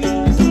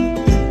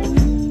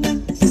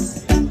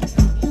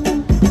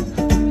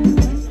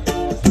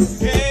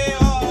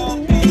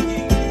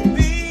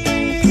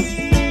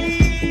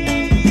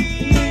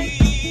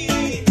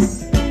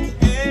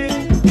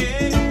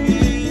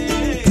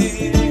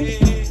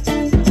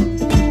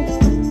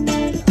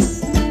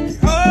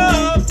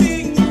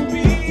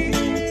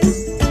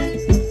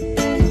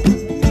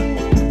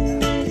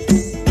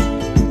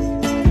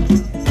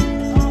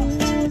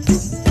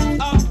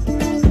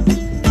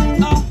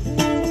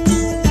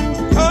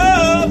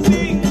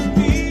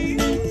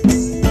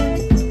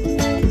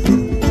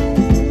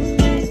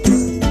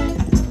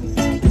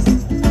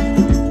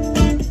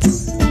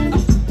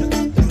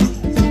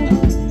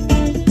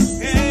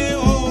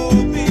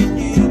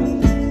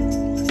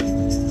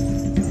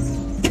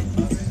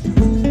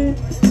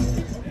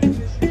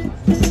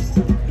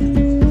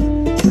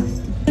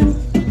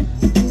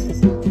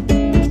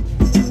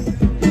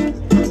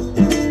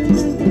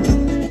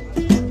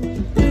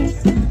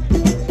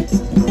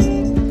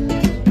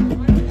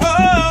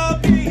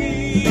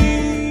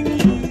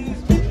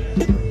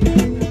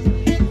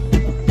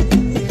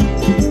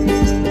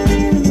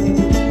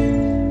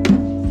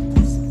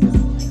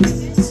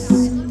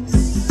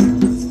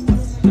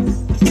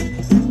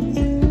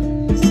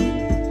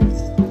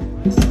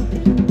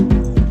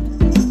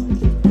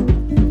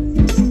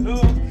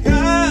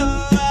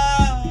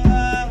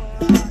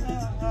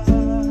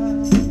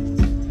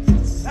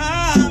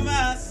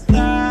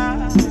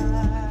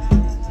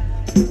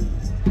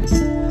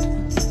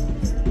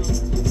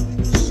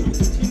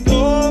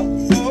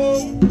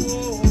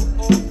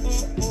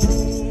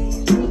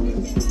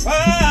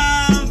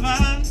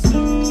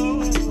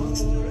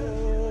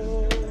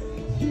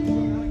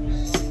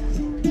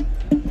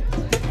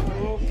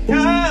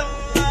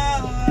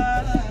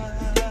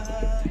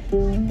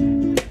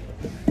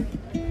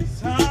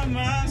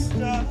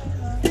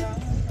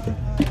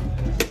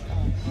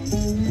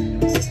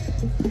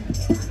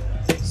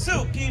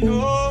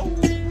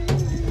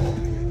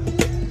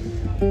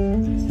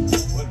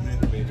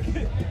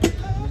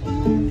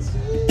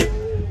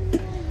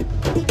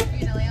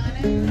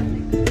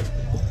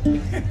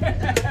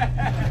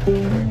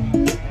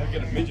 I'll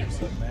get a midget or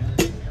something, man.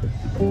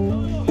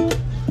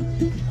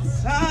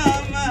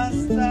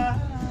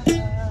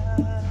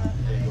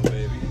 There you go,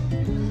 baby.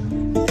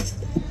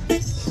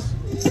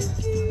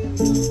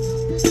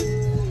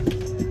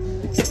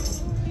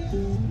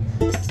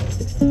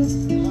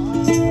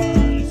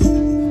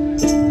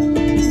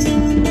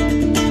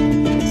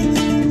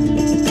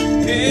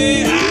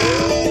 Hey, I'll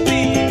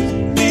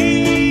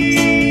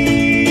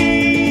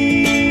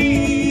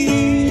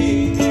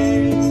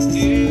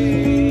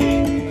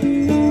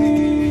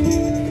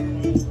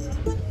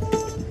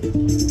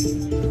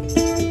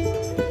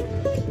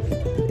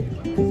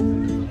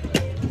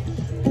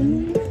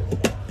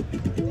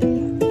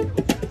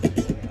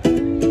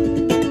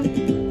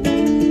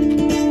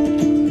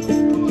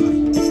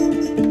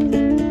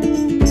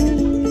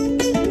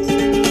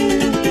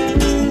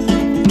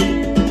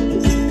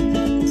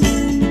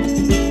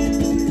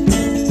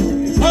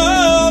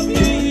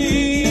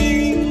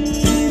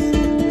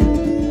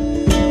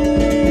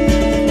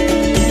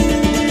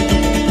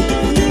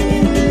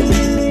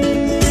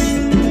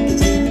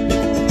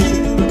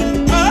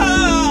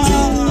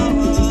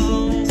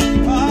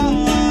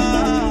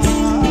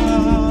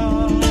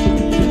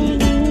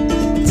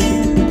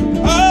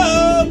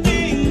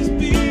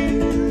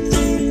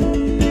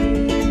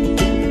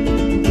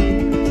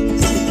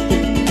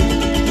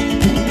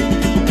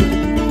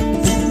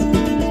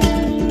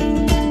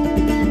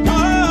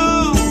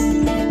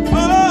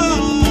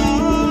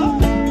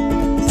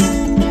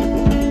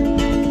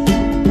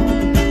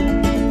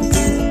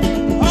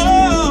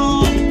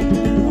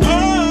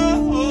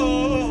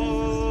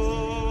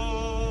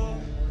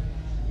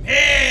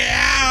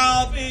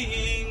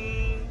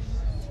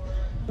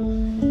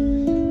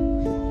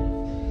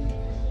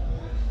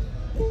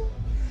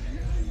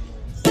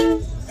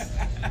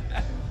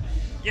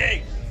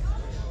Yay!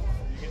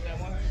 You get that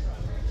one?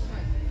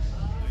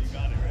 Oh, you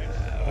got it,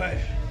 right? Ouais.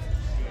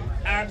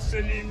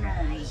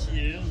 Absolument,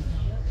 monsieur.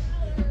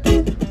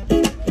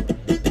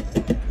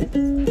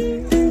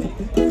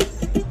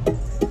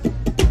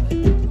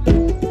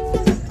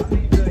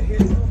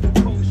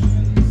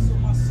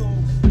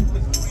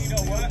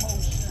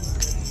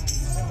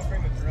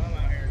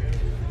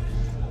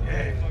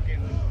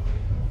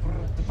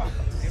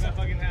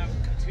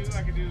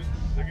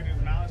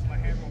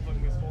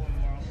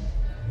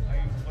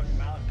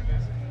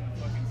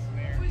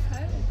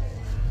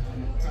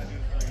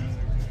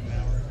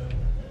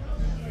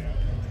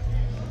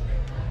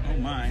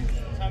 Mine.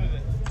 What time is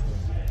it?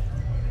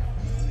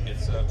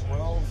 It's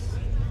 12.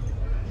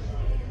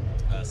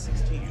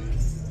 16.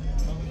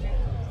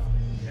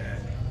 Yeah.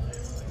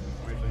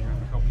 Wait till you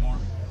have a couple more.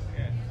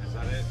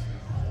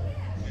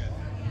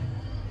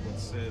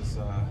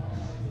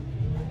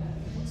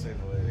 let's say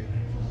the lady.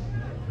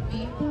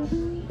 Me? You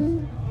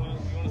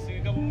want to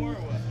sing a couple more or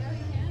what?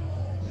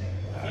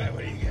 All right,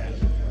 what do you got?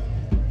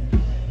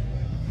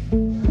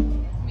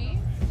 Me?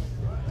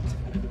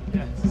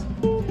 Yes.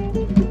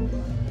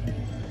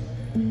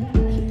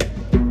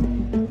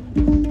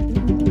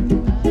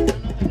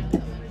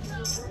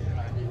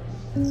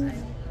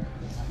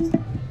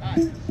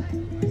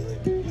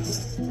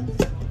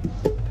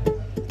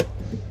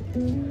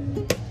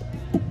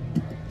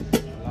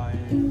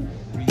 Lion,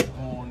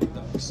 reborn with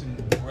every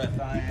single breath.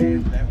 I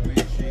am that which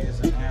is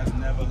and has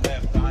never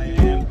left. I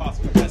am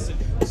phosphorescent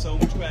with so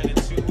much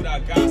gratitude. I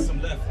got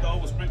some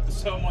leftovers, sprinkle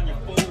some on your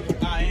food.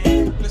 I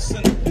am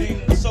listening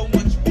with so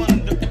much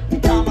wonder. Every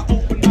time I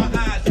open my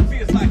eyes, it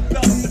feels like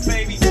thunder,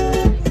 baby.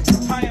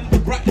 I am the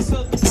brightest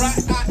of the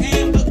bright. I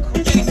am the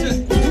creator.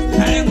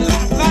 And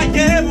like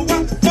ever,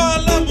 watch the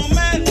fall of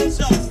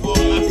momentum for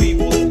my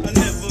people. I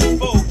never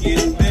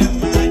forget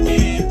them. I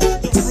am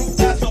the fruit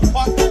that's a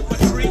part of a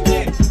tree.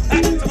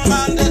 Act to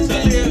remind us to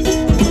live.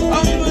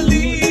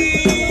 Humbly,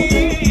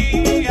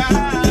 I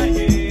am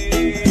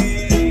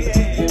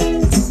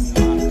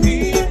my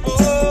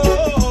people.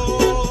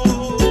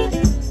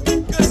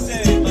 Good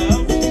day,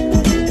 love.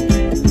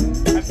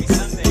 Happy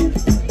Sunday.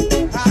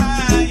 I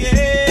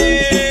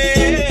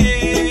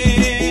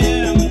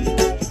am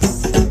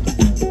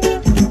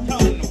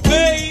an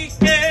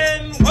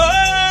awakened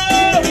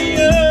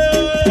warrior.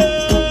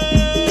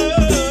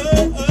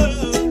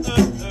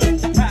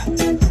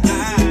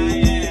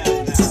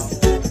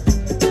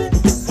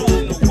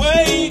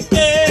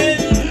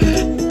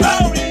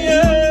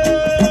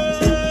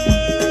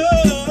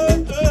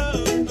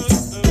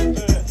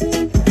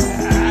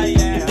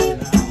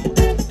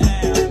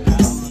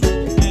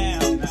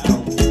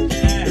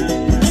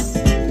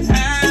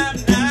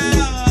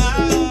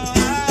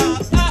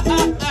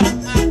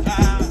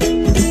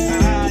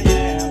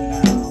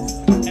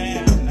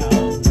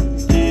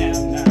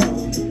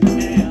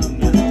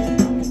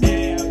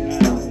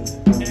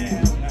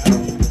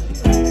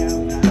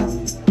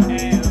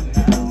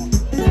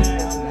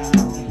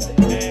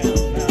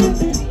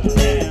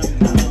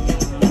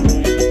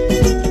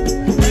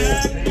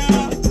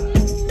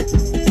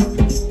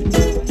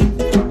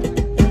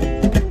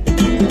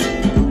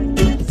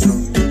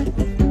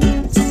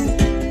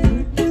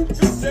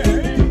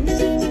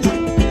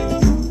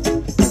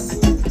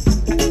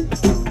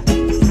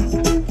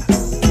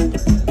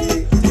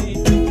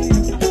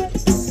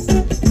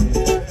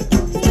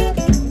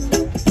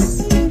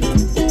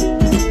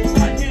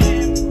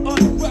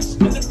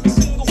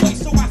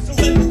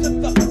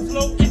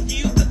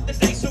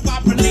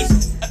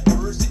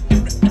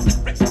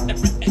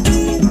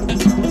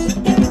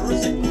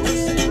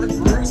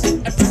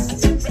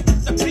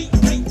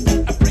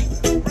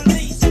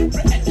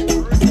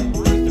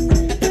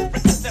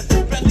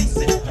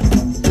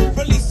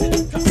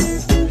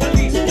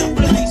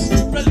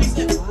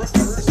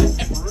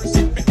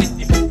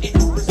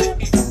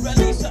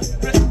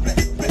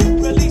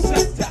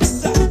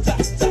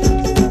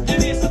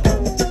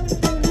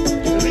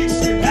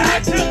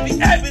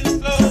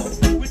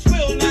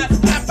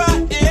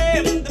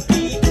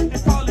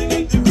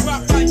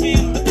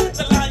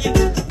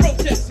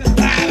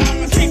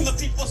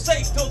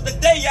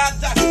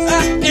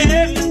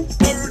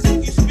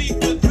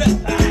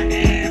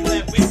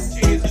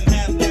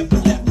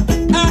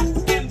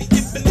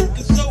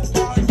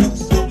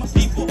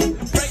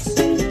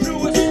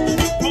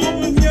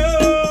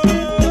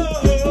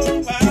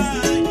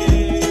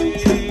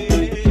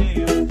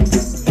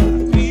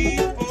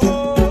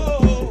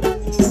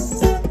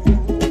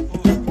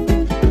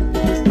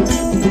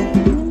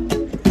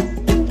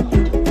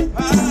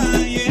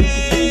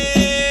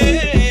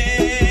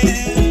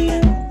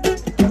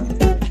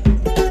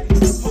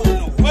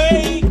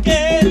 Way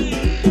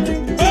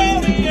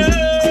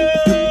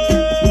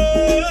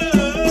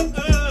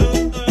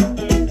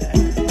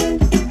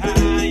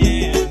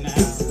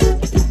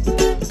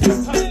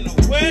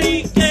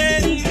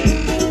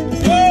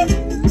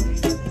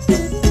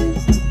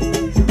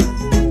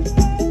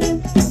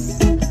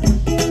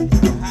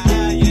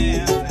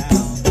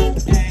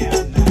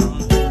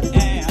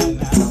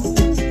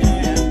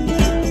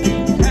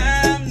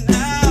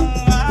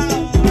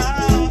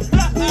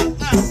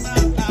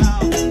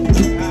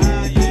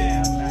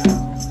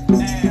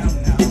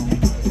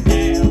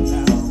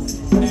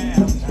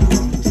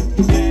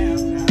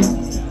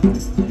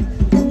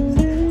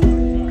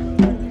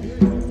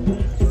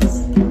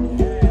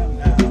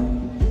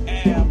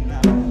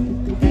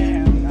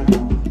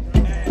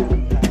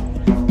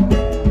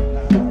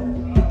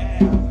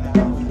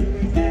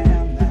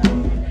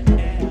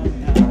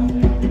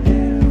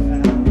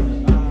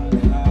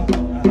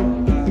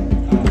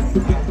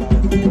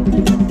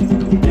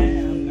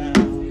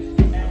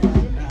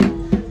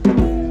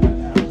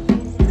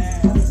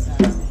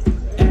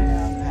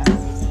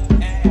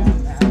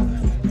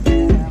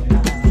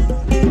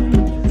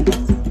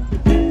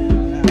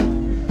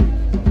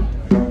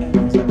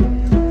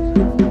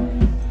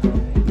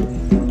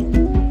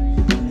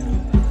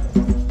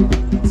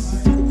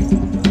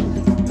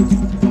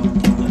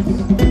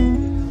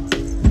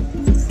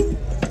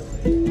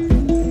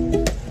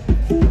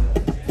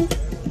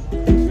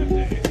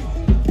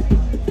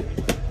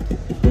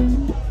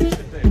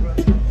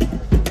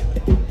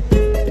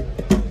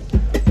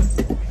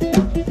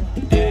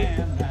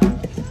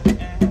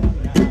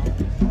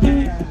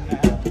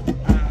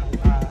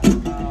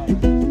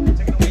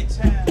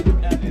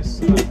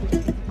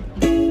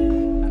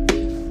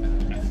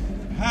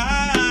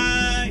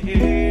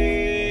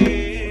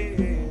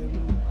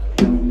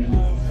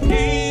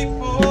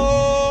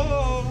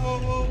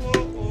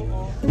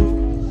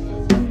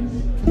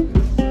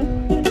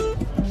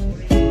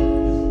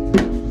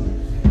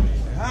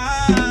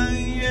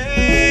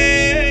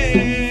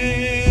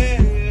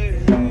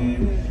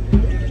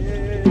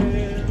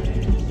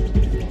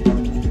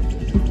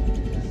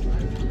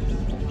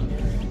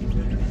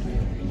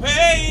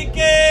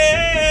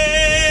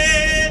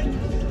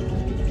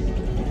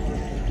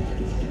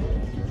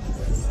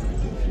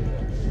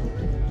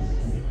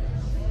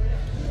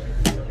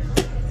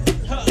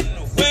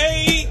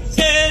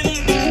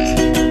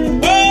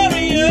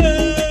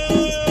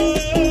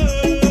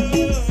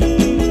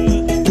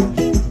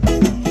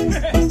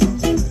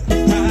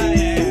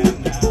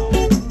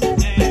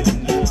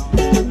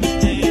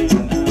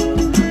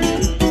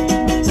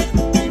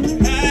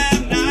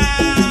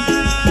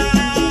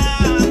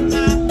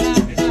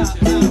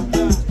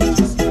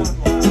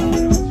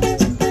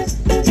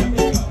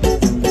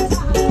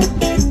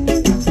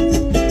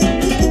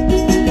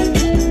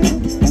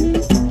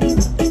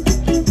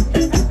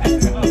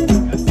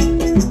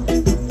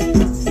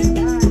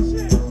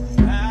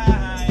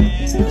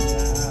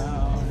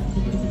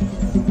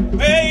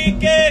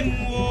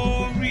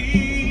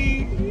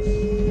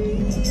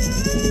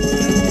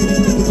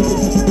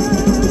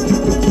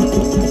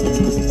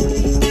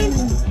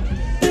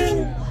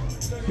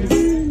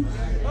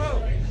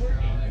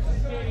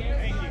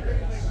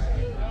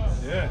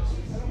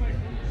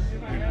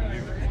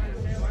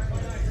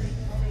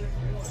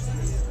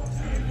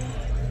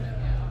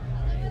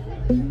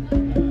 ¿Qué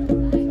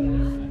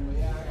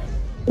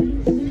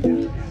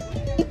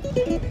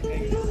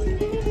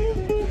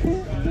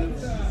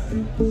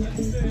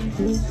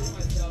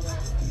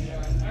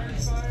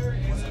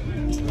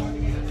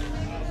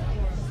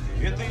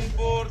te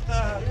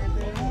importa?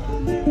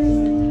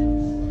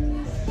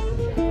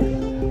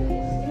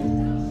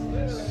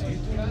 Si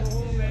tú no me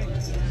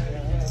quieres.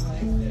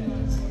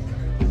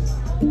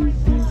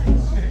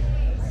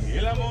 Y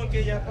el amor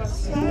que ya ha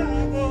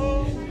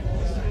pasado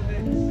se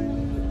debe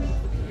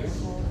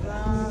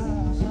recordar.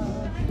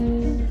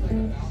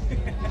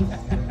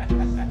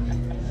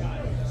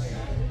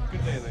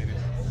 Good day,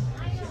 ladies.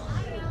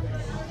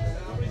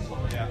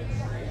 Yeah.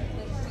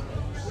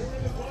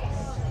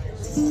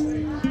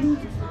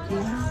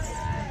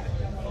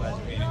 Last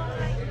meeting.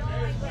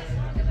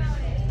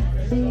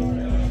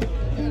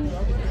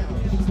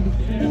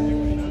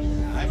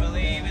 I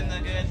believe in the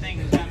good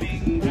things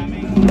coming.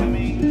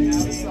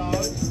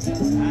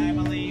 I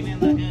believe in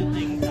the good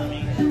things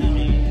coming.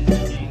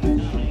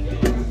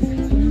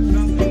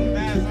 Something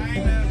that's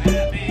going to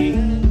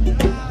happen.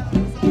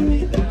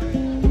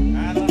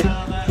 I don't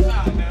know that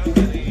song, no,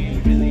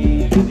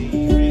 really.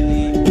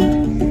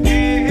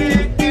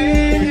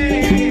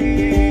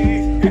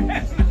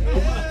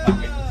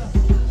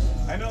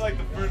 I know like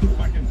the first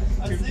fucking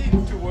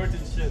two words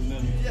and shit, and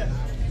then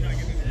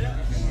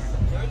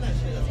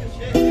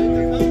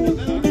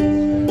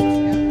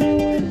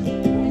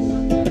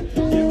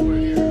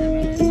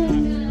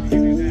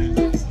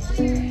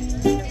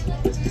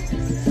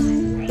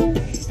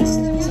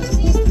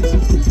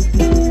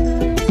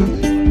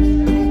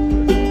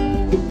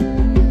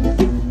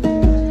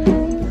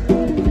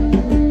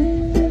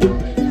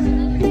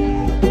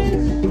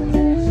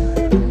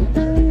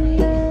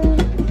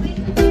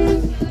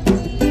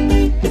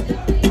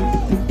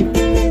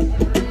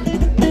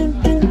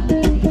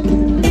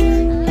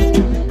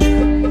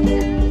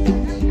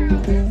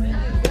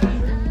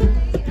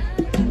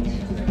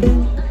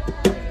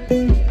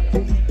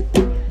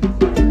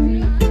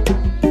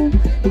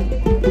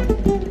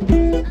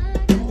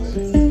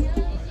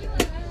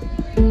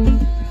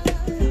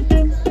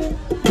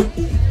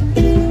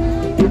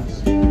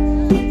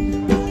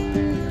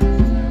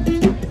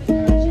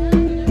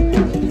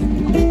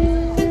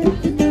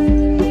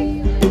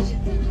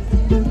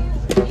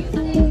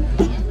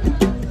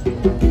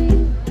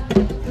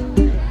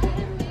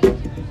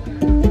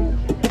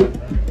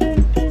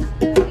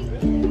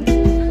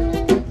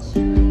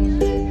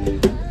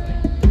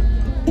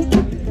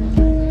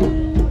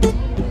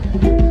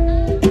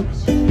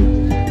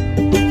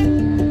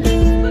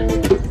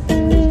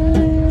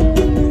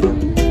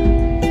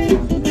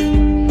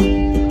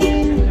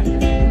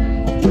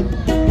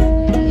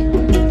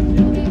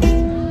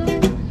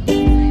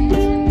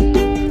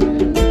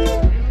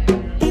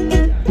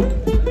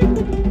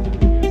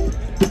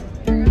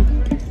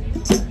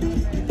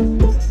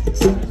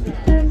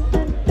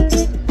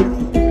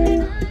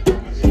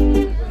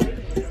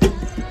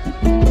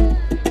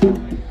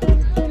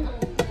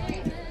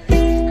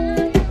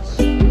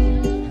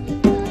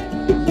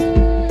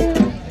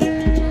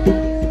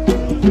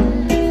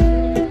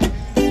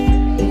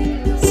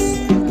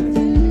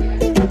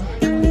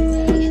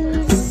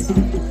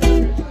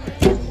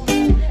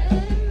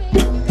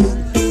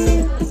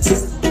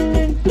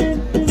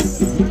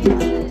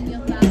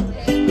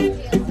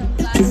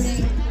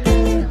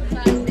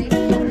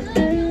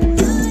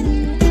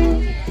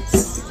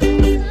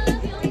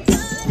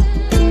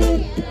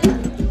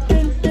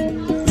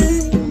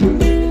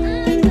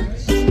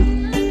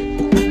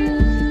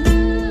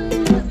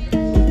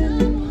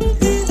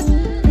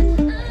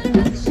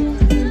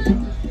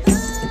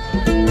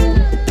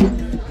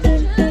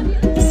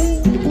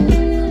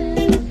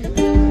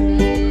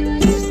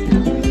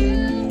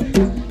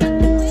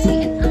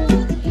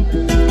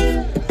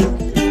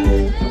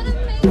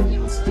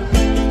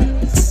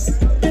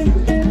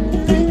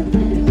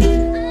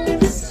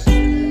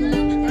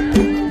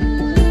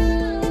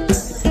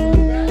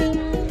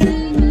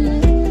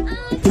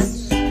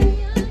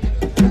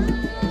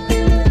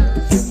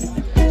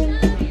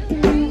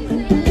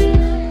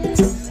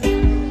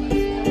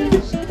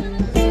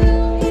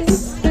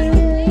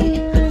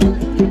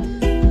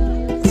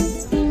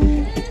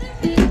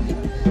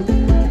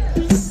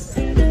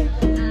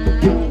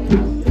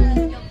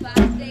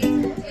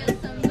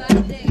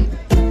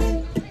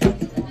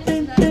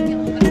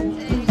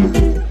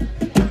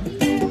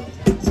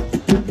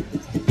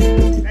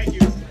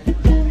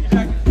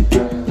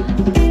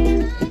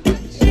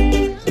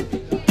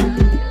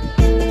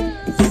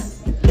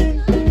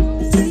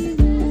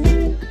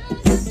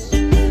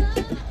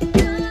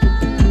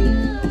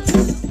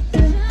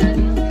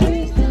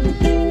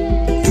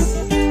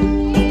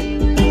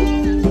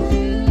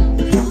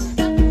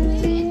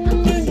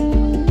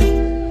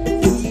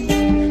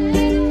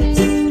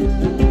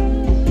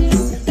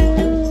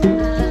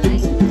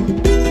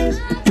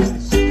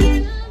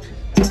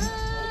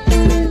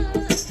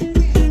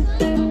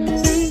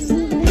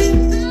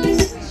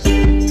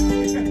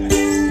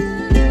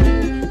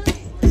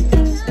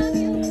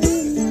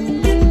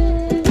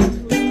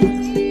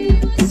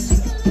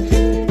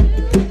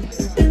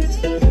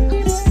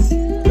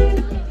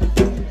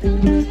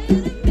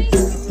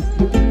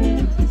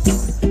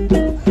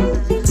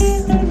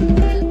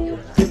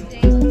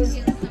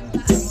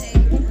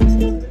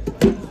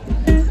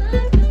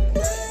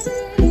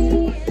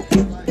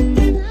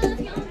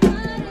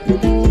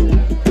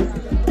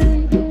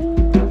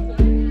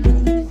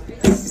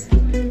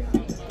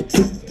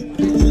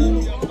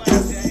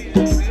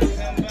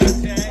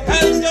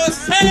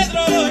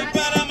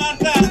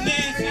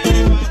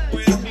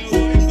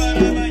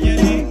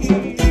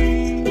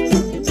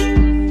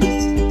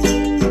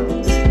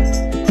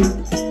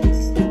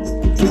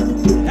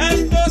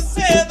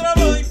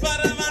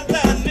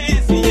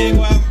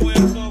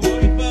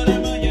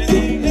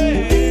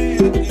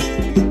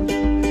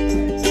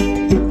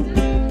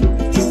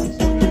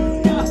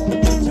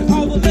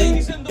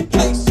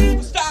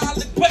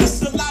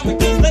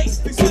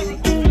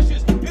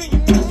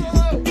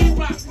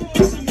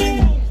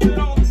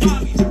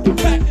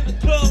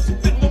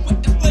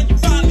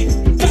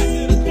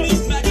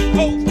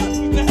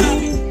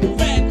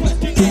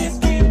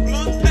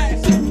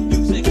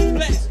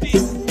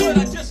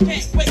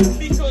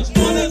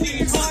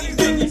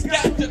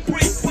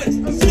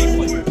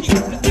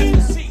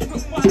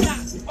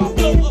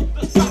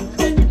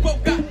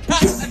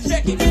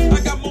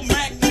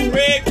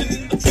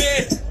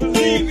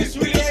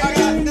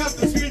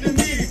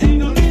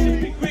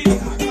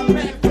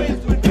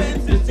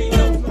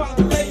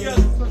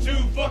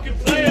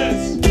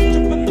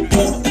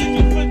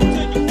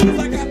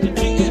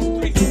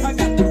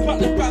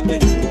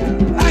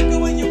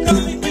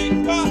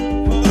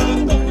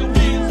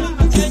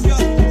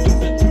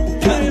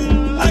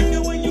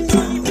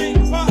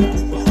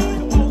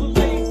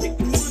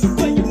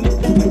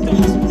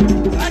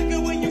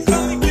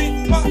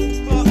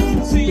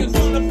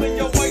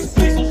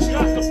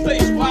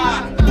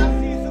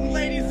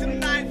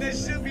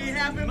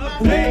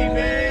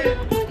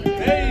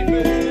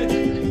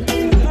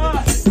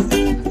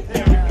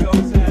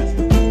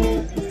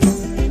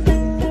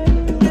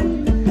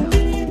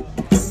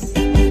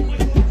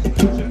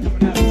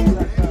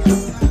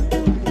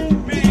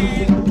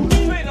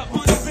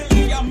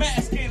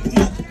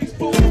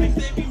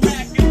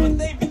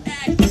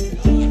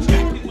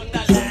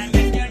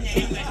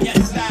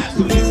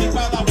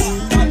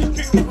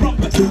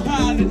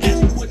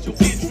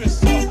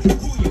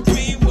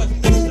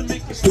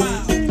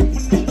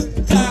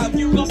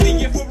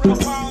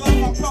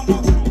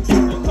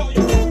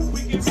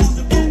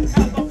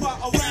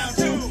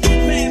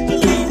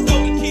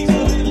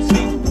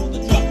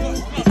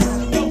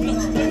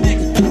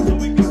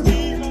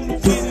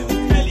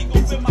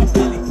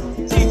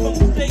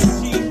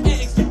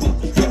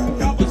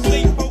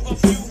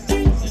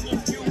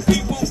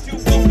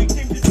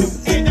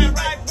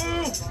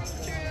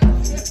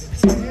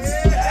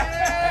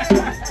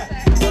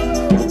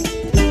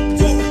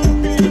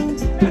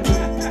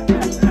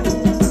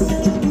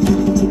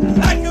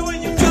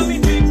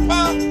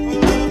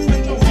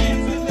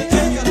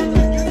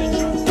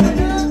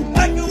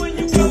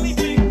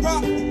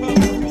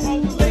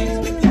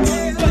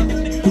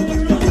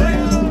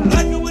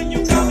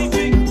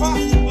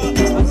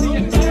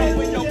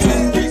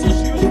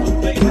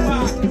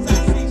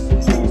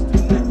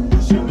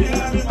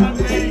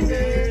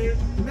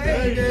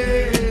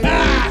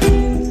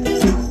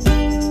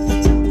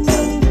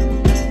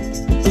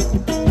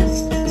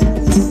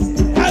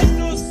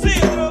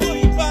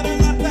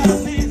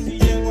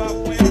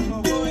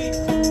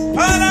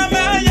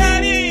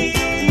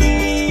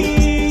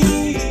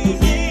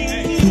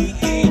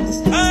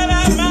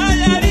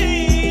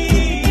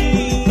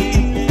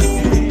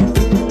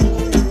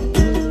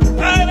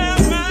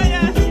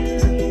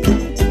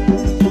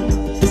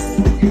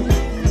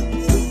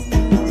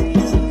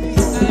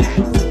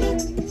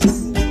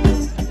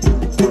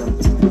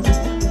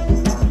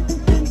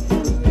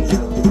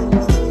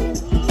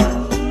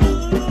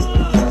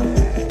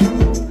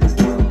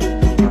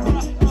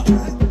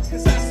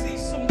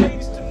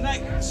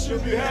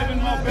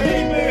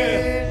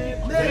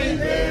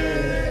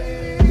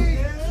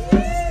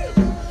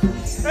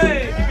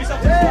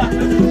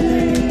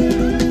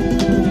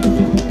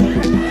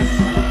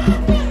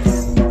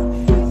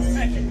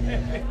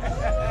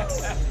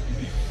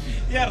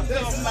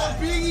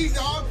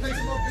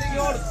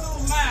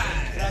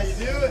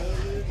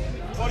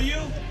For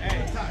you?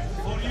 Hey,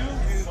 For you?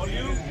 For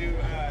you?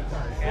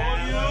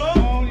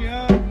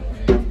 California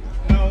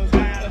knows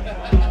how to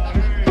party.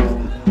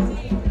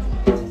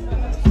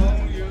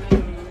 California.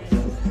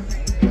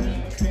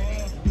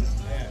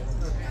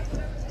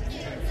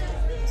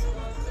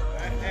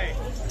 Hey,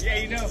 yeah,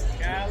 you know,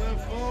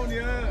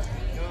 California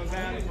knows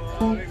how to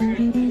party.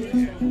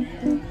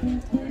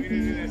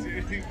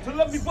 So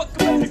let me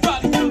welcome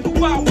everybody to the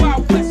Wild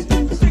Wild West.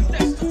 Shake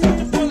that stuff out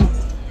the brother.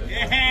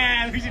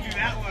 Yeah, we should do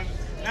that one.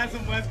 That's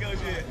some West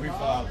Coast shit. We've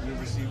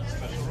received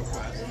special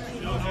requests.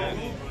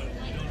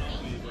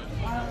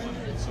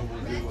 So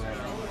we'll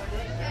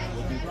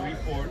do 3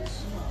 forts,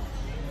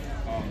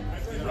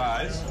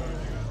 Rise,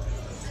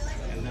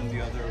 and then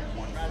the other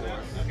 1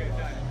 fort.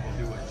 We'll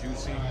do a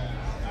Juicy.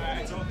 I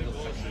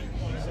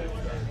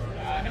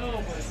know,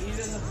 but he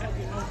doesn't have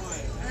to know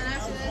mine. And then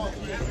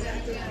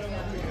after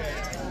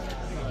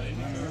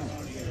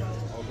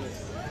this,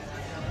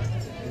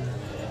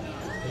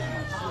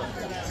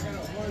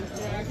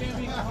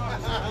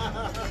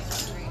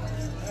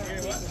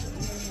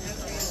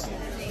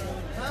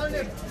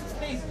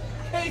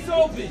 Case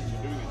open.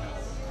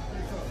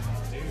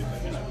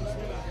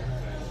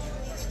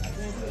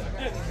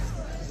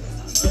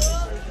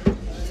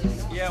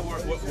 Yeah,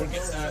 we're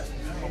getting a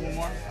couple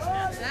more.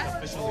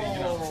 Officially, you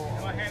know.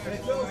 My hand is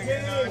full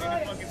again. I need to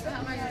fucking. how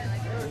am I gonna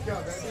like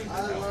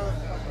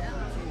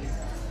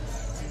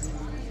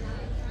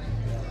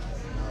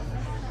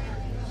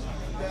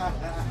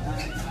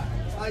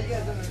Oh, you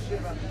guys don't know shit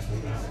about this. Is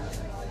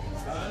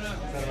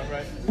that about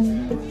right?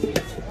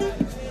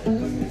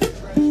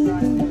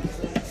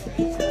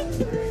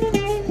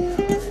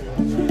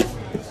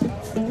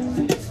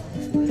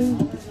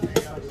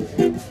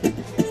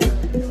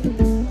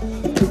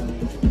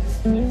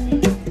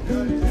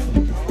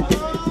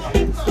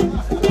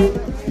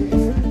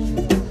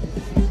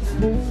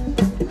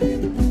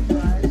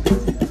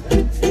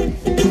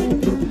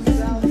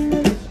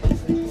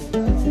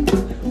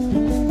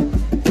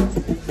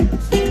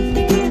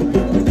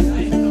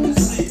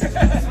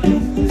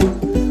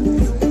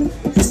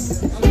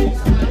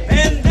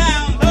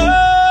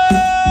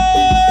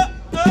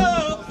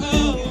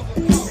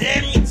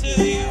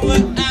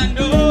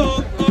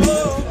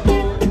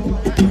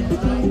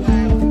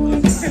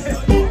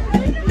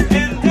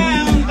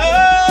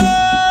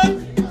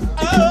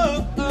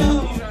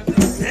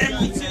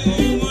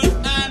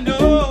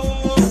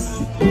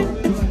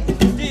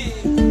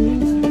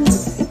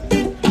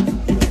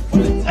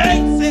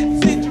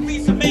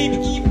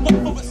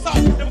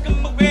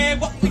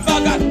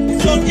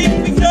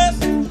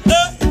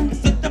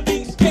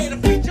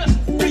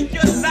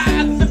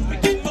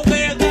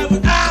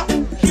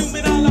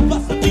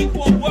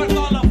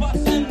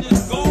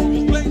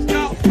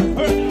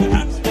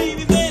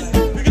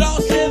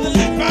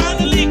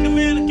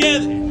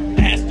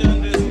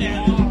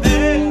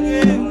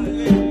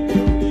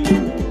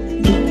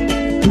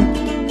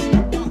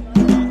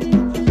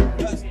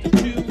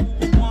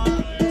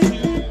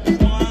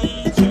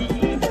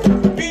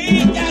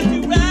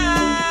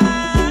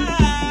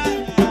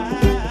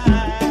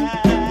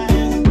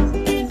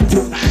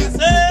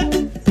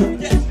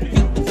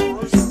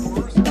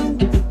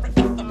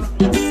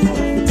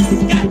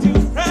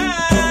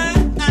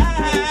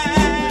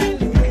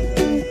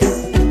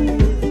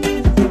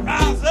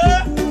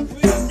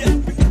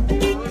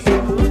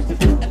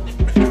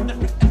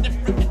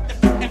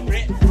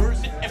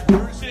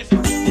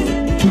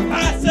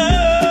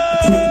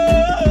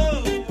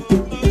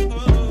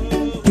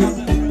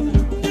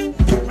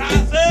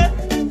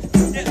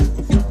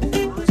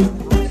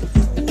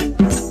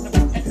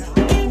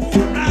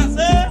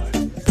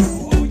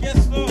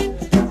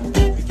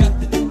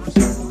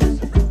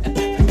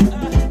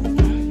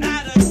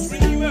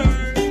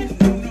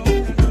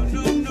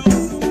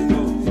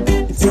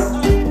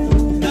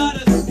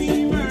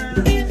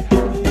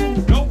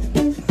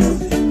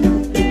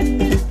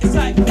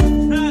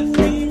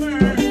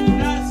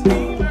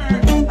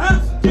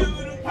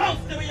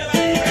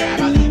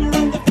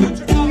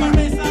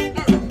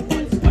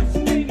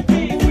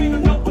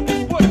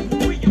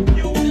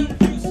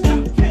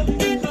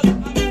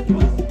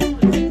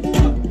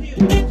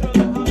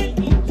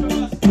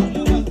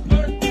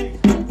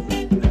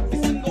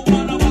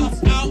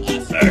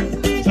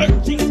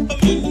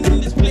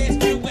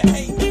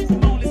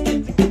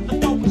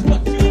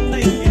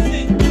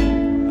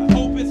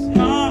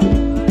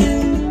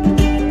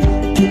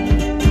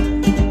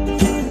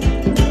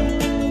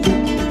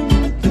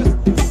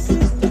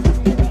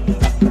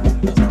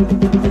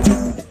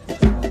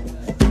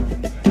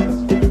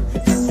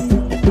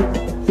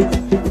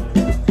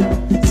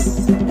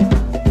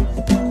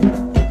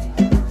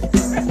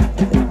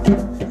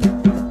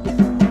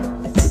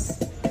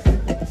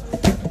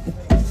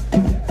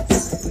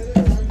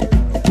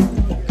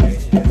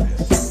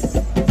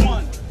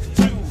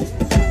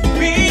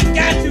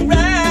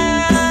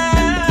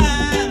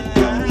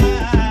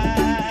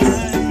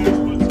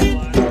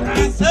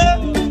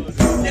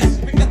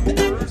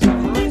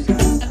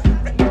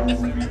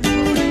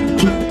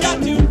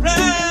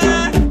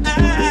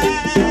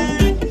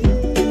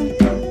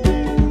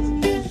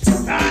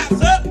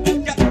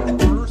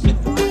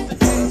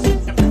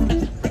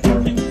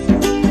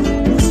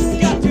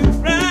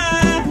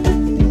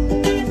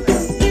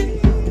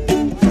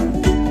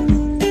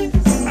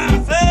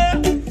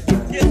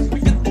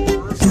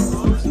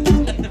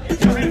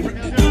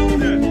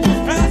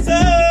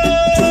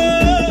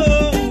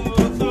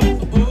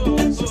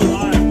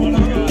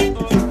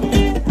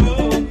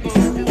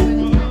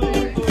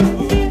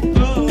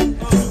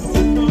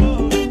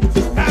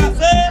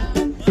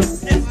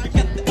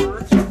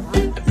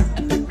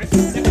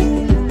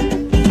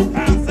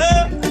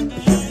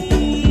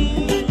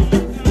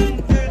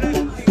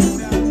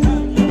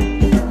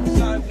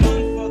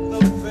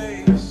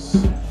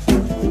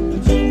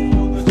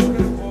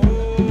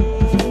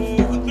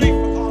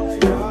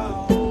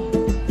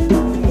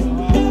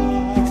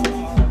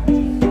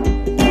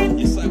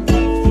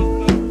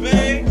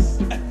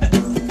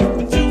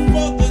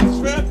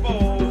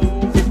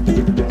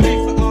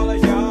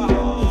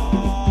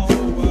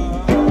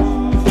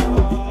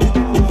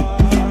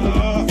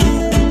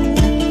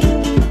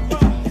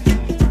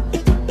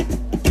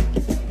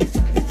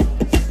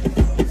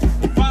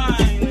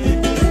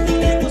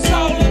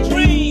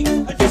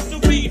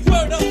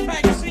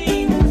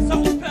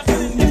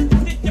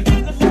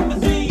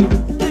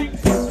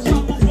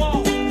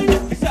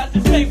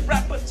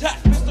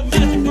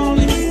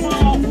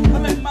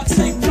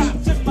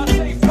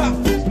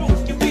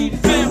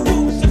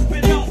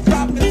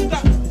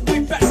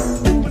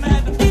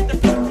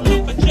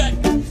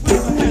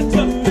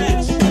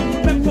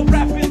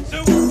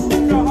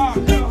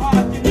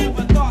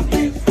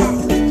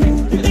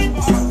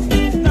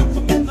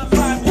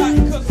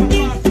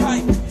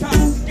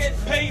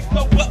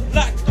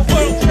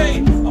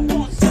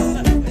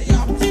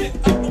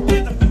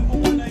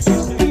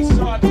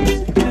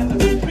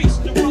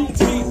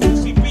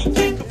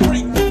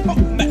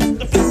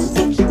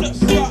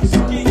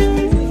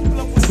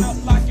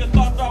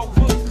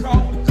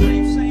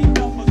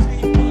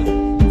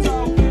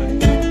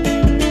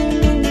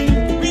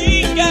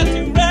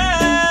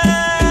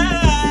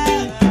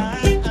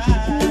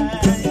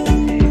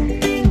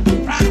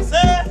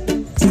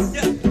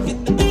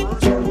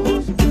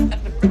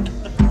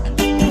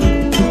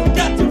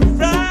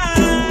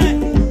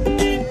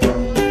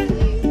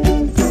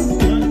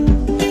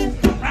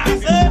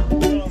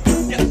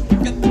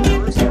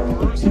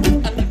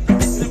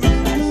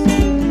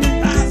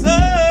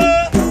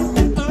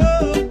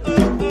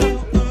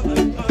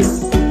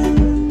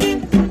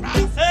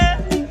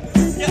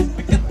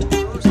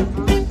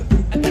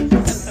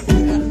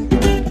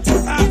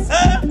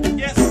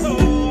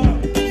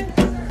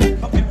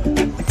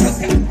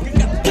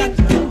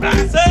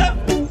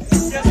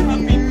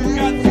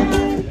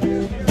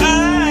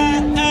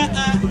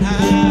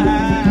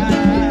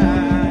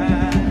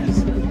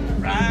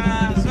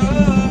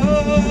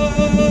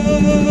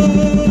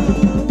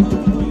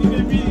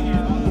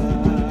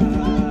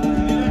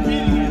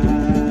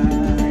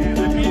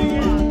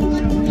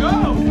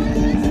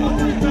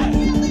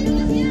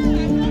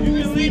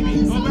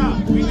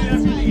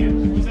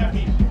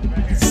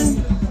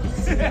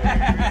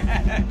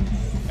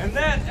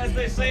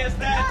 they say is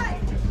that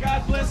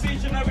God bless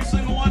each and every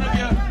single one of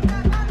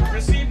you.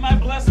 Receive my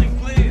blessing,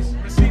 please.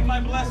 Receive my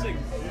blessing.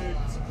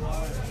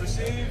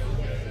 Receive.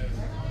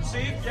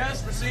 Receive,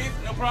 yes, receive.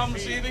 No problem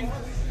receiving.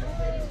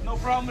 No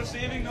problem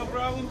receiving, no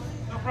problem.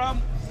 No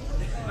problem.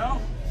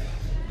 No?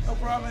 No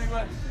problem,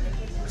 anybody.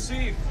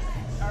 Receive.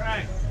 All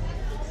right.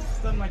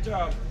 Done my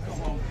job. Go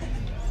home.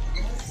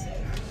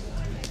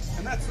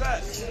 And that's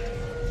that. Steve,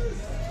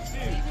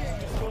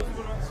 you're supposed to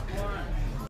put on Sublime.